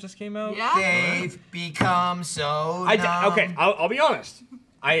album just came out. Yeah. They've become so Okay, I'll be honest.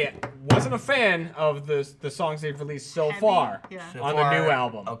 I wasn't a fan of the songs they've released so Heavy? far Yeah. on the new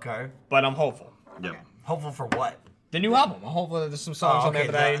album, Okay. but I'm hopeful. Yep. Hopeful for what? The new album. I'm hopeful that there's some songs on there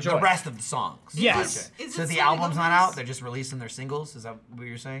that I enjoy. The rest of the songs. Yes. Is So it the Selena album's not Gomez? out. They're just releasing their singles. Is that what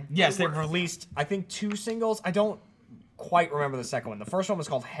you're saying? Yes, they've released I think 2 singles. I don't quite remember the second one. The first one was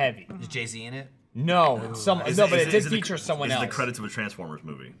called Heavy. Is Jay-Z in it? No, it's some Is no, it- but is it did the- feature someone is else. it the credits of a Transformers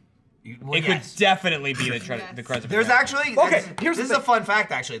movie? Well, It yes. could definitely be the Yes. the credits. of There's it. actually Okay, here's this the is a thing. fun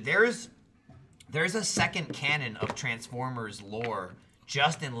fact actually. There's a second canon of Transformers lore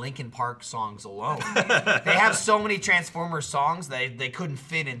just in Linkin Park songs alone. They have so many Transformers songs that they couldn't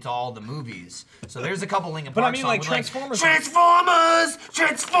fit into all the movies. So there's a couple Linkin But Park I mean, songs like, with, Transformers- Transformers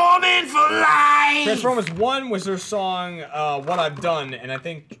transforming for life. Transformers 1 was their song What I've Done, and I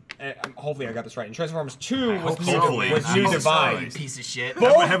think hopefully I got this right. And Transformers 2 was hope so, Hopefully. man. was I New hope so, Divide. you piece of shit.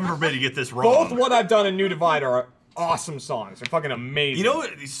 Both- Heaven forbid you get this wrong. Both What I've Done and New Divide are awesome songs. They're fucking amazing. You know,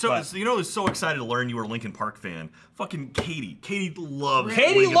 so But- you know, I was so excited to learn you were a Linkin Park fan. Fucking Katie. Katie loves.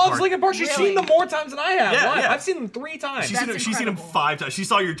 Katie Linkin loves Park. Linkin Park. She's Really? seen them more times than I have. Yeah, live. yeah. I've seen them 3 times. She's seen him incredible. 5 times. She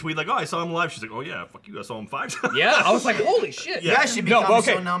saw your tweet like, "Oh, I saw him live." She's like, "Oh yeah, fuck you, I saw him 5 times." Yeah, I was like, holy shit. You guys should No, become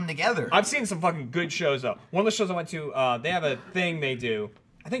okay. so numb together. I've seen some fucking good shows though. One of the shows I went to, they have a thing they do.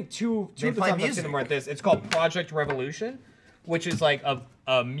 I think two They of the play times I've music. seen them were at this. It's called Project Revolution, which is like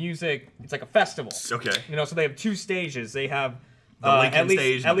a music. It's like a festival. Okay. You know, so they have 2 stages. They have Lincoln at least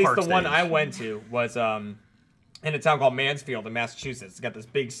stage and at the least Park the one stage. I went to was in a town called Mansfield in Massachusetts. It's got this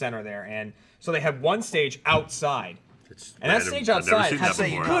big center there, and so they had one stage outside. And that random. stage I've never outside seen had that some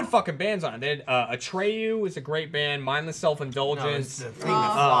before. good fucking bands on it. They had Atreyu is a great band. Mindless no, it's Self-Indulgence. the thing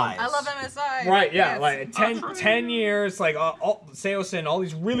that flies. I love MSI. Right, yeah, Yes. like 10 years, like Seosin, all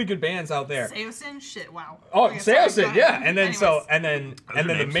these really good bands out there. Seosin? Shit, wow. Oh, Okay, sorry, go Seosin, ahead. yeah, and then Anyways. are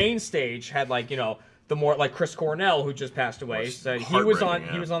the names. main stage had like the more like Chris Cornell who just passed away. Which So is he was on heartbreaking,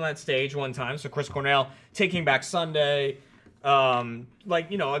 he yeah. was on that stage one time. So Chris Cornell, Taking Back Sunday,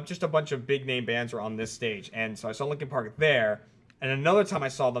 just a bunch of big name bands were on this stage, and so I saw Linkin Park there. And another time I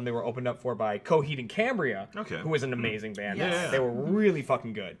saw them, they were opened up for by Coheed and Cambria, Okay. who was an amazing band. Yes. They were really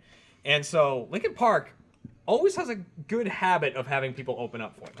fucking good. And so Linkin Park always has a good habit of having people open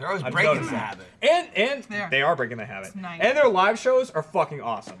up for them. They're always I've breaking noticed the that. habit. And They are. they are breaking the habit. It's nice. And their live shows are fucking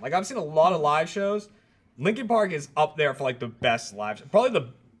awesome. Like I've seen a lot of live shows. Linkin Park is up there for like the best live. Probably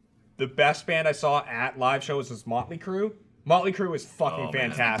the best band I saw at live shows was Motley Crue. Motley Crue was fucking Oh, man,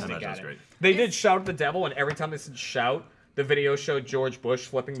 fantastic that at was it. great. They did Shout at the Devil, and every time they said shout, the video showed George Bush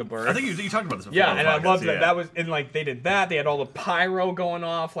flipping the bird. I think you talked about this before. Yeah, on the and I podcast, loved that. yeah. That was and like they did that. They had all the pyro going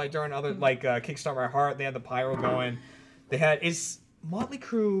off like during other like Kickstart My Heart. They had the pyro going. They had is Motley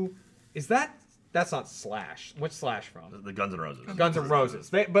Crue. Is that's not Slash? What's Slash from? the Guns N' Roses. Guns N' Roses.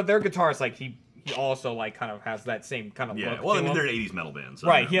 But their guitarist like he also like kind of has that same kind of Yeah, look. well, to I mean, him. they're an 80s metal band. So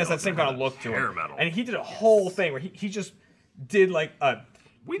Right, he has they're that same kind of look to hair him. metal. And he did a whole thing where he just did like a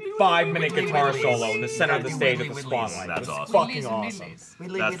 5-minute guitar solo in the center of the stage with the spotlight. That's It was awesome. fucking Wheelies and awesome. Wheelies.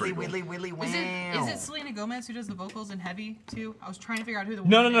 Willy, That's willy, pretty cool. willy, willy, Is wow. it Selena Gomez who does the vocals in Heavy too? I was trying to figure out who the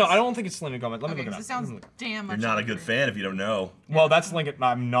No, woman no, is. I don't think it's Selena Gomez. Let me Okay, look it 'cause up. it sounds Let me look. damn You're much. not a like good her. fan if you don't know. Well, that's Lincoln.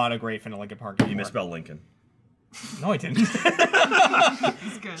 I'm not a great fan of Linkin Park. You anymore. misspelled Lincoln. No, I didn't.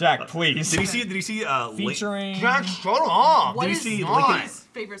 He's good. Jack, please. Did you see? Did you see? Featuring. Jack, shut up. What Did you is see your Linkin-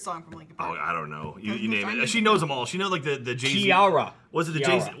 favorite song from Linkin Oh, Park? I don't know. You Doesn't name find it. it. She knows them all. She knows like the Jay-Z. Kiara. Was it the Kiara.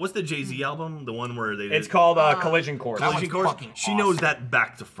 Jay-Z? What's the Jay-Z album? The one where they. It's called Collision Course. Collision one's Course. fucking She knows awesome. that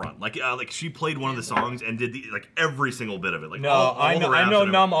back to front. Like she played one of the songs and did every single bit of it. Like No, all I the know raps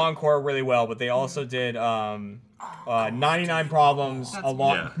and Numb Encore really well, but they also did 99 problems That's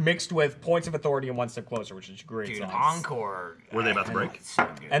along Yeah. mixed with Points of Authority and One Step Closer, which is great. Dude, songs. Encore. Were they about to break? So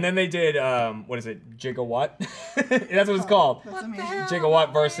good. And then they did what is it? Gigawatt? That's what it's called. That's amazing.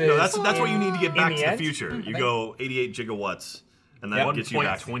 Gigawatt versus. No, that's what you need to get In back the to the end? future. You go 88 gigawatts, and that Yep. gets you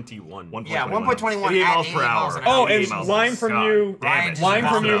back. 1.21. 1.21. Yeah, 1.21 88 at miles 88 per miles hour. an hour. Oh, 88 it's miles line an from God you. damn it. Line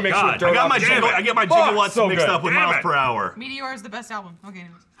from you God. mixed with I Dirt got Off my the giga, Road. I get my Fuck, gigawatts so mixed good. up with Damn miles it. per hour. Meteor is the best album. Okay,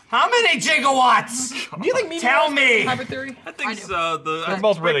 anyways. How many gigawatts? Do you think Meteor Tell has me. Hybrid Theory? I think I do. I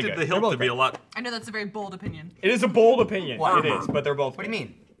both really expected good. the They're hilt both to be great. a lot. I know that's a very bold opinion. It is a bold opinion. What? It is, but they're both. What do you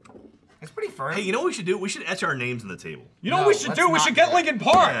mean? It's pretty firm. Hey, you know what we should do? We should etch our names in the table. You know No, what we should let's do? We not should do get that. Linkin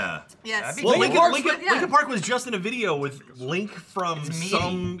Park. Yeah. Yes. That'd be Well, cool. Linkin, Park's Linkin, yeah. Linkin Park was just in a video with Link from It's meaty.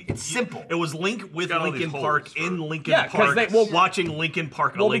 some. It's simple. It was Link with got all these Linkin Park holes for- in Linkin Yeah, 'cause Park, they- well- watching Linkin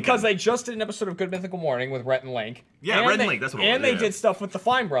Park. Well, Linkin. because they just did an episode of Good Mythical Morning with Rhett and Link. Yeah, and Rhett and they- Link, that's what it And was, they yeah. did stuff with the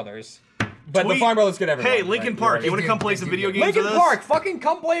Fine Brothers. But the Tweet- Fine Brothers get everyone. Hey, Linkin right? Park, You're you want They to come do- play they some do video good. games Linkin with us? Park, fucking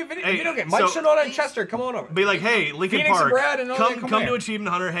come play a video, Hey, video game. Mike so- Shinoda and Chester, come on over. Be like, hey, Linkin Phoenix and Park, Brad and all that, come come to here. Achievement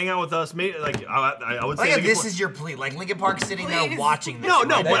Hunter, hang out with us. I would Like say if Linkin this Park- is your plea, like Linkin Park sitting there Please. watching this. No,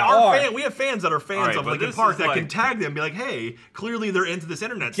 no, right but now. we have fans that are fans All right, of but Linkin this Park is that can like- tag them and be like, hey, clearly they're into this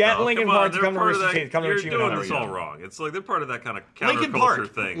internet Get stuff. Linkin Come Park on, to they're come to part of Rooster that. Teeth, come to You're Achievement doing Hunter. this all wrong. It's like they're part of that kind of Linkin counterculture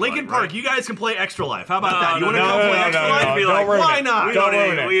Park, thing. Linkin like, Park, right? you guys can play Extra Life. How about No, that? You no, want to no, come no, play no, Extra no, Life? no, Be don't like, ruin why it. not? We Don't don't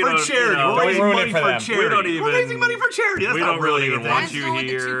ruin even- it. we For don't- charity. no, We're Don't raising ruin money it for for them. charity. We don't We're even- raising money for charity. That's we not don't really ruining even anything. want you Guys, going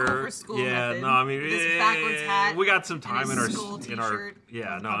to here. Chico for school Yeah, method no, I mean, with his backwards hat we got some and time his in our school in our t-shirt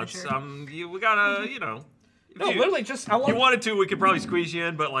yeah. and No, cover it's shirt. we gotta if No, you- literally, just I If you want. wanted to, we could probably squeeze you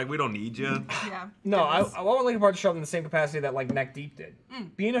in, but like we don't need you. Yeah. No, It was- I want Linkin Park to show up in the same capacity that like Neck Deep did.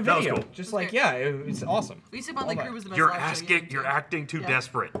 Be in a That was video, cool. just That's like great. yeah, it's awesome. We used to Motley Love Crue it. was the best You're live show asking. yet, You're too. acting too Yeah.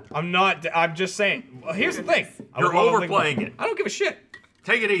 desperate. I'm not. I'm just saying. Well, here's the thing. I You're would love Linkin overplaying Park. it. I don't give a shit.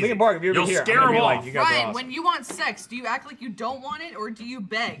 Take it easy. Linkin Park, if you're You'll here, scare I'm gonna them be off. like, you guys are Ryan, awesome. when you want sex, do you act like you don't want it or do you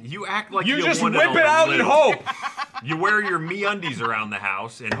beg? You act like You just want whip it out live. and hope. You wear your MeUndies around the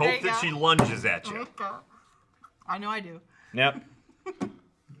house and There hope you that go. she lunges at you. I know I do. Yep.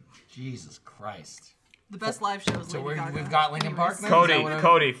 Jesus Christ. The best live shows. So Lady Gaga. we've got Linkin Park Anyways. then? Cody, Is that what I-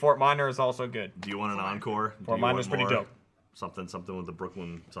 Cody, Fort Minor is also good. Do you want an encore? Do Fort you want Minor's pretty more? dope. Something with the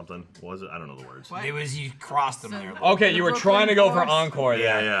Brooklyn something. What was it? I don't know the words. What? It was you crossed them there. Okay, you were trying to go for Brooklyn encore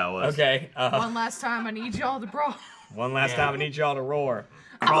Yeah, there. yeah, it was. Okay. One last time, I need y'all to bro. One last Yeah. time, I need y'all to roar.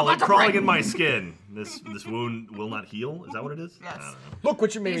 Crawling in my skin. This wound will not heal. Is that what it is? Yes. I don't know. Look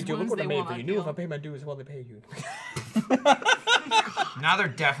what you made me These do. Look wounds, what I they made will for you. not Knew if heal. I pay my dues, well, they pay you. Now they're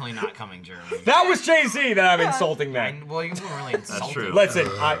definitely not coming, Jeremy. That was Jay-Z that I'm insulting then. And, well, you weren't really insulting. true. Listen,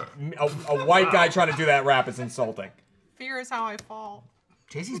 a white guy trying to do that rap is insulting. Fear is how I fall.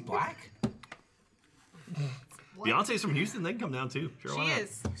 Jay-Z's black? Beyonce's from Houston. They can come down too. Sure, She why not?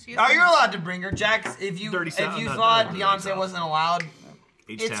 is. She is. Oh, you're allowed to bring her, Jax. If you Dirty South, if you not thought Dirty Beyonce South. wasn't allowed,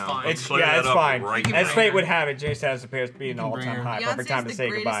 it's H-Town. fine. It's Clear yeah, that it's up right. right As now. fate would have it, Jay Status appears to be an can bring all-time her. high. Beyonce Perfect time is to the say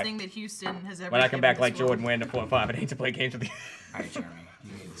greatest goodbye. thing that Houston has ever. When I come given back this like world. Jordan Wayne to 4-5, I hate to play games with you. All right, Jeremy.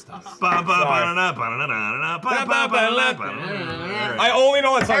 You need to stop. I only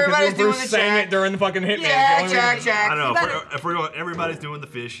know that song because Everybody's you Bruce doing the sang Jack. it during the fucking Hitman. Yeah, It's the only reason- Jack. I don't know. better- If we're going, everybody's doing the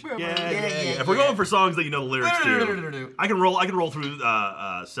fish. Yeah, yeah, If we're yeah. going for songs that you know the lyrics to, I can roll through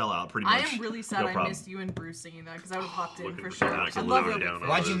Sellout pretty I much. am really sad No I problem. missed you and Bruce singing that because I would have hopped in Look for at sure. Jack's I love living it. down on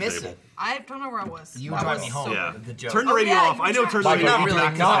Why'd you this miss table. it? I don't know where I was. You I were talking was me home. Yeah. The joke. Turn the Oh, radio yeah, off. you I know were turn the Michael, radio not off. really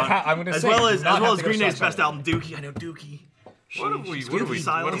Knock not this on. I'm gonna As say, well as not have to go Green Day's Sunshine. best album, Dookie. I know Dookie. What have we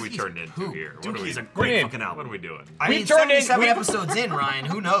Silence. turned into here? What are Dookie's a we, great Green. fucking what album. are we doing? I We've mean, turned in- 77 we- episodes in, Ryan.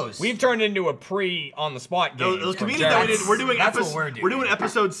 Who knows? We've turned into a pre-on-the-spot game. Those for comedians that we Jared. did, we're doing That's what episode, we're doing.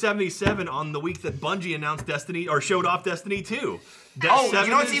 episode 77 on the week that Bungie announced Destiny or showed off Destiny 2. Oh, you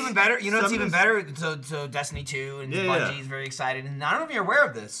know what's even better? You know what's 7 even is- better? So Destiny 2 and Yeah, Bungie's yeah. very excited, and I don't know if you're aware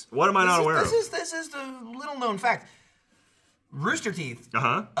of this. What am I not aware of? This is the little known fact. Rooster Teeth,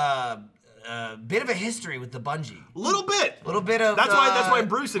 Uh-huh. bit of a history with the Bungie. Little bit. Little bit of. That's why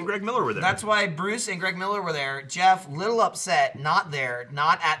Bruce and Greg Miller were there. That's why Bruce and Greg Miller were there. Jeff, little upset, not there,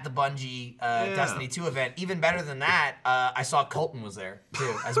 not at the Bungie Destiny 2 event. Even better than that, I saw Colton was there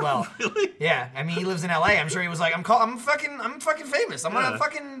too, as well. Really? Yeah, I mean he lives in LA. I'm sure he was like, I'm fucking famous. I'm on Yeah. a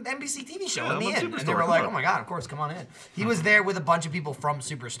fucking NBC TV show. Yeah, Let I'm me on in. And they Superstore, were come like, on. oh my god, of course, come on in. He was there with a bunch of people from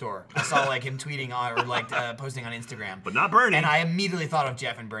Superstore. I saw like him tweeting on or like posting on Instagram. But not Bernie. And I immediately thought of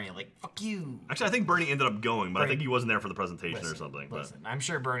Jeff and Bernie. Like, fuck you.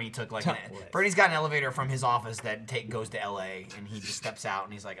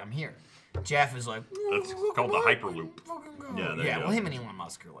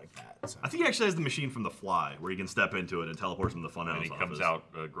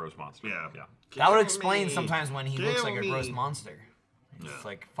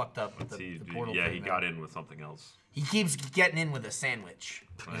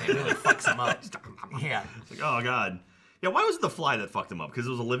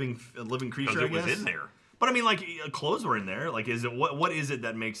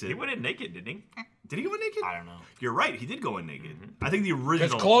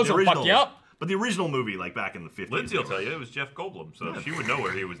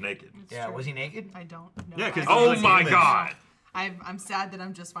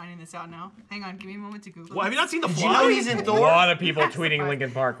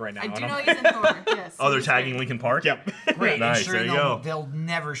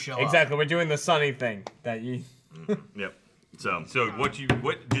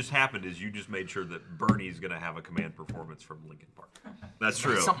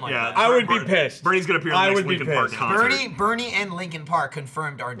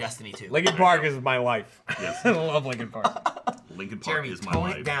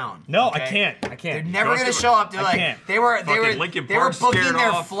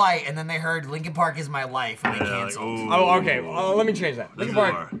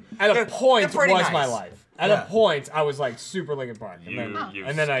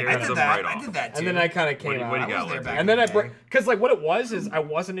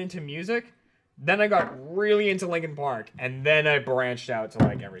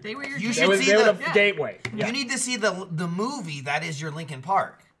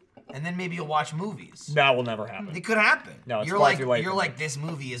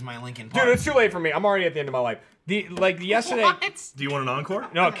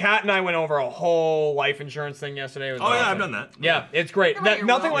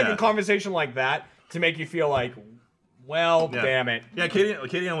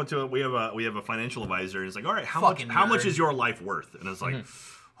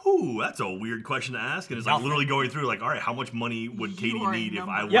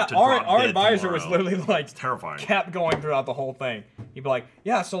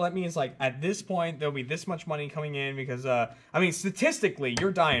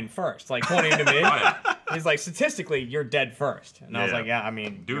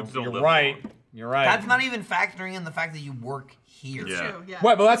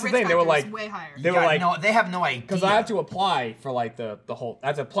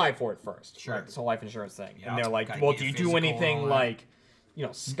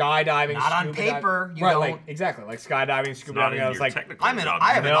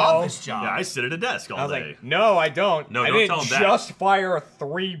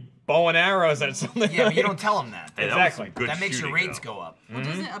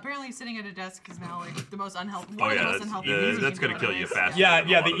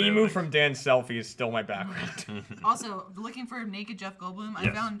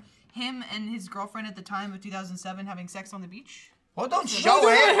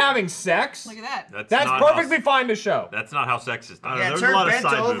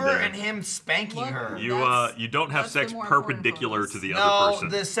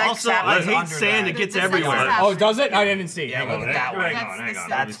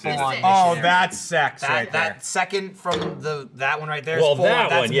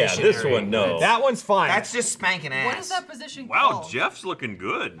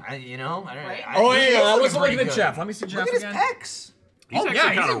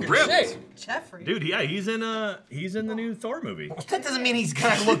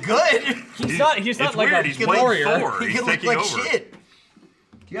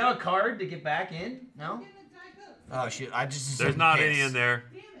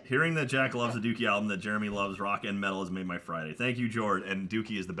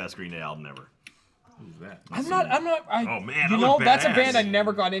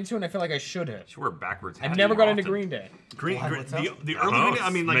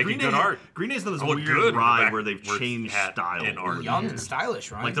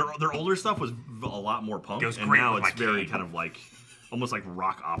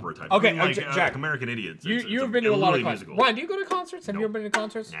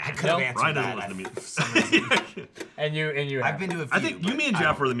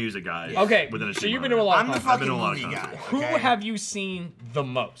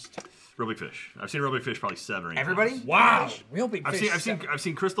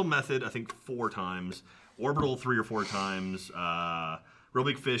 Williams, Real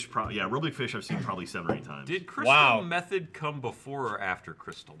Big Fish, Real Big Fish I've seen probably 7 or 8 times. Did Crystal Method come before or after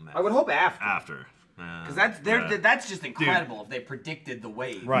Crystal Meth? I would hope after. After. Because that's just incredible if they predicted the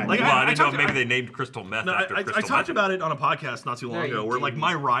wave. Right. Like, I didn't know maybe they named Crystal Meth after Crystal Meth. I talked about it on a podcast not too long ago, where like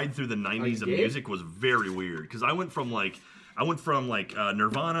my ride through the 90s of did? music was very weird. Because I went from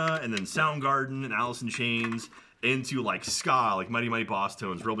Nirvana and then Soundgarden and Alice in Chains into like ska, like Mighty Mighty Boss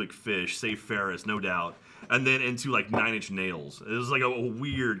Tones, Real Big Fish, Safe Ferris, No Doubt. And then into like 9 Inch Nails. It was like a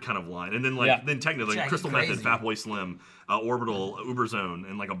weird kind of line. And then then technically like, Crystal Method, Fatboy Slim, Orbital, Uberzone,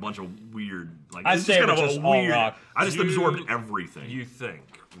 and like a bunch of weird like I'd it's say just kind it of was a just all weird. rock. I just absorbed everything. You think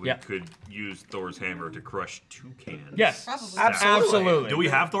we could use Thor's hammer to crush toucans? Yes. Probably. Absolutely. Do we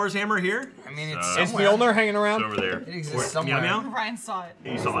have Thor's hammer here? I mean, it's Is somewhere. Mjolnir hanging around? It's over there. It exists somewhere. Meow, meow? Ryan saw it.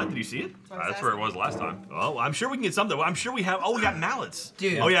 You saw it? Did you see it? That's where it was last time. Oh, I'm sure we can get something. I'm sure we have. Oh, we got mallets.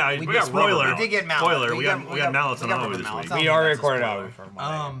 Dude, Oh yeah, we got spoiler. spoiler. We did get mallets. Spoiler. We got mallets on we got Halloween rubber this mallets. week. I don't We think already that's a recorded spoiler. out from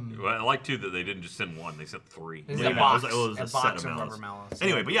my Well, I like too that they didn't just send one; they sent 3. It was Yeah, a box. it was a set box of of mallets. rubber mallets.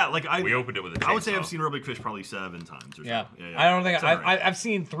 Anyway, but yeah, like We opened it with a I would say chainsaw. I've seen Real Big Fish probably 7 times or so. Yeah. Yeah. I don't think It's all right. I've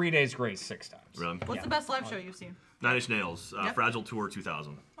seen 3 Days Grace 6 times. Really? What's the best live show you've seen? 9 Inch Nails, Yep. Fragile Tour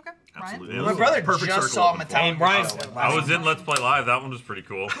 2000. Okay. Absolutely. Ryan? It was My brother a perfect just circle saw of them. Metallica. And Brian- I was in Let's Play Live. That one was pretty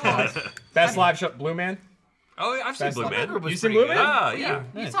cool. Best live show, Blue Man. Oh, yeah, I've seen Best Blue live- Man. Group was You seen pretty Blue good. Man? Ah, yeah.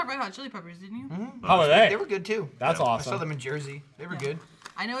 You saw Red Hot Chili Peppers, didn't you? How are they? They were good too. That's I saw awesome. them in Jersey. They were good.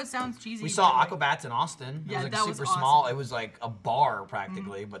 I know it sounds cheesy. We saw but, Aquabats in Austin. It Yeah, was like that was super awesome. small. It was like a bar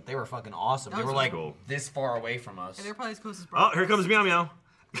practically, but they were fucking awesome. That They was were like cool. this far away from us. Yeah, they're probably as close as Oh, here comes Meow Meow.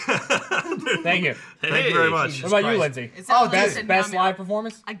 Thank you. Thank you very much. Jesus What about you, Christ. Lindsay? It sounded like best you said best Meow Meow. live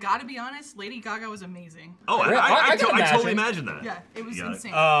performance? I gotta be honest, Lady Gaga was amazing. Oh, Really? I I can totally imagine. imagine that. Yeah, it was Yeah.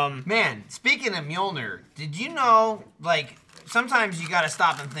 insane. Man, speaking of Mjolnir, did you know, like, sometimes you gotta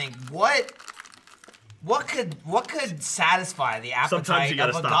stop and think, what could satisfy the Sometimes you appetite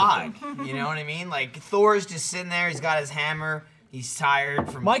gotta of a stop and god? You know what I mean? Like, Thor's just sitting there, he's got his hammer, he's tired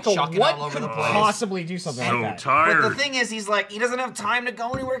from Michael, chucking what all over could the place. possibly do something So like that? tired. But the thing is, he's like, he doesn't have time to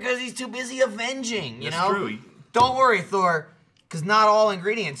go anywhere because he's too busy avenging, you That's know? true. Don't worry, Thor, because not all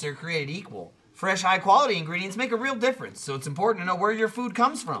ingredients are created equal. Fresh, high-quality ingredients make a real difference, so it's important to know where your food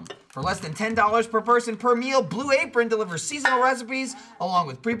comes from. For less than $10 per person per meal, Blue Apron delivers seasonal recipes along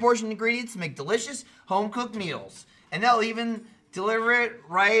with pre-portioned ingredients to make delicious, home-cooked meals. And they'll even deliver it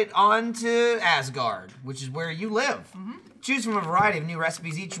right on to Asgard, which is where you live. Choose from a variety of new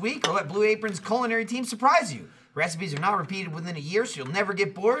recipes each week, or let Blue Apron's culinary team surprise you. Recipes are not repeated within a year, so you'll never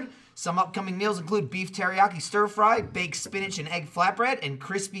get bored. Some upcoming meals include beef teriyaki stir fry, baked spinach and egg flatbread, and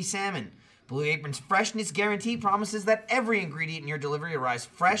crispy salmon. Blue Apron's freshness guarantee promises that every ingredient in your delivery arrives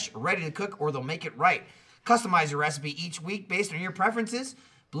fresh, ready to cook, or they'll make it right. Customize your recipe each week based on your preferences.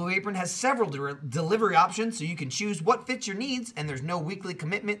 Blue Apron has several delivery options, so you can choose what fits your needs, and there's no weekly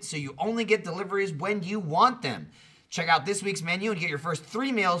commitment, so you only get deliveries when you want them. Check out this week's menu and get your first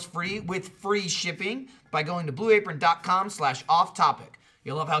 3 meals free with free shipping by going to blueapron.com/off-topic.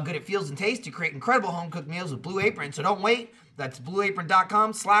 You'll love how good it feels and tastes to create incredible home-cooked meals with Blue Apron, so don't wait. That's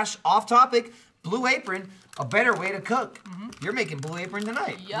blueapron.com/off-topic. Blue Apron, a better way to cook. You're making Blue Apron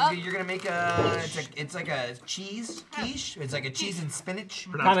tonight. Yup. You're gonna make it's like a cheese quiche. It's like a cheese and spinach.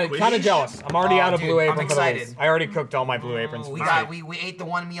 Kind of jealous. I'm already out of dude, Blue I'm Apron for the week. excited. I already cooked all my Blue Aprons. We for got the week. we ate the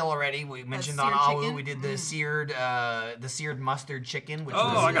one meal already. We mentioned on seared Alu chicken? we did the seared mustard chicken, which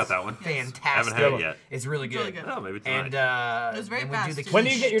Oh, was I got that one. fantastic. Haven't had it yet. It's really good. really good. Oh, maybe tonight. And It was very and fast, we do the too. When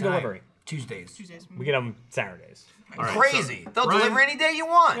do you get your quiche tonight. delivery? Tuesdays. Tuesdays. We get them Saturdays. All right, Crazy. so They'll Ryan- deliver any day you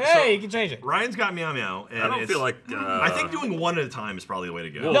want. Hey, you can change it. Ryan's got Meow Meow. And I don't it's- feel like. I think doing one at a time is probably the way to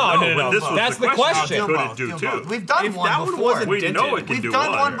go. Well, No, but this was That's the Oh, question. do Could both, it do do two? both. We've done If one that one before. wasn't We dented, know it can We've do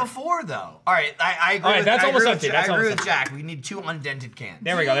done one one. before though. All right, I agree. All right, with, that's I almost agree empty, With, that's I agree almost with Jack. We need 2 undented cans.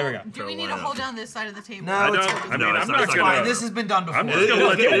 There we go. There we go. Do we need to why not? hold down this side of the table? No, I it's, don't. I No, mean, it's I'm not not gonna- gonna. fine. This has been done before. I'm just gonna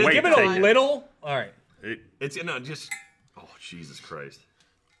let Give the it, weight give it a take it. little. All right. It's just. Oh Jesus Christ!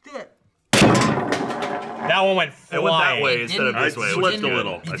 Do it. That one went flying. It went that way It instead of didn't- this way. I which slipped is a good.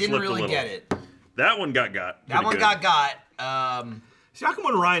 little. You I didn't slipped a really little. get it. That one got. That Pretty one good. got. See, how come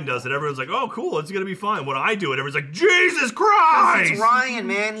when Ryan does it, everyone's like, "Oh, cool, it's gonna be fine." When I do it, everyone's like, "Jesus Christ!" It's Ryan,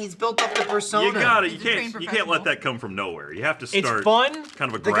 man. He's built up the persona. You got it. He's You a trained can't. You can't let professional. that come from nowhere. You have to It's start. fun.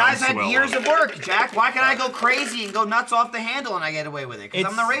 Kind of a The guy's had groundswell years of of work, Jack. Why can I go crazy and go nuts off the handle and I get away with it? Because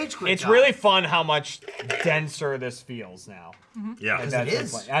I'm the rage quit. It's guy. really fun how much denser this feels now. Yeah. Because That's it been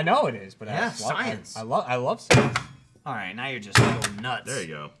is. fun. I know it is, but Yeah, I just love, science. I love science. All right, now you're just going nuts. There you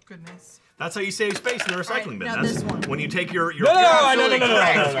go. Goodness. That's how you save space in the recycling bin. now That's this one. when you take your No, no, You're no, absolutely no, no, no,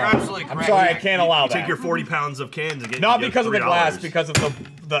 correct. no, no, no. You're absolutely I'm correct. sorry, I Jack. can't allow you that. take your 40 pounds of cans and get Not you because of the glass, $3. because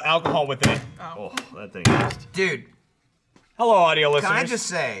of the alcohol within it. Oh, that thing is. Dude, Hello, audio listeners. Can I just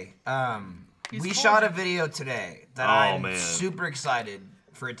say, we shot a video today that I'm man. super excited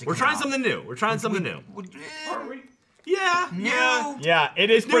for it to We're come trying out. something new. We're trying something new. Are we? Yeah, yeah. Yeah,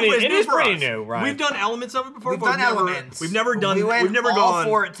 it is New- pretty. it's It new is for pretty us. new, right? We've done elements of it before. We've but done never, elements. We've never done. We went we've never all gone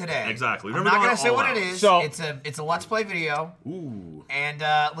for it today. Exactly. We've I'm never not gone gonna say all what out. it is. So- it's a let's play video. Ooh, And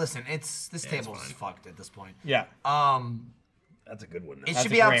listen, this table's fucked at this point. Yeah. that's a good one. It That's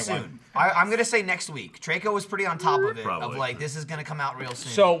should a be out great soon. one. I'm gonna say next week. Traco was pretty on top of it. Probably. Of like, this is gonna come out real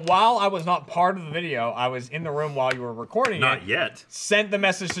soon. So while I was not part of the video, I was in the room while you were recording Not it. yet. Sent the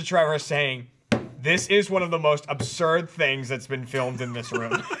message to Trevor saying, "This is one of the most absurd things that's been filmed in this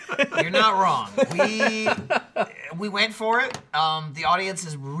room." You're not wrong. We went for it. The audience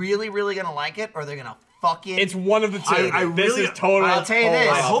is really, really gonna like it, or they're gonna fucking. It's one of the two. I this really- is totally. I'll tell you totally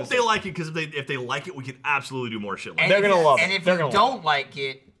this. I hope opposite. they like it because if they like it, we can absolutely do more shit like And that. They're if gonna you- love it. And if They're you gonna love don't like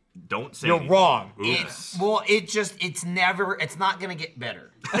it, Don't say You're anything. wrong. Oops. it's not gonna get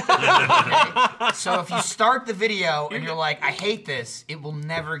better. Okay? So if you start the video and you're like, I hate this, it will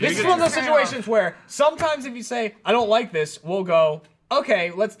never get This is better. one of those situations where sometimes if you say, I don't like this, we'll go,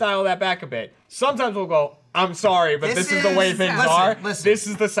 okay, let's dial that back a bit. Sometimes we'll go, I'm sorry, but This this is the way is- things listen, are. listen. This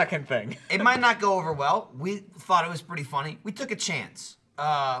is the second thing. It might not go over well. We thought it was pretty funny. We took a chance.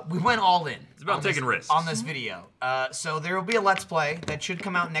 We went all in. It's about taking risks. on this video. So there will be a let's play that should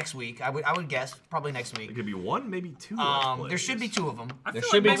come out next week. I would guess probably next It week. could be one, maybe two. Let's Plays. There should be two of them. I There feel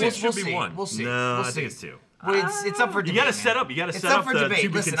should like be maybe two. it should be one. We'll see. No, we'll I see. think it's two. Well, it's up for You debate. gotta man. set up. You gotta It's set up up for the debate. to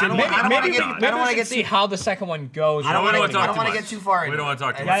be Listen, I continued. don't wanna Maybe, get- maybe I don't we wanna should get see too- how the second one goes. I don't want wanna to. talk I don't too want to much. get too far. We into don't wanna it.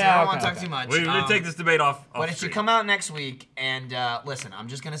 talk too And much. I Yeah, don't okay, want to talk okay. too much. We're gonna take this debate off. But it should come out next week. And listen, I'm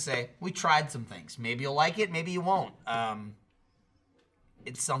just gonna say we tried some things. Maybe you'll like it. Maybe you won't.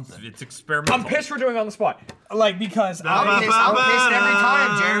 It's something. It's experimental. I'm pissed for doing it on the spot. Like, because I'm pissed every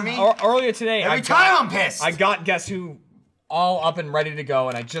time, Jeremy. earlier today, Every time I'm pissed. I got Guess Who all up and ready to go,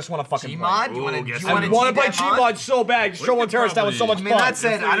 and I just want to fucking Gmod? play. You want Ooh, to? guess You who? want I to want to play Gmod so bad. Show could and Terrace, that was so much I mean, fun. that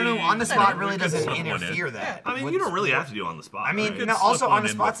said, I don't know. On the spot really we could doesn't slip one in. interfere that. I mean, you don't really have to do it on the spot. I mean, right? could no, also slip on one the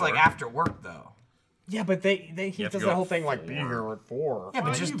in spot's like before. after work though. Yeah, but he have to does go the whole at thing like 4. be here at 4. Yeah, but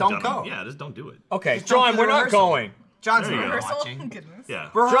Well, just you've don't done go. it. Yeah, just don't do it. Okay, Just don't John, do we're the not rehearsal. going. John's There you not go. Rehearsal? watching. Goodness. Yeah.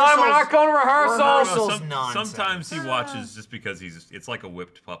 John, we're not going to rehearsal. Rehearsal's Some- nonsense. sometimes he watches just because it's like a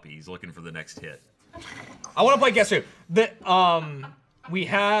whipped puppy. He's looking for the next hit. I want to play Guess Who.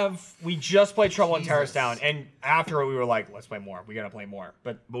 We just played Trouble in Terrace Jesus. Down, and after it, we were like, let's play more. We gotta play more.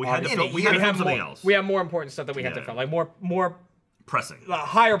 But we had to in film. a We year. had to film have something more, else. We have more important stuff that we have to Yeah. film, like more Pressing.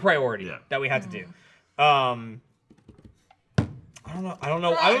 higher priority Yeah. that we had to do. I don't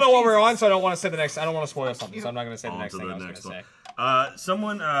know what we're on, so I don't want to say the next. I don't want to spoil something, so I'm not gonna say the On next to thing the I was next gonna one. say.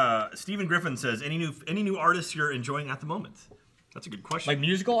 Someone, Stephen Griffin says, any new artists you're enjoying at the moment? That's a good question. Like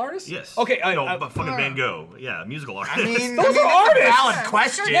musical artists? Yes. Okay. but fucking Van Gogh. Yeah, musical artist. I mean, Those are that's a artists. valid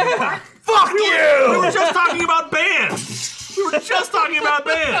question. fuck you! We were just talking about bands. We were just talking about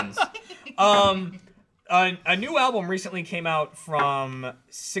bands. A new album recently came out from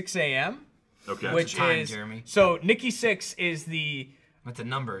 6 a.m. Okay. which time, is Jeremy? so Nikki Sixx is the What's the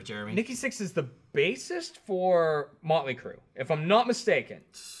number, Jeremy? Nikki Sixx is the bassist for Motley Crue, if I'm not mistaken.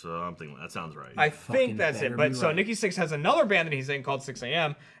 Something that sounds right. I think that's it. better But be so right. Nikki Sixx has another band that he's in called 6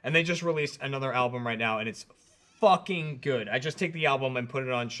 a.m. and they just released another album right now, and it's fucking good. I just take the album and put it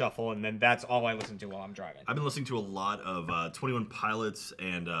on shuffle, and then that's all I listen to while I'm driving. I've been listening to a lot of 21 Pilots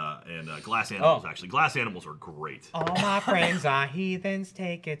and Glass Animals. Oh. Actually, Glass Animals are great. All my friends are heathens,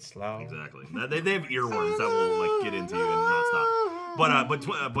 take it slow. Exactly. They have earworms that will like get into you and not stop.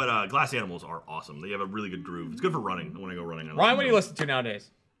 But Glass Animals are awesome. They have a really good groove. It's good for running. I want to go running. Ryan, what do you listen to nowadays?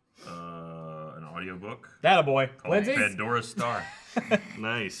 An audiobook That a boy. called Lindsay? Pandora's Star.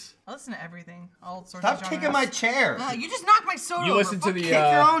 Nice. I listen to everything. All sorts Stop of kicking genres. my chair. You just knocked my soda You over. listen to Fuck the you. Kick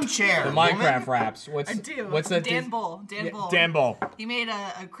your own chair. the woman. Minecraft raps. What's I do. What's that? Dan Bull. Dan Bull. Dan Bull. He made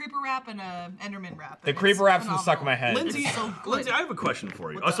a creeper rap and a Enderman rap. The and creeper it's rap's been stuck in my phenomenal. head. Lindsay, It's so good. Lindsay, I have a question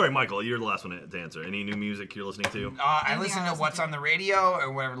for you. What's sorry, up? Michael. You're the last one to answer. Any new music you're listening to? I listen to what's on the radio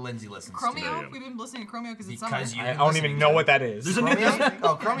or whatever Lindsay listens There you Chromeo. go. We've been listening to Chromeo because it's Because summer. you- I don't even know what that is. There's a new Chromeo?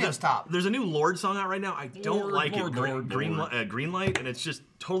 Oh, Chromeo's top. There's a new Lord song out right now. I don't Lord, like Lord, it. Lord, Lord. Greenlight, and it's just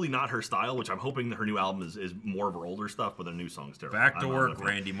totally not her style. Which I'm hoping that her new album is more of her older stuff, but their new song's terrible. Back to I'm not work, a fan.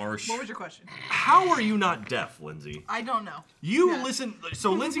 Randy Marsh. What was your question? How are you not deaf, Lindsay? I don't know. You Yeah. listen.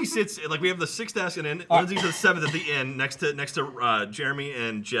 So Lindsay sits like we have the sixth desk, and then Lindsay's the seventh at the end, next to Jeremy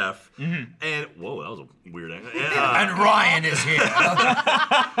and Jeff. And whoa, that was a weird angle. And Ryan is here.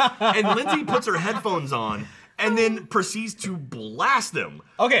 And Lindsay puts her headphones on, and then proceeds to blast them.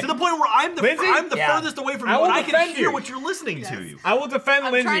 Okay. To the point where I'm the Lindsay? furthest away from I you, will and I can defend hear you. what you're listening to. You. I will defend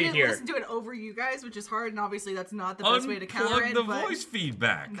I'm Lindsay trying to here. listen to it over you guys, which is hard, and obviously that's not the best way to counter Unplug it. the but voice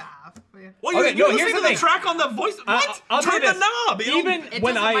feedback. Nah. Well, Okay, you're no, here's listening to the thing. the track on the voice. What? I'll Turn say the this. knob. It'll- Even It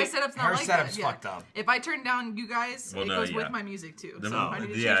when doesn't, my I setup's not Her like setup's that. fucked up. If I turn down you guys, Well, it no, goes yeah. with my music too. The- So I need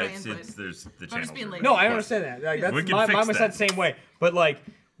to change yeah, my it's inputs. there's the I'm just channels. being are- lazy. No, I understand that. Like, that's We can mine fix was that. that same way. But like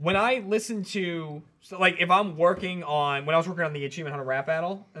when I listen to, so like if I'm working on, when I was working on the Achievement Hunter rap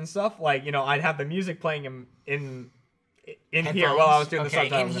battle and stuff, like I'd have the music playing in here while I was doing the Okay,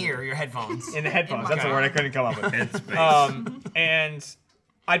 subtitles. in here, your headphones. In the headphones. In That's the my word I car. couldn't come up with. Headspace. And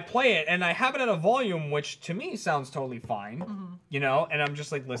I'd play it, and I have it at a volume which to me sounds totally fine, and I'm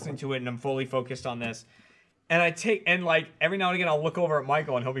just like listening to it, and I'm fully focused on this. And like every now and again, I'll look over at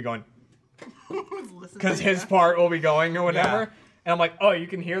Michael, and he'll be going, Listen because to his that. part will be going or whatever. Yeah. And I'm like, oh, you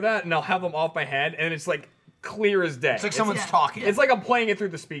can hear that? And I'll have them off my head, and it's like clear as day. It's like someone's Yeah. talking. It's like I'm playing it through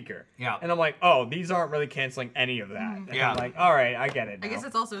the speaker. Yeah. And I'm like, oh, these aren't really canceling any of that. And Yeah. I'm like, all right, I get it I now. guess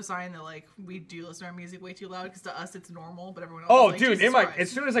it's also a sign that like we do listen to our music way too loud because to us it's normal, but everyone else. Oh, is like, dude! Jesus In my Christ. as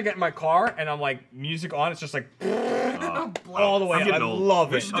soon as I get in my car and I'm like music on, it's just like all the way. I'm up. getting I old.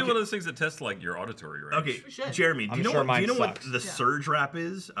 love We it. should do one of those things that test like your auditory range. Okay, We should. Jeremy, do I'm you know sure what? Do you mine know what sucks. the surge rap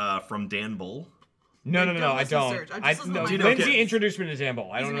is from Dan Bull? No, I I don't listen to don't. Surge. I just I listen to no, my phone. Lindsay Okay. introduced me to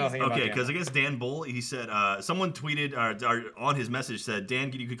Jambo. I don't know anything about Okay, Jambo. because I guess Dan Bull, he said, someone tweeted or on his message said,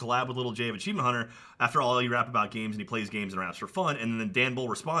 Dan, you could collab with Little J of Achievement Hunter. After all, he rap about games and he plays games and raps for fun. And then Dan Bull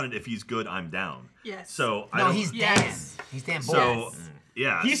responded, if he's good, I'm down. Yes. So I No, don't. he's Yes. Dan. He's Dan Bull. So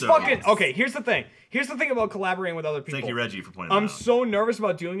yeah, He's so, fucking okay. Here's the thing. Here's the thing about collaborating with other people. Thank you, Reggie, for pointing I'm that out. so nervous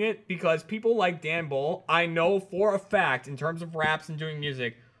about doing it because people like Dan Bull, I know for a fact, in terms of raps and doing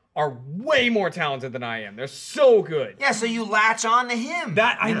music, are way more talented than I am. They're so good. Yeah, so you latch on to him.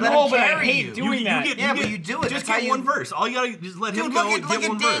 That I Let know, him but I carry hate you. doing that. Yeah, but you do it. Just That's how get you- one verse. All you gotta just let Dude, him look go at and get Dan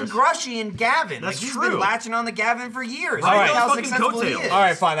one verse. Grushy and Gavin. That's like he's true. been latching on to Gavin for years. Right. Look Those how fucking successful he coattails. is. All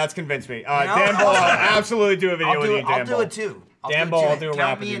right, fine. That's convinced me. You know? Dan Bull, I'll absolutely do a video I'll with do you, it. Dan I'll do Bull. it too. Dan Bull, I'll do a Count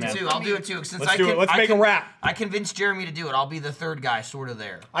rap me with you, in man. too. I'll do it too. Since Let's I do it. Let's make a rap. I convinced Jeremy to do it. I'll be the third guy, sort of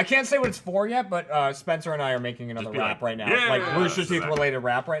there. I can't say what it's for yet, but Spencer and I are making another Just be rap like, right now. yeah, Like yeah, Rooster yeah. Teeth related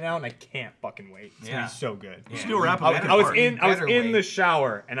rap right now, and I can't fucking wait. It's gonna Yeah. be so good. Just do a rap. I was part. in Better the wait.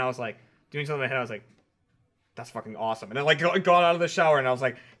 shower and I was like doing something in my head. I was like, that's fucking awesome. And I like got out of the shower and I was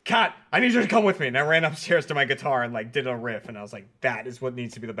like, Kat, I need you to come with me. And I ran upstairs to my guitar and like did a riff. And I was like, that is what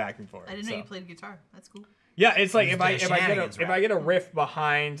needs to be the backing for it. I didn't know So- you played guitar. That's cool. Yeah, it's like He's if I doing shenanigans if I get a riff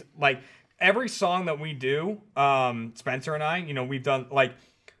behind like every song that we do, Spencer and I, we've done like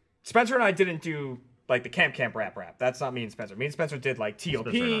Spencer and I didn't do like the camp rap. That's not me and Spencer. Me and Spencer did like TOP.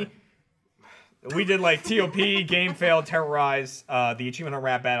 Spencer and We did like TOP, Game Fail, Terrorize, the Achievement Hunter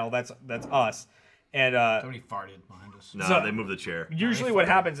rap battle. That's us. And Somebody farted behind us. No, So- they moved the chair. usually what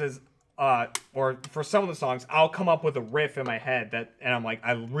happens is or for some of the songs, I'll come up with a riff in my head and I'm like,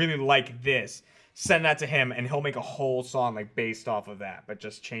 I really like this. Send that to him, and he'll make a whole song like based off of that, but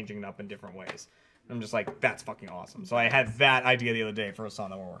just changing it up in different ways. I'm just like, that's fucking awesome. So I had that idea the other day for a song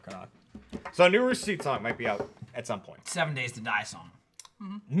that we're working on. So a new Rooster Teeth song might be out at some point. 7 Days to Die song.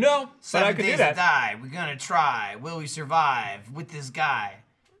 No, but I 7 could days do that. to die. We're gonna try. Will we survive with this guy?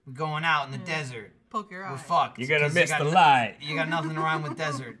 We're going out in the desert. Poke your eye. We're fucked. You're gonna 'cause miss got the no- light. You got nothing to rhyme with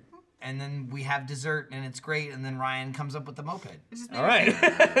desert. And then we have dessert, and it's great. And then Ryan comes up with the moped. It just made All me right,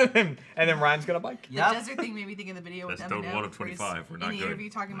 think- and then Ryan's gonna bike. The Yep. desert thing made me think of the video with That's Eminem. Stone 1 of where he's 25. We're not in the good. interview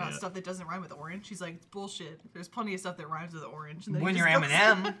talking about Yeah. stuff that doesn't rhyme with orange. He's like, bullshit. There's plenty of stuff that rhymes with orange. And then When he you're just goes-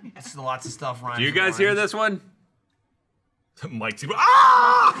 Eminem, it's lots of stuff rhymes. Do you with guys hear orange. this one? Mike's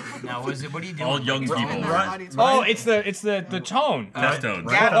ah! No, what is it? What are you doing? All young He's in people. the Right. audience. Oh, it's the tone. Test tones.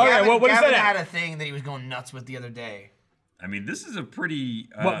 Gavin, Okay, Gavin, what is Gavin that at? had a thing that he was going nuts with the other day. I mean, this is a pretty.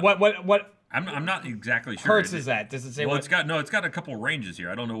 What I'm not exactly sure. hertz is that? Does it say Well, what? it's got a couple ranges here.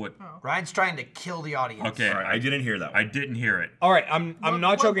 I don't know what. Ryan's trying to kill the audience. Okay, All right, I didn't hear that I one. didn't hear it. All right, I'm not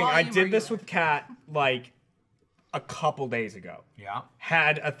what joking. I volume are did you this at? with Kat like a couple days ago. Yeah.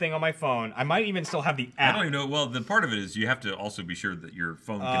 Had a thing on my phone. I might even still have the I app. don't even know. Well, the part of it is you have to also be sure that your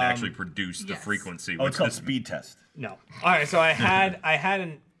phone can actually produce the yes. frequency. Oh, it's which called this- speed test. No. All right, so I had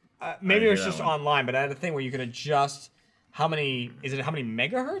an maybe it was hear just that one. online, but I had a thing where you could adjust how many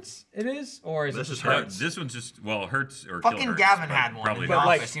megahertz it is, or is This it is just hertz. This one's just hertz or Fucking kilohertz, Gavin but had one Probably in the But, not.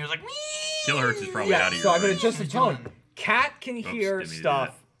 like- office. He was like, Kilohertz is probably Yeah, out of your so I could range. adjust the tone. Kat can hear didn't do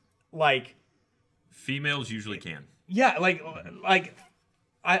stuff like Females usually can. yeah, like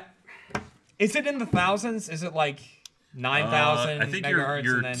I. Is it in the thousands? Is it like 9,000 I think megahertz.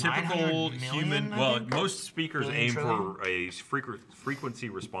 your and then typical 900 human. million, I Well, think? most speakers Million aim trillion? for a frequency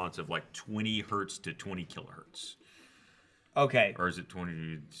response of like 20 hertz to 20 kilohertz, okay. or is it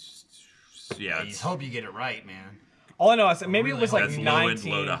 20? Yeah, I it's, hope you get it right, man. All I know is maybe it Really was like that's 19. low and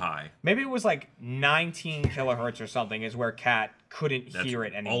low to high. Maybe it was like 19 kilohertz or something is where Cat couldn't That's hear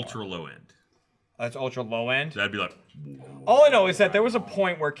it anymore. ultra low end. That's ultra low end. So that'd be like, All I know is that there was a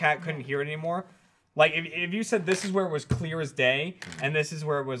point where Cat couldn't hear it anymore. Like if you said this is where it was clear as day, and this is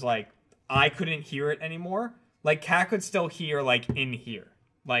where it was like I couldn't hear it anymore. Like Cat could still hear like in here.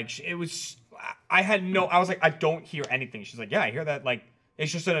 Like it was. I was like I don't hear anything. She's like, yeah, I hear that. Like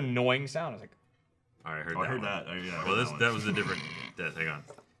it's just an annoying sound. I was like, I heard Oh, I that. heard one. that. Yeah, I Well, heard that was a different. Hang on.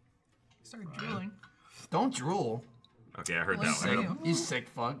 Started drooling. Don't drool. Okay, I heard Well, that so one. you- You sick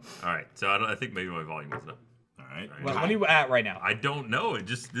fuck. All right, so I think maybe my volume isn't up. All right. what are you at right now? I don't know.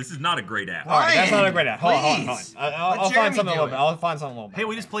 This is not a great app. All right, that's not a great app. Hold on. Please. I'll Let find Jeremy something a do little it. bit. I'll find something a little bit. Hey,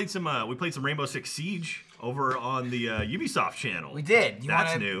 we just played some Rainbow Six Siege over on the Ubisoft channel. We did. You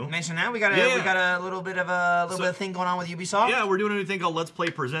That's want new. to mention that? We got a little bit of a thing going on with Ubisoft. Yeah, we're doing a new thing called Let's Play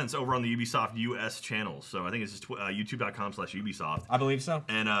Presents over on the Ubisoft US channel. So I think it's just youtube.com/Ubisoft. I believe so.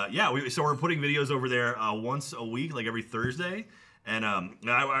 And so we're putting videos over there once a week, like every Thursday. And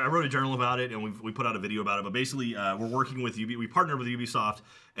I wrote a journal about it, and we put out a video about it. But basically, we're working with we partnered with Ubisoft,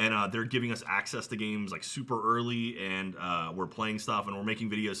 and they're giving us access to games like super early, and we're playing stuff, and we're making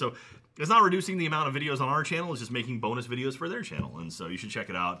videos. So it's not reducing the amount of videos on our channel; it's just making bonus videos for their channel. And so you should check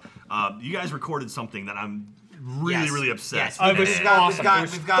it out. You guys recorded something that I'm really obsessed. Yes, with. It was awesome. It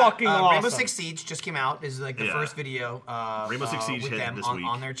was we've got fucking Rainbow awesome. Six Siege just came out. Is like the Yeah. first video. Rainbow Six Siege with hit them this on, week.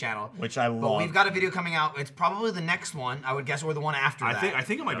 on their channel, Which I But love. we've got a video coming out. It's probably the next one, I would guess, or the one after that. I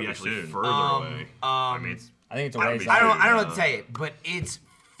think it might be That'll be actually soon. further away. I mean, it's, I think it's a I ways don't off. I don't know what to tell you, but it's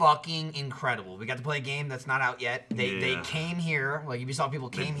fucking incredible. We got to play a game that's not out yet. They Yeah. came here, like Ubisoft people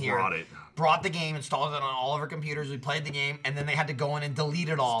came here, brought the game, installed it on all of our computers. We played the game, and then they had to go in and delete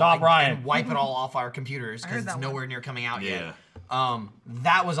it all. Stop, and, Ryan. and wipe it all off our computers I because heard it's that nowhere one. near coming out Yeah. yet.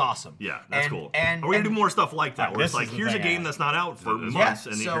 That was awesome. Yeah, that's And- cool. And we're gonna and- do more stuff like that, Alright, where it's this like, is the here's a thing, game that's not out for Yeah, months.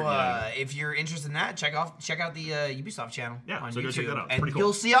 Yeah, And so if you're interested in that, check out the Ubisoft channel Yeah, on so YouTube, go check that out. It's and pretty cool.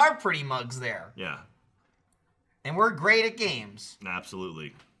 you'll see our pretty mugs there. yeah, And we're great at games.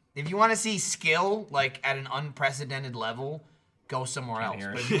 absolutely. If you want to see skill like at an unprecedented level, go somewhere else.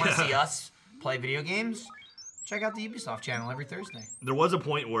 hear But it. if you want to see us play video games, check out the Ubisoft channel every Thursday. There was a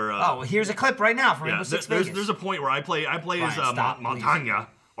point where Oh, well, here's a clip right now from yeah, Rainbow Six there's Vegas. a point where I play as Ryan, stop, please. Montagna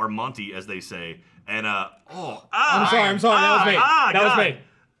or Monty as they say, and I'm sorry. That was me. That was God. me.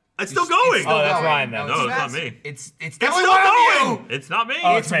 It's still going. It's still Oh, that's going. Ryan then. No, it's not fast. me. It's It's definitely still one going. of you. it's not me.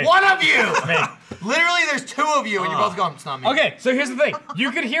 Oh, It's me. one of you. Me. Literally, there's two of you, and you're both going. It's not me. Okay, so here's the thing.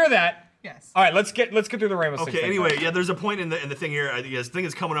 You could hear that. Yes. All right, let's get through the Rainbow Six. Okay. thing Anyway, first. yeah. There's a point in the thing here. I think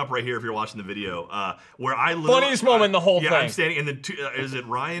it's coming up right here if you're watching the video, where I literally Funniest moment in the whole yeah, thing. I'm standing in the two. Is it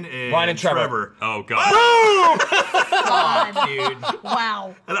Ryan and Trevor. Oh god. God, dude.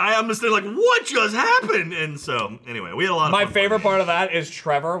 Wow. And I'm just there like, what just happened? And so, anyway, we had a lot of My fun favorite playing part of that is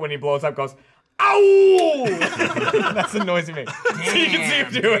Trevor when he blows up goes, "Ow!" That's the noise he makes. So you can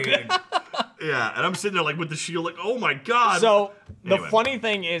see him do it. Dude. Yeah, and I'm sitting there like with the shield, like, oh my god. So the Anyway. funny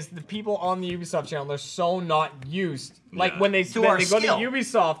thing is, the people on the Ubisoft channel, they're so not used. Like Yeah. when they To our go to skill.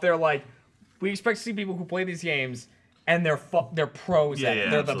 Ubisoft, they're like, we expect to see people who play these games, and they're pros Yeah, at it. yeah,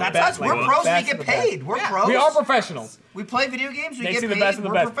 They're the absolutely. That's best. us. like, We're the pros. We best get of the best. paid. We're pros. We are professionals. We play video games. We They get see paid. the best of the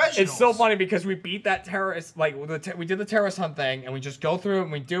We're best. professionals. It's so funny because we beat that terrorist, like we did the terrorist hunt thing, and we just go through it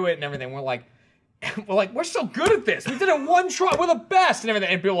and we do it and everything. We're like, we're so good at this. We did it one try. We're the best and everything.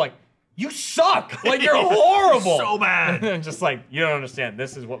 And people are like, you suck. Like you're horrible. So bad. And just like you don't understand.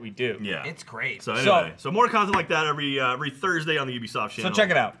 This is what we do. Yeah. It's great. So anyway, so more content like that every Thursday on the Ubisoft channel. check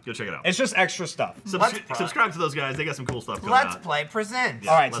it out. Go check it out. It's just extra stuff. Subscribe to those guys. They got some cool stuff coming Let's out. play present.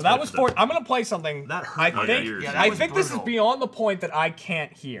 All right, let's so that play was for for. I'm gonna play something. That hurt I my think. ears. Yeah, that I was think this is brutal. beyond the point that I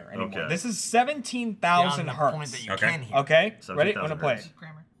can't hear anymore. Okay. This is Beyond 17,000 the hertz. point that you Okay. can hear. Okay, ready? I'm 17,000 gonna play hertz. it.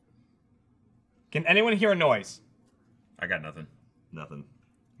 Grammar. Can anyone hear a noise? I got nothing. Nothing.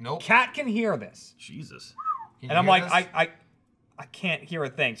 Nope. Cat can hear this, Jesus. Can and you I'm hear like, this? I can't hear a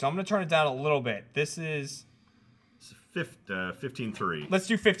thing. So I'm gonna turn it down a little bit. This is. It's 15-3. Let's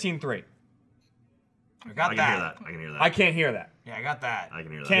do 15.3. I I got can that. hear that. I can hear that. I can't hear that. Yeah, I got that. I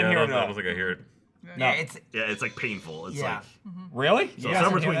can hear that. Can't Yeah, hear I it don't, at I all. don't think I hear it. No. Yeah, it's Yeah, it's like painful. It's Yeah. like Really? so You guys somewhere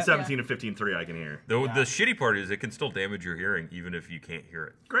can hear between that? 17 and 15.3 I can hear. The shitty part is it can still damage your hearing even if you can't hear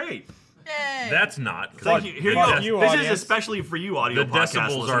it. Great. Yay. That's not. 'cause Thank the- you. Here you the go. des- you, This audience. is especially for you, audio The podcast decibels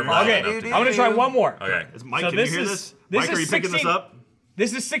listeners. aren't loud Okay, enough to I'm gonna try one more. Okay. Mike, So can you this hear is- this? this Mike, is are you picking this 16 up?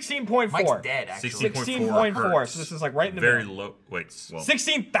 This is 16.4. Mike's dead, actually. 16.4. So this is like right in the Very middle. low. Wait. Well,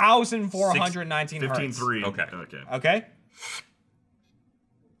 16,419 hertz. 15.3. Okay. Okay.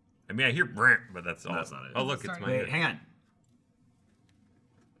 I mean, I hear brant, but that's all. That's not it. Oh, look, it's Sorry. my Wait, head. hang on.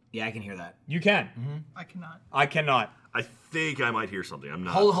 Yeah, I can hear that. You can. I cannot. I cannot. I think I might hear something. I'm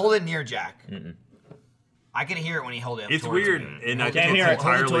not. Hold it near Jack. I can hear it when he holds it up It's towards weird, me. and I can't think hear it's it.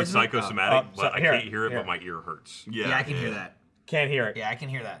 Hold it entirely towards me? psychosomatic, Oh, but I here, can't hear it, here. but my ear hurts. Yeah, I can hear that. Can't hear it. Yeah, I can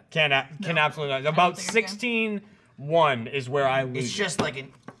hear that. Can absolutely not. About think I can. 16.1 is where I lose. It's just like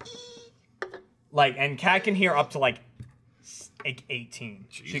an. like, and Kat can hear up to like 18.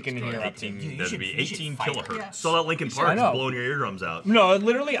 She can hear up to. You That'd should- be you should 18 fight kilohertz. Yeah. So that Linkin I Park is know. blowing your eardrums out. No,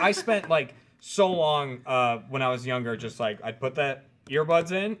 literally, I spent like so long when I was younger, just like I'd put the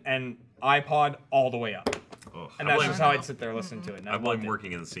earbuds in and iPod all the way up, Oh, and I that's blame- just how I'd sit there listening to it. And I I blame loved it.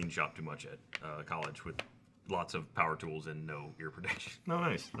 working in the scene shop too much at college with lots of power tools and no ear protection. No,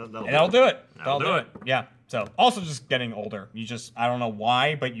 nice. That'll And that'll do it. That'll That'll do do it. Yeah. So also just getting older. You just I don't know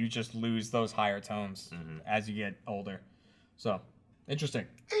why, but you just lose those higher tones as you get older. So interesting.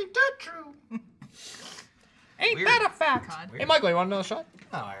 Ain't that true? Ain't Weird. that a fact? God. Hey Michael, you want another shot?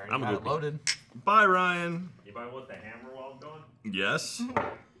 Oh, I already I'm got it good. loaded. Bye, Ryan. Anybody want the hammer while I'm going? Yes.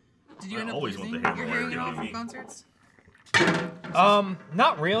 Did you I end up always want losing the hammer your hearing at all wire from to be- concerts?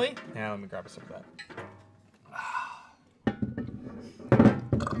 Not really. Yeah, let me grab a sip of that.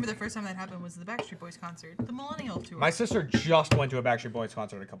 I remember the first time that happened was the Backstreet Boys concert, the Millennial Tour. My sister just went to a Backstreet Boys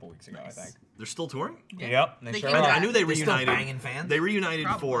concert a couple weeks ago, I think. They're still touring? Yep, they sure came are. back. I knew they They still reunited. banging fans? They reunited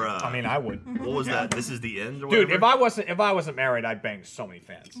for. I mean, I would. what was that? This is the end, or Dude, whatever? if I wasn't married, I'd bang so many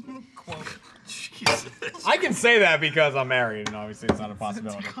fans. Jesus. I can say that because I'm married, and obviously it's not a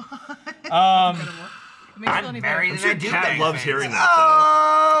possibility. It makes you feel I'm any married better. and I do Kat bang loves fans. hearing that,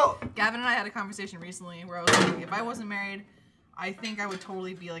 Oh! Gavin and I had a conversation recently where I was like, if I wasn't married, I think I would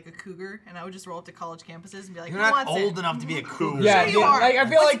totally be like a cougar, and I would just roll up to college campuses and be like, You're "Who not wants old it?" enough to be a cougar. Yeah, Sure you dude, are. like I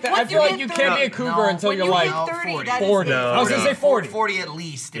feel like that. I Once feel you like hit you can't be a 30, cougar until when you're you like hit 30, 40. that is 40. the- I was gonna say 40. 40 at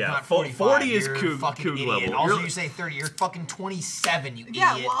least, if Yeah, not 40 45. is You're a coug- fucking coug idiot. level. Also, You're- you say 30. You're fucking 27, you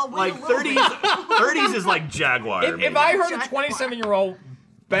Yeah, idiot. well, I'll wait Like a little 30s, bit. 30s is like Jaguar. if maybe. I heard a Jack 27-year-old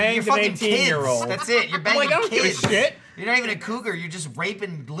bang You're an fucking kids. 18-year-old. That's it. You're I'm banging like, I don't give a kids. shit. You're not even a cougar. You're just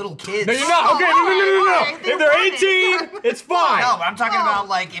raping little kids. No, you're not. Okay, no. They If they're want it. 18, it's fine. No, but I'm talking No. about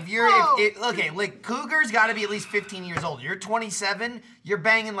like if you're No. okay, like cougars got to be at least 15 years old. You're 27, you're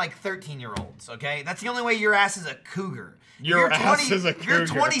banging like 13-year-olds. Okay, that's the only way your ass is a cougar. Your If you're ass is a if You're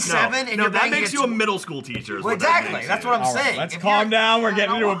cougar. 27 and no, you're that banging makes a you a tw- middle school teacher. is Well, what that exactly. makes That's you. what I'm All right, saying. let's If calm you're- down. We're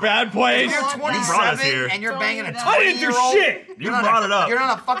getting into a bad place. If you're You brought us 27 here. and you're Don't banging a do that. 20 I didn't do year old, shit. You you're not brought it up. You're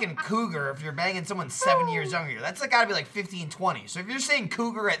not a fucking cougar if you're banging someone 7 years younger. That's got to be like 15, 20. So if you're saying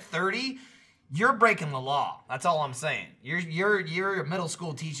cougar at 30, you're breaking the law. That's all I'm saying. You're a middle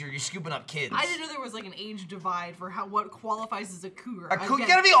school teacher. You're scooping up kids. I didn't know there was like an age divide for what qualifies as a cougar. A cougar, Again, you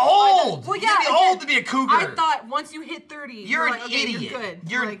gotta be I old. know. Well, You yeah, gotta be again, old to be a cougar. I thought once you hit 30, You're like, an okay, idiot. You're good.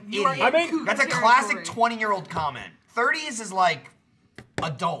 You're like, an you are idiot. in I mean, cougar That's a territory. classic 20-year-old comment. 30s is like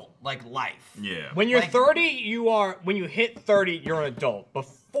adult, like life. Yeah. When you're Like- 30, when you hit 30, you're an adult.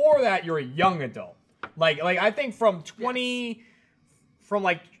 Before that, you're a young adult. Like I think from 20, from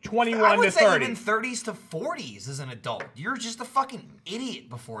like 21 I would to say 30. even 30s to 40s is an adult. You're just a fucking idiot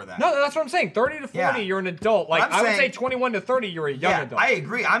before that. No, that's what I'm saying. 30 to 40, Yeah. you're an adult. Like I'm I would say saying- 21 to 30, you're a young yeah, adult. I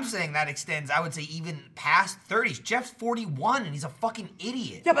agree. I'm saying that extends, I would say, even past 30s. Jeff's 41 and he's a fucking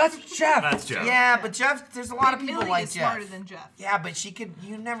idiot. Yeah, but that's Jeff. That's Jeff. Yeah, but Jeff, there's a lot of people Millie like is Jeff. smarter than Jeff. Yeah, but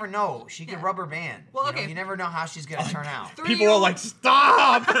you never know. She could Yeah. rubber band. Well, You know, okay. you never know how she's gonna turn out. People are like,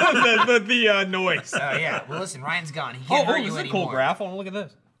 stop the noise. Oh yeah. Well, listen, Ryan's gone. He Oh, can't hurt this you is a anymore. cool graph. I want to look at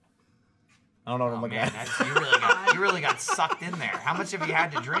this. I don't know what I'm Oh looking man, at. that's, you really got sucked in there. How much have you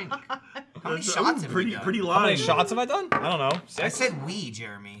had to drink? How many That's shots have pretty you done? pretty How line. many shots have I done? I don't know. I 6? said we,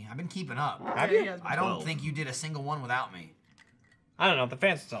 Jeremy. I've been keeping up. Have Yeah, you? yeah. I don't 12. think you did a single one without me. I don't know. The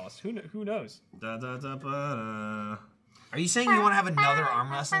fans tell us. Who knows? Da, da, da, ba, da. Are you saying you want to have another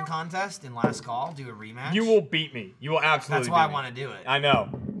arm wrestling contest in Last Call? Do a rematch? You will beat me. You will absolutely. That's why I beat me. want to do it. I know,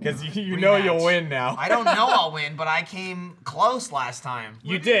 because you know Rematch. you'll win now. I don't know I'll win, but I came close last time.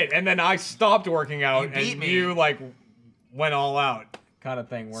 You did, and then I stopped working out, You beat and me. you like went all out, kind of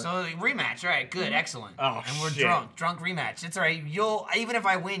thing. Where, So rematch, all right, good, excellent. Oh, and we're shit. drunk rematch. It's all right. You'll even if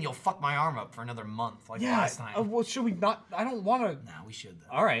I win, you'll fuck my arm up for another month, like yeah. last time. Well, should we not? I don't want to. Nah, we should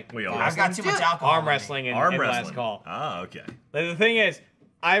though. All right. We are fine. I've got too much alcohol. Arm in me. wrestling in, Arm in wrestling. Last Call. Ah, okay. Like, the thing is,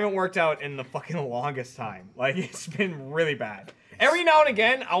 I haven't worked out in the fucking longest time. Like, it's been really bad. Every now and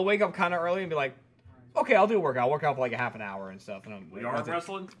again, I'll wake up kind of early and be like, okay, I'll do a workout. I'll work out for like a half an hour and stuff. And We arm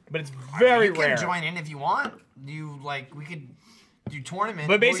wrestling? But it's very you rare. can join in if you want. You like we could do tournament.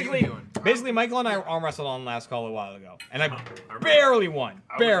 But what were you basically, doing? Michael and I arm wrestled on last call a while ago, and I remember. barely won,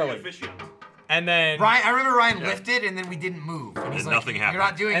 I was the barely. officiant. And then Ryan, I remember Ryan lifted, and then we didn't move. And he's And like, nothing You're happened.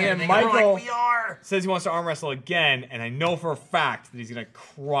 not doing And then anything. And we're Michael- like, we are. says he wants to arm wrestle again, and I know for a fact that he's gonna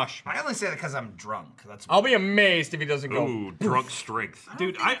crush me. I only say that because I'm drunk. That's I'll be amazed if he doesn't go. Ooh, drunk strength.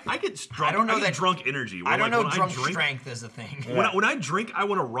 Dude, I get drunk. I don't know get that- drunk energy. I don't know when drunk I drink, strength is a thing. When I drink, I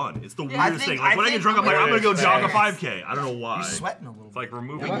want to run. It's the Yeah, I weirdest think- thing. Like I when I get think drunk, I'm like, I'm I'm gonna go gonna jog a say- 5K. I don't know why. You're sweating a little It's bit. like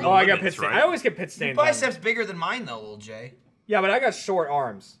removing. Oh, I got limits, pit stain. right? I always get pit Your stains. on me. biceps bigger than mine, though, little Jay. Yeah, but I got short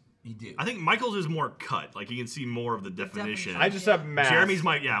arms. You do. I think Michael's is more cut. Like you can see more of the definition. I just have mass. Jeremy's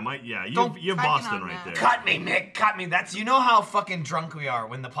yeah. You Don't- have I Boston cannot right match. there. Cut me, Nick. Cut me. That's you know how fucking drunk we are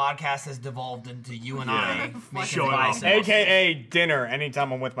when the podcast has devolved into you and I making Showing off. biceps. AKA dinner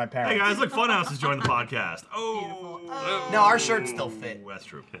anytime I'm with my parents. Hey guys, look, Funhouse has joined the podcast. Oh, No, our shirts still fit. that's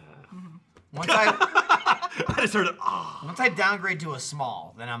true. Once I I just heard it. Ah. once I downgrade to a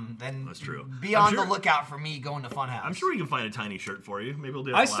small, then That's true. Be I'm on sure- the lookout for me going to Funhouse. I'm sure we can find a tiny shirt for you. Maybe we'll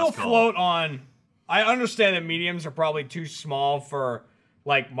do it. I at the still last call. float on. I understand that mediums are probably too small for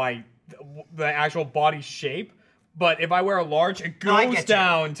like the actual body shape, but if I wear a large, it No, I goes get you.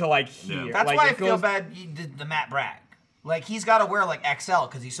 down to like here. Yeah. That's like, why I it feel goes- bad you did the Matt Bragg. Like he's got to wear like XL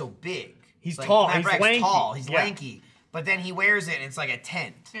because he's so big. He's Like, tall, Matt he's Bragg's lanky. tall. He's Yeah. lanky. But then he wears it and it's like a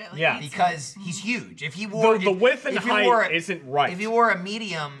tent. like Yeah. eats Because he's huge. If he wore The width and if he height wore isn't right. If he wore a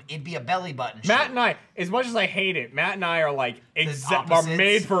medium, it'd be a belly button. Matt shape. and I, as much as I hate it, Matt and I are like are opposites?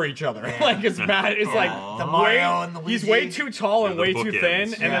 made for each other. Yeah. Like it's Matt is like The Mario and he's Luigi. way too tall and They're way the too bookends. thin,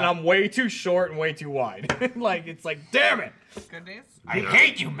 and then Yeah. I'm way too short and way too wide. Like it's like, damn it. Good days. I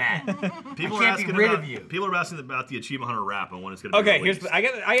hate you, Matt. People I are can't be asking rid about of you. People are asking about the Achievement Hunter rap and when it's gonna be Okay, released. I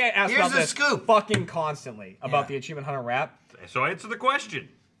get asked Here's about the this scoop. fucking constantly about Yeah. the Achievement Hunter rap. So answer the question.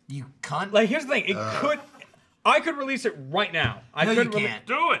 You cunt. Like here's the thing, I could release it right now. I no, you couldn't can't.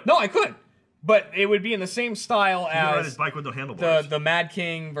 Do it. No, I could. But it would be in the same style You can ride as this bike with no handlebars. the Mad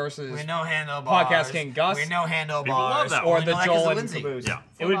King versus We're no handlebars. Podcast King Gus. We're no handlebars. People love that or one. the Like Joel as a and Lindsay. Caboose. Yeah.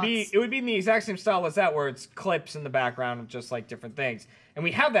 It would be in the exact same style as that, where it's clips in the background of just like different things. And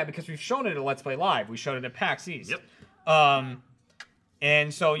we have that because we've shown it at Let's Play Live. We showed it at PAX East. Yep.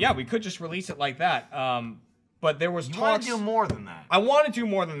 And so yeah, we could just release it like that. But there was You want talks. to do more than that. I want to do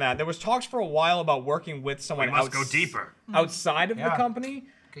more than that. There was talks for a while about working with someone We must go deeper. outside of the Yeah. company.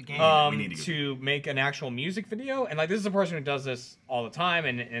 Good game. We need to go To make an actual music video. And like this is a person who does this all the time,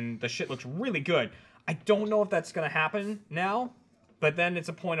 and the shit looks really good. I don't know if that's gonna happen now, but then it's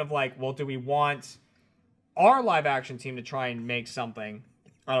a point of like, well, do we want our live action team to try and make something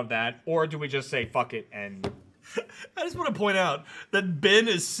out of that, or do we just say fuck it and I just want to point out that Ben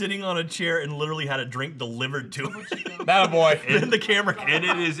is sitting on a chair and literally had a drink delivered to him. that a boy? And the camera. And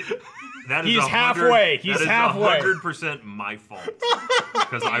it is. That is He's 100 halfway. He's that is halfway. 100% my fault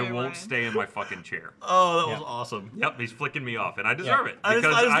because I Ryan. won't stay in my fucking chair. Oh, that was Yeah. awesome. Yep, he's flicking me off, and I deserve it. I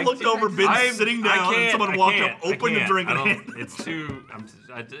because just looked over, Ben I'm- sitting I down, and can't- someone I walked can't, up, opened the I drink, can't. and I handed don't, it's too.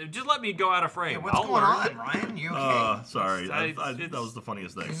 Just let me go out of frame. Hey, what's I'll going learn. on, Ryan? You okay? Sorry, It's- that was the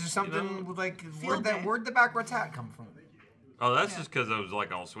funniest thing. Is there something like Field day. where'd the back rat come from? Oh, that's just because I was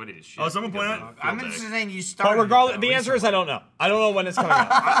like all sweaty as shit. Oh, someone because point of out- field I'm day. just saying you started. But regardless, it, the though, answer is I don't know. I don't know when it's coming out.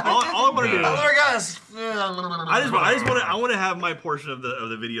 all I want to do. Oh my gosh. I want to have my portion of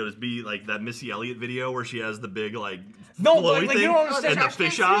the video just be like that Missy Elliott video where she has the big like No, flowy like, thing you don't understand. and the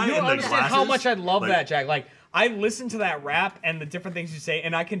fish eye You and don't the understand glasses. how much I love Like, that, Jack. Like, I listen to that rap and the different things you say,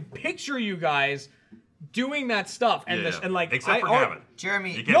 and I can picture you guys doing that stuff. And Yeah. and like, Except for I already- Gavin. Jeremy,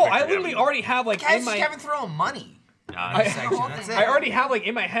 You can't No, picture I literally Gavin. already have like guys in my. Kevin throwing money. I, Section. That's it. I already have like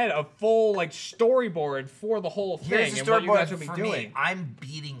in my head a full like storyboard for the whole Here's thing the and what you guys storyboard will be for doing. me. I'm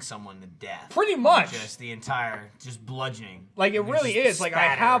beating someone to death. Pretty much. Just the entire, just bludgeoning. Like it really Just is. Like I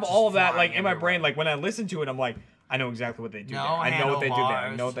spatter have just all of that flying like in my everywhere. brain. Like when I listen to it, I'm like, I know exactly what they do. No there. I know what they do there. I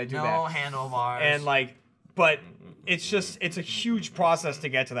handlebars, know what they do no there. handlebars. And like, but it's a huge process to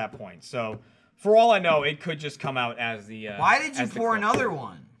get to that point. So for all I know, it could just come out as the. Why did you as the pour clip. another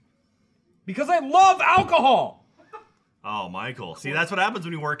one? Because I love alcohol. Oh, Michael. See, that's what happens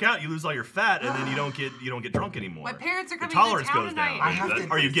when you work out. You lose all your fat, and then you don't get drunk anymore. My parents are The coming tolerance to town goes tonight. down. I have to-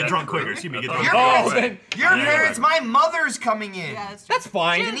 Or you get Is drunk that quicker. true? Excuse me. You get That's drunk Your Oh, quicker. then Your Yeah. parents, my mother's coming in. Yeah, that's true. that's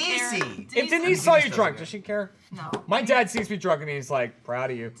fine. She doesn't care. Denise. If Denise doesn't saw you doesn't drunk, care. does she care? No. My dad sees me drunk and he's like, proud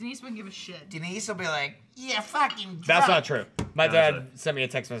of you. Denise wouldn't give a shit. Denise will be like, yeah, fucking drunk. That's not true. My No, dad that's sent me a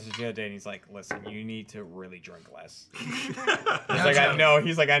text message the other day and he's like, listen, you need to really drink less. He's No like, I joke. know.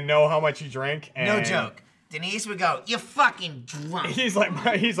 He's like, I know how much you drink. And No joke. Denise would go, "You fucking drunk." He's like,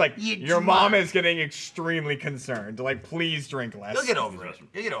 You your mom drunk." is getting extremely concerned. Like, please drink less. You'll get over it.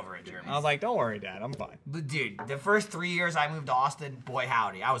 You'll get over it, Jeremy. I was like, don't worry, Dad, I'm fine. But dude, the first 3 years I moved to Austin, boy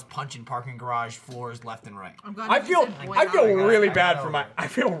howdy, I was punching parking garage floors left and right. I'm glad I you feel said boy, I feel howdy. really I bad got for over my it. I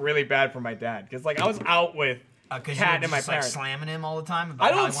feel really bad for my dad because like I was out with Because Kat you and my just like parents. slamming him all the time. About I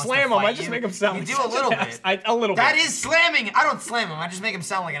how he don't wants to slam him. I fight just you. make him sound. You like do a such little an ass. bit. A little That bit. is slamming. I don't slam him. I just make him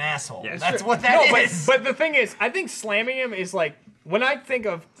sound like an asshole. Yeah, That's sure. what that no, is. but the thing is, I think slamming him is like when I think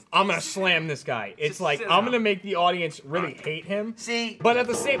of I'm gonna slam this guy. It's Just like sit I'm down. gonna make the audience really hate him. See, But at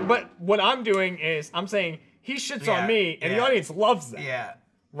the same, but what I'm doing is I'm saying he shits Yeah, on me, and the yeah. audience loves that. yeah.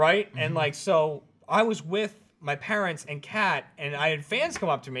 Right? Mm-hmm. And like, so I was with my parents and Kat, and I had fans come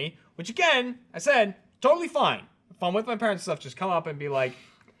up to me, which again, I said, totally fine. If I'm with my parents and stuff, just come up and be like,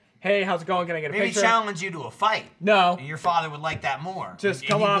 hey, how's it going? Can I get a Maybe picture? challenge you to a fight. No. And your father would like that more. Just and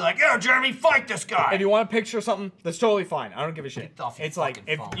come he'd up. Be like, yo, Jeremy, fight this guy. If you want a picture or something, that's totally fine. I don't give a shit. Get off your It's like,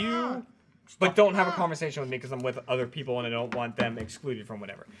 fucking if phone. you, but don't have a conversation with me because I'm with other people and I don't want them excluded from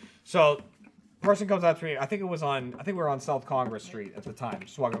whatever. So, person comes up to me, I think we were on South Congress Street at the time.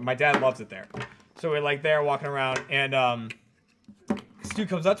 Just walking, my dad loves it there. So we're like there walking around and this dude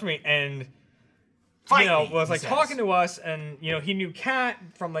comes up to me and Fight you know, me, was he like says. talking to us, and you know, he knew Kat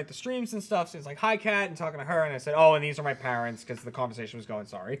from like the streams and stuff. So he's like, "Hi, Kat," and talking to her, and I said, "Oh, and these are my parents," because the conversation was going.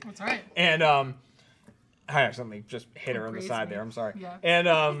 Sorry. That's all right. And I accidentally just hit her on the Grazed side me. there. I'm sorry. Yeah. And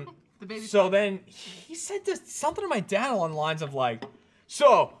The baby's so fine. then he said something to my dad along the lines of like,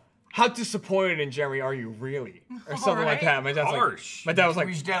 "So, how disappointed in Jeremy are you really?" Or something like Alright. that. My dad's Harsh. like, my dad was Was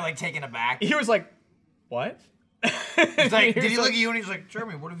like, your dad like taken aback? he was like, "What?" He's like, did he was look like- at you and he's like,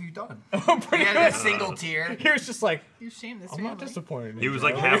 Jeremy, what have you done? Pretty He had a much. single tear. He was just like, You shamed this I'm family. not disappointed. in He was you,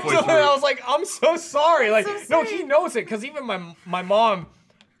 like Jeremy." halfway So through. I was like, I'm so sorry. Like, so no, sweet. he knows it because even my mom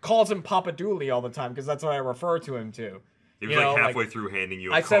calls him Papa Dooley all the time because that's what I refer to him to. He was You know, like halfway like, through handing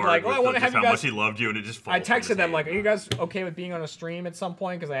you a I said, card like, oh, with I wanna just have you how much guys- he loved you, and it just falls I from his texted them hand. like, "Are you guys okay with being on a stream at some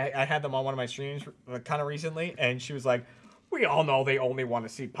point?" Because I had them on one of my streams kind of recently, and she was like, "We all know they only want to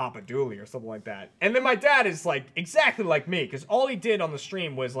see Papa Dooley or something like that." And then my dad is like exactly like me because all he did on the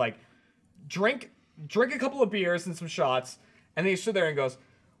stream was like drink a couple of beers and some shots, and then he stood there and goes,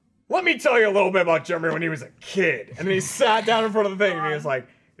 "Let me tell you a little bit about Jeremy when he was a kid." And then he sat down in front of the thing and he was like,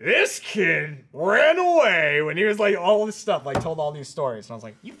 "This kid ran away," when he was like all this stuff, like told all these stories. And I was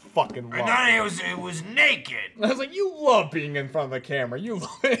like, "You fucking love And then it was naked. I was like, you love being in front of the camera. You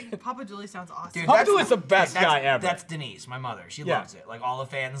love it." Papa Dooley sounds awesome. Dude, Papa that's- Dooley's the best that's- guy ever. That's Denise, my mother. She Yeah. loves it. Like all the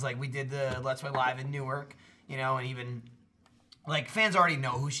fans, like we did the Let's Play Live in Newark, you know, and even like fans already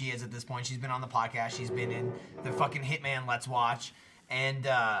know who she is at this point. She's been on the podcast. She's been in the fucking Hitman Let's Watch, and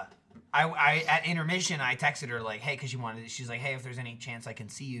I at intermission I texted her like, hey, because she wanted. She's like, hey, if there's any chance I can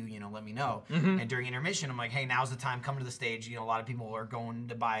see you, you know, let me know. And during intermission, I'm like, hey, now's the time. Come to the stage. You know, a lot of people are going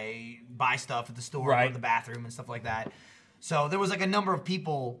to buy stuff at the store, go Right. to the bathroom and stuff like that. So there was like a number of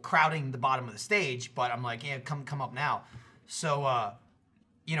people crowding the bottom of the stage, but I'm like, yeah, come up now. So,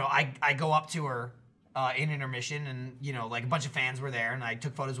 you know, I go up to her in intermission, and you know, like a bunch of fans were there, and I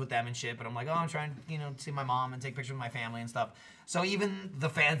took photos with them and shit. But I'm like, oh, I'm trying to, you know, see my mom and take pictures with my family and stuff. So even the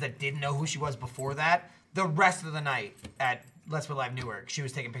fans that didn't know who she was before that, the rest of the night at Let's Play Live Newark, she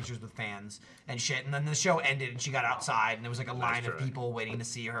was taking pictures with fans and shit. And then the show ended, and she got outside, and there was like a line of people waiting to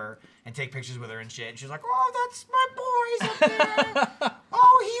see her and take pictures with her and shit. And she was like, oh, that's my boy, he's up there.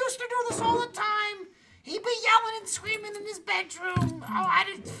 Oh, he used to do this all the time. He'd be yelling and screaming in his bedroom. Oh, I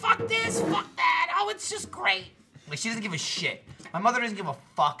didn't, fuck this, fuck that. Oh, it's just great. Like, she doesn't give a shit. My mother doesn't give a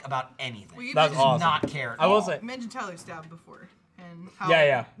fuck about anything. Well, you That's Does mentioned, awesome. not care at I will all. say, you mentioned Tyler Stab before, and how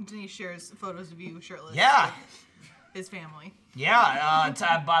Yeah. Denise shares photos of you shirtless. Yeah. with his family. Yeah,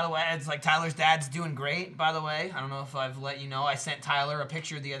 by the way, it's like Tyler's dad's doing great, by the way. I don't know if I've let you know. I sent Tyler a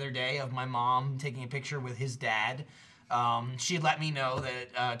picture the other day of my mom taking a picture with his dad. She let me know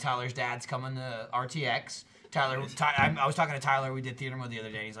that Tyler's dad's coming to RTX. I was talking to Tyler, we did theater mode the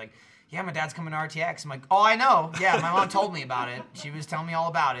other day. He's like, yeah, my dad's coming to RTX. I'm like, oh, I know. Yeah, my mom told me about it. She was telling me all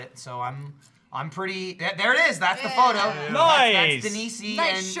about it. So I'm pretty. There it is. That's the photo. Nice. That's Denise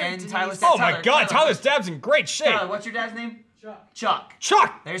Nice shirt, and Denise. Tyler's dad. oh my God, Tyler's dad's in great shape. Tyler, what's your dad's name? Chuck.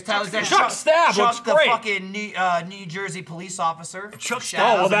 Chuck. There's Tyler's dad. Chuck Stab Chuck, looks the great. fucking New Jersey police officer. Chuck Shout Stab.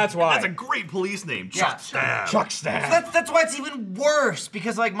 out. Oh, well, that's why. That's a great police name. Yeah. Chuck Stab. Chuck So Stab. that's why it's even worse,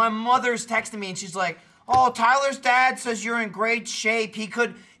 because like my mother's texting me and she's like, oh, Tyler's dad says you're in great shape.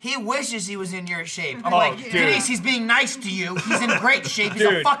 He wishes he was in your shape. I'm like, dude. Denise, he's being nice to you. He's in great shape. He's a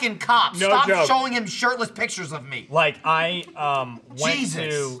Dude, fucking cop. no Stop joke. showing him shirtless pictures of me. Like I went Jesus.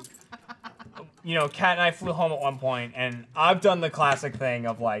 to, you know, Kat and I flew home at one point, and I've done the classic thing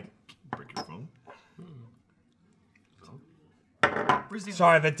of like, Break your phone. Resume.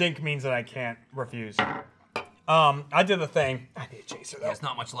 Sorry, the dink means that I can't refuse. I did the thing. I need a chaser though. There's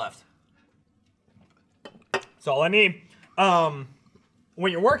not much left. That's all I need.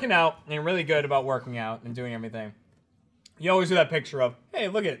 When you're working out and you're really good about working out and doing everything, you always do that picture of, hey,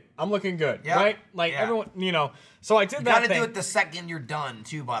 look at it, I'm looking good, Yeah. right? Like Yeah. everyone, you know. So I did You that gotta thing. do it the second you're done,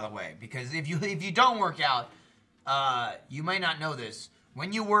 too. By the way, because if you don't work out, you may not know this.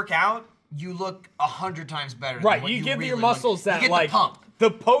 When you work out, you look 100 times better. Right, than what you give really your look. muscles You that get like the pump.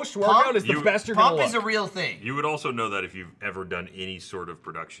 the post workout Pump? is the You- best you're Pump gonna is look. a real thing. You would also know that if you've ever done any sort of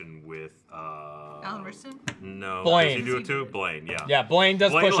production with Alan Richardson? no, Blaine. Does he do it too? Blaine, yeah. Yeah, Blaine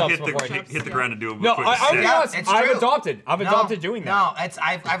does Blaine will push-ups hit the, before he hit the ground and do a No, quick I set. realize it's I've true. adopted. I've No, adopted doing that. No,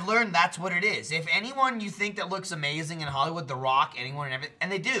 I've learned that's what it is. If anyone you think that looks amazing in Hollywood, The Rock, anyone and everything,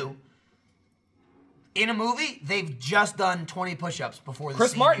 and they do, in a movie, they've just done 20 push-ups before the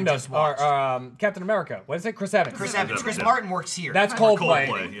Chris scene Martin you does, just or watched. Captain America. What is it? Chris Evans. Chris Evans. Chris Yeah. Martin works here. That's Coldplay.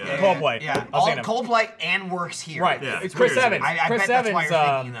 Coldplay, yeah. Coldplay. Yeah, I was saying him. Coldplay and works here. Right. Yeah, It's it's Chris weird, Evans. isn't I Chris bet that's Evans. why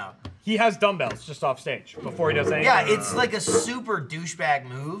you're thinking, though. He has dumbbells just off stage before he does anything. Yeah, it's like a super douchebag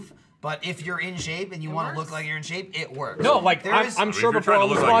move, but if you're in shape and you want to look works? like you're in shape, it works. No, like There I'm, is- I'm if sure you're before trying I to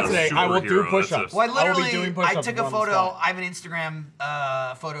lose look spot like a today, I will do superhero, push-ups. Well, I will literally, be doing I push-ups took a on the photo. spot. I have an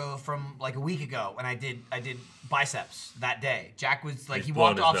Instagram photo from like a week ago, and I did biceps that day. Jack was like, He's he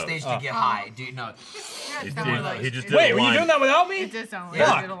blowing walked his off nose. stage to get high. Dude, no. He just did Wait, a were you line. doing that without me? It did sound like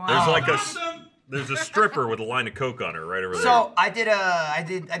Yeah. a little There's while. like there's a stripper with a line of coke on her right over there. So I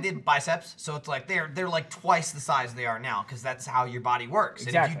did biceps. So it's like they're like twice the size they are now because that's how your body works. And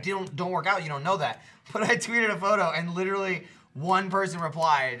Exactly. if you don't work out, you don't know that. But I tweeted a photo and literally one person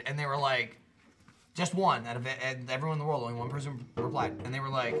replied and they were like, just one out of it, and everyone in the world, only one person replied, and they were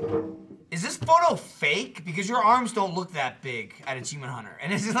like, "Is this photo fake? Because your arms don't look that big at Achievement Hunter."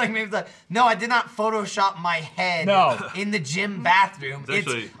 And it's just like maybe like, no, I did not Photoshop my head in the gym bathroom.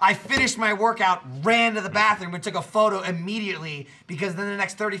 I finished my workout, ran to the bathroom, and took a photo immediately because then the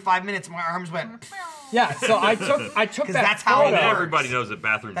next 35 minutes my arms went. Yeah, so I took that that's how photo. it works. Everybody knows that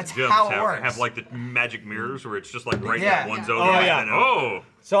bathrooms That's and gyms how it works. have like the magic mirrors where it's just like right Yeah. in one Yeah. zone. Oh, and yeah. then, oh,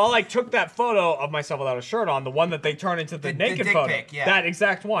 So I like took that photo of myself without a shirt on, the one that they turn into the naked dick photo. pic, yeah. That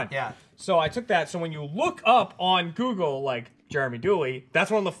exact one. Yeah. So I took that. So when you look up on Google, like Jeremy Dooley,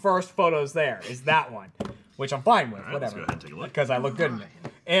 that's one of the first photos there. Is that one, which I'm fine with. All right, let's whatever. go ahead and take a look. Because I look good in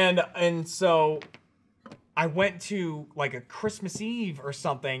it. And so I went to like a Christmas Eve or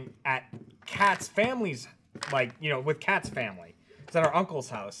something at Kat's family's, like, you know, with Kat's family. It's at our uncle's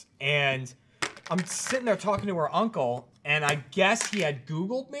house. And I'm sitting there talking to her uncle, and I guess he had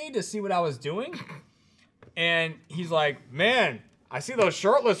Googled me to see what I was doing. And he's like, "Man, I see those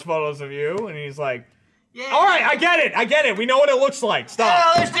shirtless photos of you." And he's like, Yeah. "All right, I get it. We know what it looks like. Stop."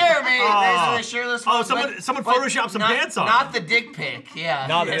 Oh, there's Jeremy. There's the shirtless Oh, photo, someone but photoshopped some not- pants on. Not the dick pic. Yeah.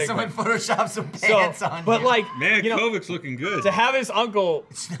 Not the yeah, dick someone pic. photoshopped some So, pants on. but you. like, Man, you know, Kovic's looking good. to have his uncle,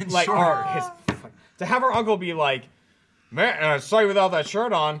 like, Sure. or his, to have her uncle be like, "Man, I saw you without that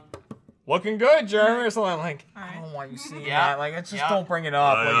shirt on. Looking good, Jeremy," or something. I'm like, I don't want you seeing Yeah. that. Like, it's just Yeah. don't bring it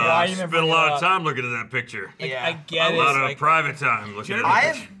up. Like, why I even spent bring a it lot up? of time looking at that picture. yeah. I get A it. lot of like, private time looking at I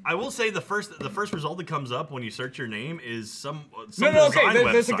that. have. I will say the first result that comes up when you search your name is some no, okay. design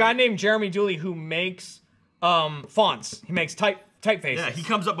There's a website. guy named Jeremy Dooley who makes fonts. He makes typefaces. Yeah, he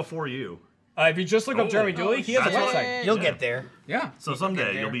comes up before you. If you just look up Jeremy Dooley, he has a That's what- website. You'll get there. Yeah. So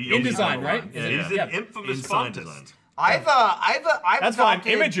someday you'll be InDesign, number right? one. Is Yeah, it- yeah. He's an yeah. infamous In fontist. design. I've That's fine.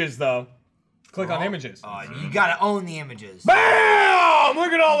 adopted- Images, though. Click on images. You gotta own the images. Bam!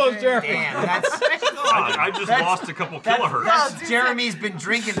 Look at all those Jeremy. Damn, that's I just lost a couple kilohertz. that's Jeremy's been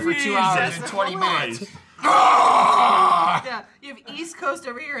drinking for 2 hours and 20 minutes. Yeah, you have East Coast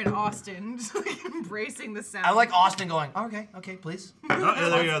over here in Austin, just like embracing the sound. I like Austin going, okay, please. Oh, yeah,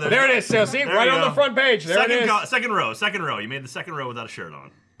 there you go. There it is. So see, There right you on go. the front page. There it is. Second row. You made the second row without a shirt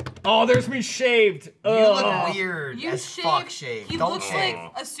on. Oh, there's me shaved. You Ugh. look weird You as fuck shaved. He Don't looks shave.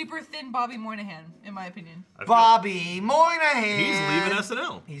 like a super thin Bobby Moynihan, in my opinion. Bobby Moynihan. He's leaving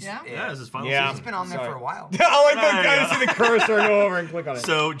SNL. He's, Yeah? Yeah, this is his final Yeah. He's season. been on there Sorry. for a while. I like the There guy you to see the cursor go over and click on it.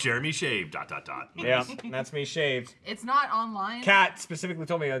 So Jeremy shaved. ... Yeah, that's me shaved. It's not online. Kat specifically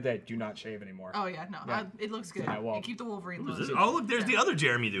told me the other day, do not shave anymore. Oh yeah, no, Yeah. it looks good. I won't. You keep the Wolverine look. Oh look, there's the other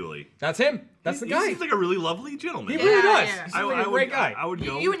Jeremy Dooley. That's him. That's the He guy. seems like a really lovely gentleman. He really does. yeah. He seems like a would, great guy. I would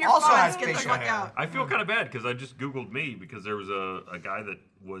go. You and your Also has fonts get the facial fuck hair. out. I feel kind of bad because I just Googled me because there was a guy that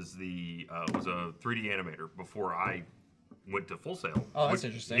was was a 3D animator before I went to Full Sail. Oh, that's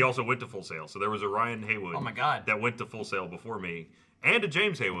interesting. He also went to Full Sail. So there was a Ryan Haywood Oh my God. that went to Full Sail before me and a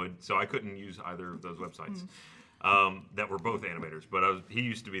James Haywood, so I couldn't use either of those websites. that were both animators. But he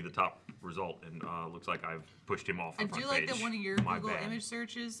used to be the top result, and looks like I've pushed him off. I The do front like page. that one of your My Google bad. image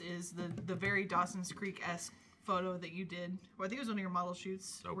searches is the very Dawson's Creek-esque photo that you did. Or I think it was one of your model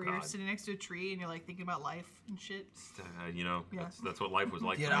shoots Oh, where you're God. sitting next to a tree and you're like thinking about life and shit. You know, Yeah. that's what life was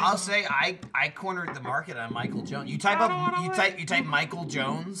like. Dude, for me. I'll say I cornered the market on Michael Jones. You type Michael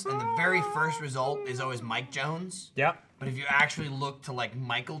Jones, and the very first result is always Mike Jones. Yep. But if you actually look to like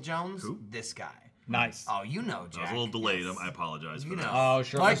Michael Jones, this guy. Nice. Oh, you know, I was Jack. a little delayed. I apologize for You that. know. Oh,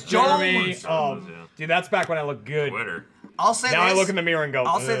 sure. Mike Jeremy. Jones. Oh, dude, that's back when I looked good. Twitter. I'll say Now this. I look in the mirror and go,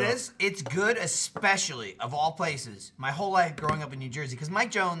 I'll say "Ugh." this. It's good, especially of all places. My whole life growing up in New Jersey, because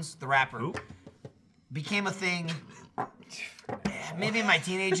Mike Jones, the rapper, became a thing. Maybe in my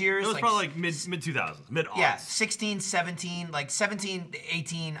teenage years. It was probably like mid 2000s, mid aughts. Yeah, 16, 17, like 17,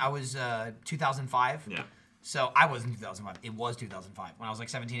 18. I was 2005. Yeah. So I wasn't 2005. It was 2005 when I was like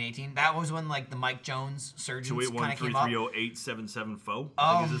 17, 18. That was when like the Mike Jones surgeons kind of came up. 281-330-877-FO.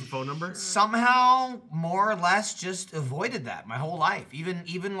 I think is his phone number. Somehow, more or less, just avoided that my whole life.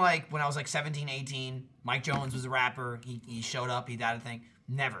 Even like when I was like 17, 18, Mike Jones was a rapper. He showed up. He did a thing.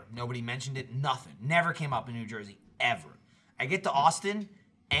 Never. Nobody mentioned it. Nothing. Never came up in New Jersey. Ever. I get to Austin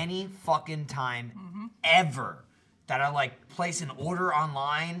any fucking time ever that I like place an order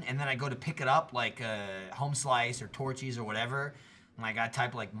online and then I go to pick it up like Home Slice or Torchy's or whatever. And like I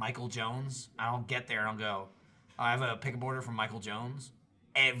type like Michael Jones. I don't get there and I'll go, I have a pickup order from Michael Jones.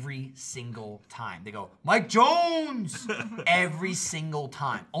 Every single time. They go, Mike Jones! Every single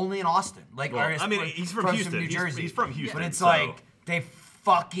time. Only in Austin. Like, Well, or I mean, he's from Houston. New Jersey. He's from Houston, But it's so- like, they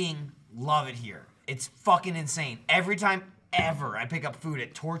fucking love it here. It's fucking insane. Every time ever I pick up food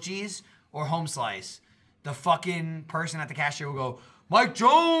at Torchy's or Home Slice, the fucking person at the cashier will go, Mike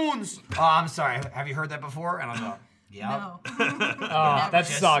Jones! Oh, I'm sorry. Have you heard that before? And I'll go, yeah. No. That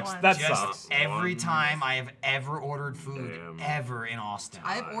sucks. That Just sucks. every time I have ever ordered food, ever in Austin.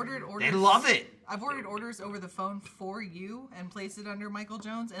 I've ordered orders. They love it. I've ordered orders over the phone for you and placed it under Michael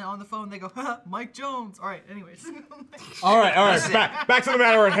Jones, and on the phone they go, "Haha, Mike Jones." All right, anyways. All right. Back to the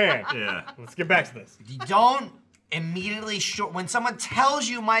matter at hand. Yeah. Let's get back to this. You don't immediately when someone tells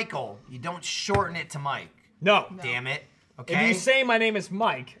you Michael, you don't shorten it to Mike. No. Damn it. Okay. If you say my name is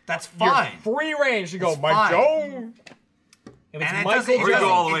Mike, that's fine. You're free range to go, It's Mike fine. Jones. If it's And it Michael doesn't, Or you go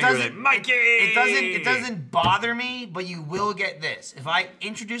all the way it and doesn't, you're like, Mikey! it doesn't bother me, but you will get this. If I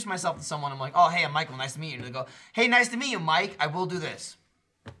introduce myself to someone, I'm like, oh, hey, I'm Michael, nice to meet you. And they go, hey, nice to meet you, Mike. I will do this.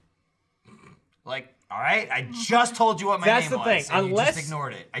 Like, all right, I just told you what my That's name the thing. was, and you Unless- just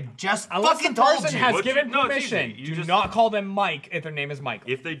ignored it. I just Unless fucking the told person you. has given No, it's permission, easy. You do just- not call them Mike if their name is Michael.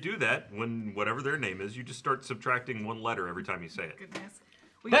 If they do that, when whatever their name is, you just start subtracting one letter every time you say it. Goodness.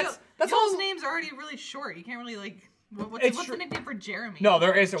 Well, That's y'all's all- names are already really short. You can't really like. What's It's the true. nickname for Jeremy? No,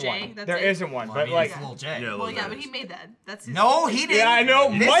 there isn't Jay? one. That's There it? isn't one. Well, But I mean, like, it's Lil J. Yeah, Well, Lil yeah, J. but he made that. That's his. No, he didn't. Yeah, I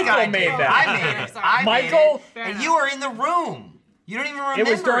know. This Michael guy made did. that. I made it. Sorry. I made Michael- it. Fair And enough. you were in the room. You don't even remember it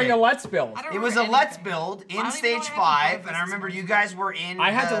was during it. a Let's Build. I don't It was a remember Let's anything. Build I in don't even know stage what happened 5, before and I this remember is you guys were in.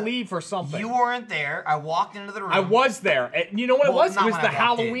 I had to the- leave for something. You weren't there. I walked into the room. I was there. And you know what it Well, was? It not was when the I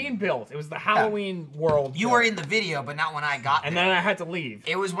walked in. Halloween build. It was the Halloween world. You build. were in the video, but not when I got And there. then I had to leave.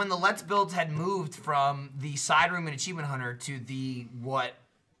 It was when the Let's Builds had moved from the side room in Achievement Hunter to the what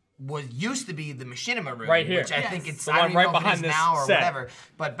was used to be the Machinima room, Right here. which I Yes. think it's The I don't one even right know if it behind is this now or set. whatever.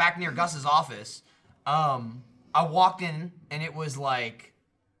 But back near Gus's office, I walked in and it was like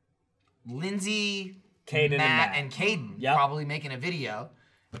Lindsay, Caden, Matt, and and Caden Yep. probably making a video.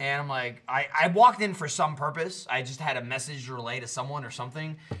 And I'm like, I walked in for some purpose. I just had a message to relay to someone or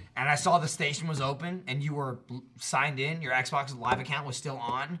something. And I saw the station was open and you were signed in. Your Xbox Live account was still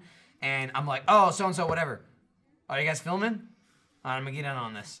on. And I'm like, oh, so-and-so, whatever. Are you guys filming? I'm gonna get in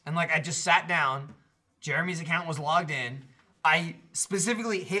on this. And like, I just sat down. Jeremy's account was logged in. I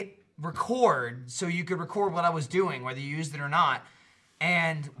specifically hit record so you could record what I was doing, whether you used it or not.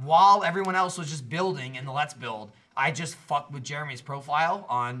 And while everyone else was just building in the Let's Build, I just fucked with Jeremy's profile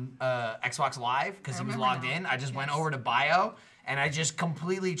on Xbox Live because he was remember logged now. in. I just went Yes. over to bio and I just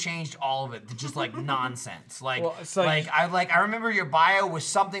completely changed all of it to just like nonsense. Like, Well, so I remember your bio was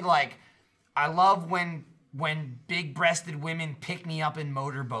something like, I love when big-breasted women pick me up and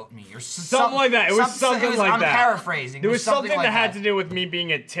motorboat me, or Something like that. It was something like I'm that. paraphrasing. There It was something like that had to do with me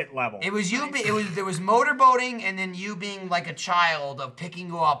being at tit level. It was you. There was motorboating, and then you being like a child of picking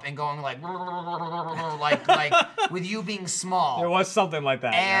you up and going like with you being small. There was something like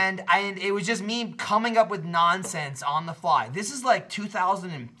that. yeah. And it was just me coming up with nonsense on the fly. This is like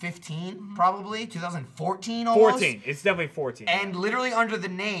 2015, probably 2014 almost. 14. It's definitely 14. And literally under the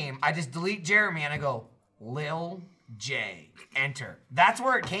name, I just delete Jeremy and I go, Lil J, enter. That's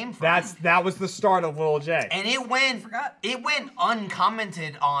where it came from. That was the start of Lil J. And it went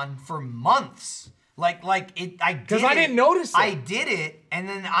uncommented on for months. I didn't notice it. I did it, and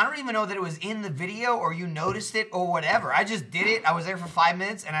then I don't even know that it was in the video or you noticed it or whatever. I just did it. I was there for 5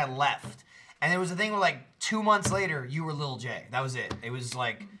 minutes and I left. And there was a thing where 2 months later, you were Lil J. That was it. It was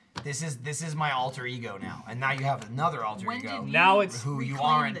like, this is my alter ego now. And now you have another alter ego. Now it's who you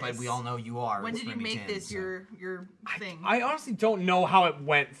aren't, but we all know you are. When did you make this your thing? I honestly don't know how it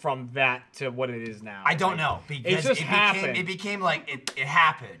went from that to what it is now. I don't know because it just happened. It became like it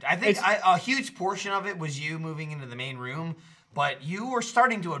happened. I think a huge portion of it was you moving into the main room, but you were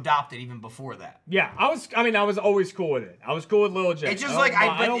starting to adopt it even before that. Yeah, I was always cool with it. I was cool with Lil J. It's just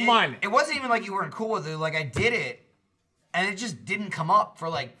I don't mind it. It wasn't even like you weren't cool with it. Like I did it, and it just didn't come up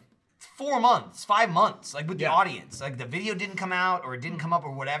for 4 months, 5 months, with the audience. The video didn't come out or it didn't come up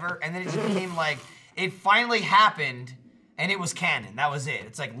or whatever, and then it just became it finally happened, and it was canon. That was it.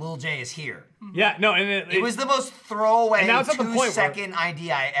 It's Lil J is here. Yeah, no, and it was the most throwaway and now it's at the point 2-second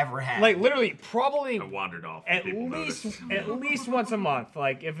idea I ever had. Literally, probably I wandered off. at least once a month,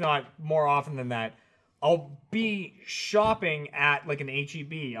 if not more often than that. I'll be shopping at an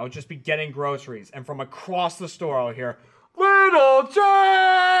HEB. I'll just be getting groceries, and from across the store, I'll hear Lil J,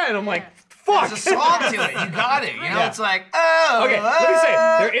 and I'm like, fuck. There's a song to it. You got it. You know, it's oh. Okay, let me say,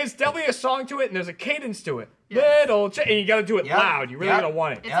 there is definitely a song to it, and there's a cadence to it. Yeah. Lil J, and you got to do it loud. You really gotta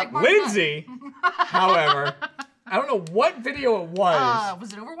want it. It's Lindsay, however, I don't know what video it was.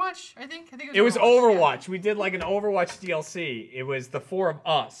 Was it Overwatch? I think it was Overwatch. We did an Overwatch DLC. It was the 4 of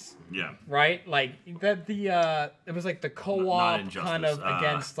us. Yeah. Right? It was the co-op kind of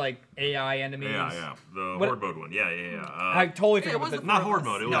against AI enemies. Yeah. The Horde mode one. Yeah. I totally forget what not Horde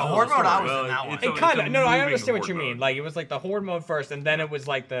mode. It was Horde mode. I was in that one. It kind of. No, I understand what you mean. It was the Horde mode first, and then it was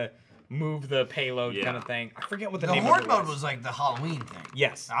the move the payload kind of thing. I forget what the name of it was. The Horde mode was the Halloween thing.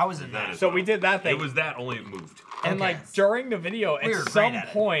 Yes. I was in that. So we did that thing. It was that, only it moved. And during the video, at some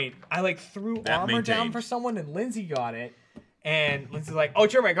point, I threw armor down for someone, and Lindsay got it. And Lindsay's like, "Oh,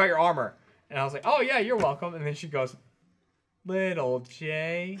 Jeremy, I got your armor." And I was like, "Oh yeah, you're welcome." And then she goes, "Lil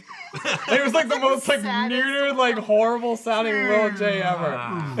J." And it was the most neutered, horrible sounding Lil J ever.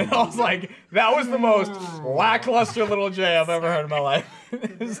 And I was like, that was the most lackluster Lil J I've ever heard in my life.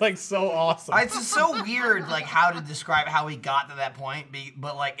 It was so awesome. It's just so weird how to describe how he got to that point,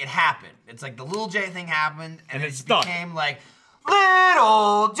 but it happened. It's the Lil J thing happened, and it became Lil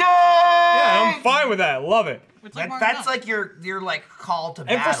J. Yeah, I'm fine with that. I love it. That's your call to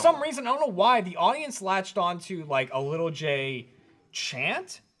battle. And for some reason, I don't know why, the audience latched onto a Lil J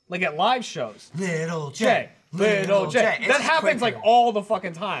chant, at live shows. Lil J. Lil J. That happens all the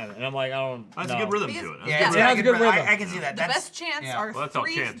fucking time, and I'm I don't. That's a good rhythm to it. Yeah, it has a good rhythm. I can see that. The best chants are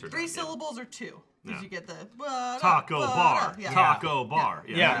chants are three syllables or 2. Because you get the taco bar. Taco bar.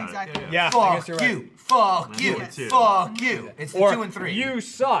 Yeah, exactly. Yeah, fuck you. Fuck you. Fuck you. It's the 2 and 3. You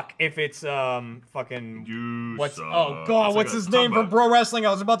suck if it's fucking. You what's suck. Oh god, what's his name from pro wrestling? I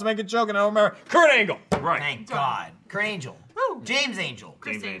was about to make a joke and I don't remember. Kurt Angle. Right. Thank God. Kurt Angel. Woo. James Angel.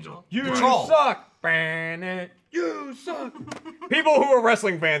 Chris Angel. You Control. suck. You suck. People who are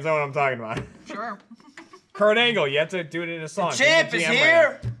wrestling fans know what I'm talking about. Sure. Kurt Angle, you have to do it in a song. Champ is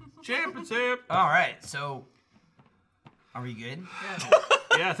here. Championship. All right, so are we good?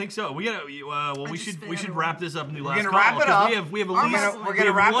 Yeah, I think so. We gotta. We should wrap this up and do last We're gonna call, wrap it up. We have at least we're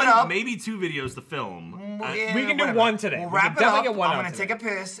gonna wrap one, it up. Maybe 2 videos to film. We can do one today. We'll We wrap can it up. definitely get one I'm out gonna today. take a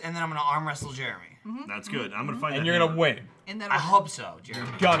piss and then I'm gonna arm wrestle Jeremy. That's good. I'm gonna find. And that you're gonna hammer. win. And then I hope so,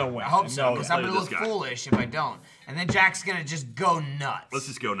 Jeremy. Gonna win. I hope so, know because that. I'm gonna Look look at this guy. foolish if I don't. And then Jack's gonna just go nuts. Let's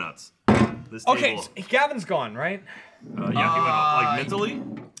just go nuts. This Okay, table, so Gavin's gone, right? yeah, he went out, mentally.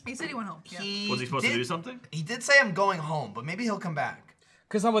 he said he went home. Yeah. Was he supposed to do something? He did say I'm going home, but maybe he'll come back.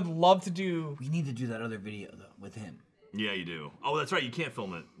 Because I would love to do. We need to do that other video though with him. Yeah, you do. Oh, that's right. You can't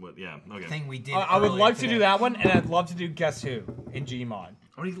film it. Yeah. Okay. Thing we did. I would earlier like to today. do that one, and I'd love to do Guess Who in Gmod.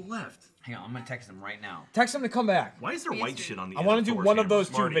 Oh, he left. Hang on, I'm gonna text him right now. Text him to come back. Why is there white shit on the? I want to do one of those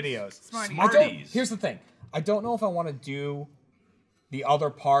 2 Smarties. videos. Smarties. I don't. Smarties. Here's the thing. I don't know if I want to do the other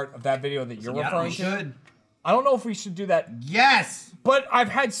part of that video that you're referring to. I don't know if we should do that. Yes. But I've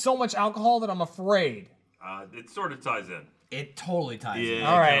had so much alcohol that I'm afraid. It sort of ties in. It totally ties in.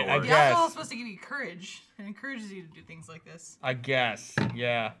 All right, I The guess. alcohol is supposed to give you courage and encourages you to do things like this. I guess.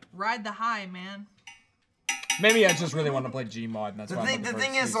 Yeah. Ride the high, man. Maybe I just really want to play Gmod, and that's The why thing, I'm the looking for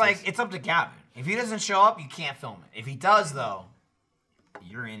thing is, excuses. it's up to Gavin. If he doesn't show up, you can't film it. If he does, though,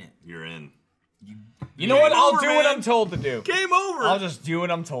 you're in it. You're in. You know what? I'll over, do man. what I'm told to do. Game over. I'll just do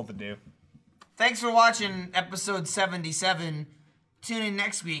what I'm told to do. Thanks for watching episode 77. Tune in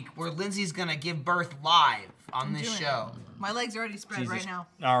next week where Lindsay's gonna give birth live on this doing show. My legs are already spread right now.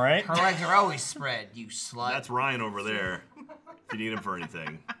 All right. Her legs are always spread, you slut. That's Ryan over there. If you need him for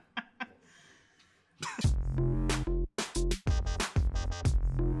anything.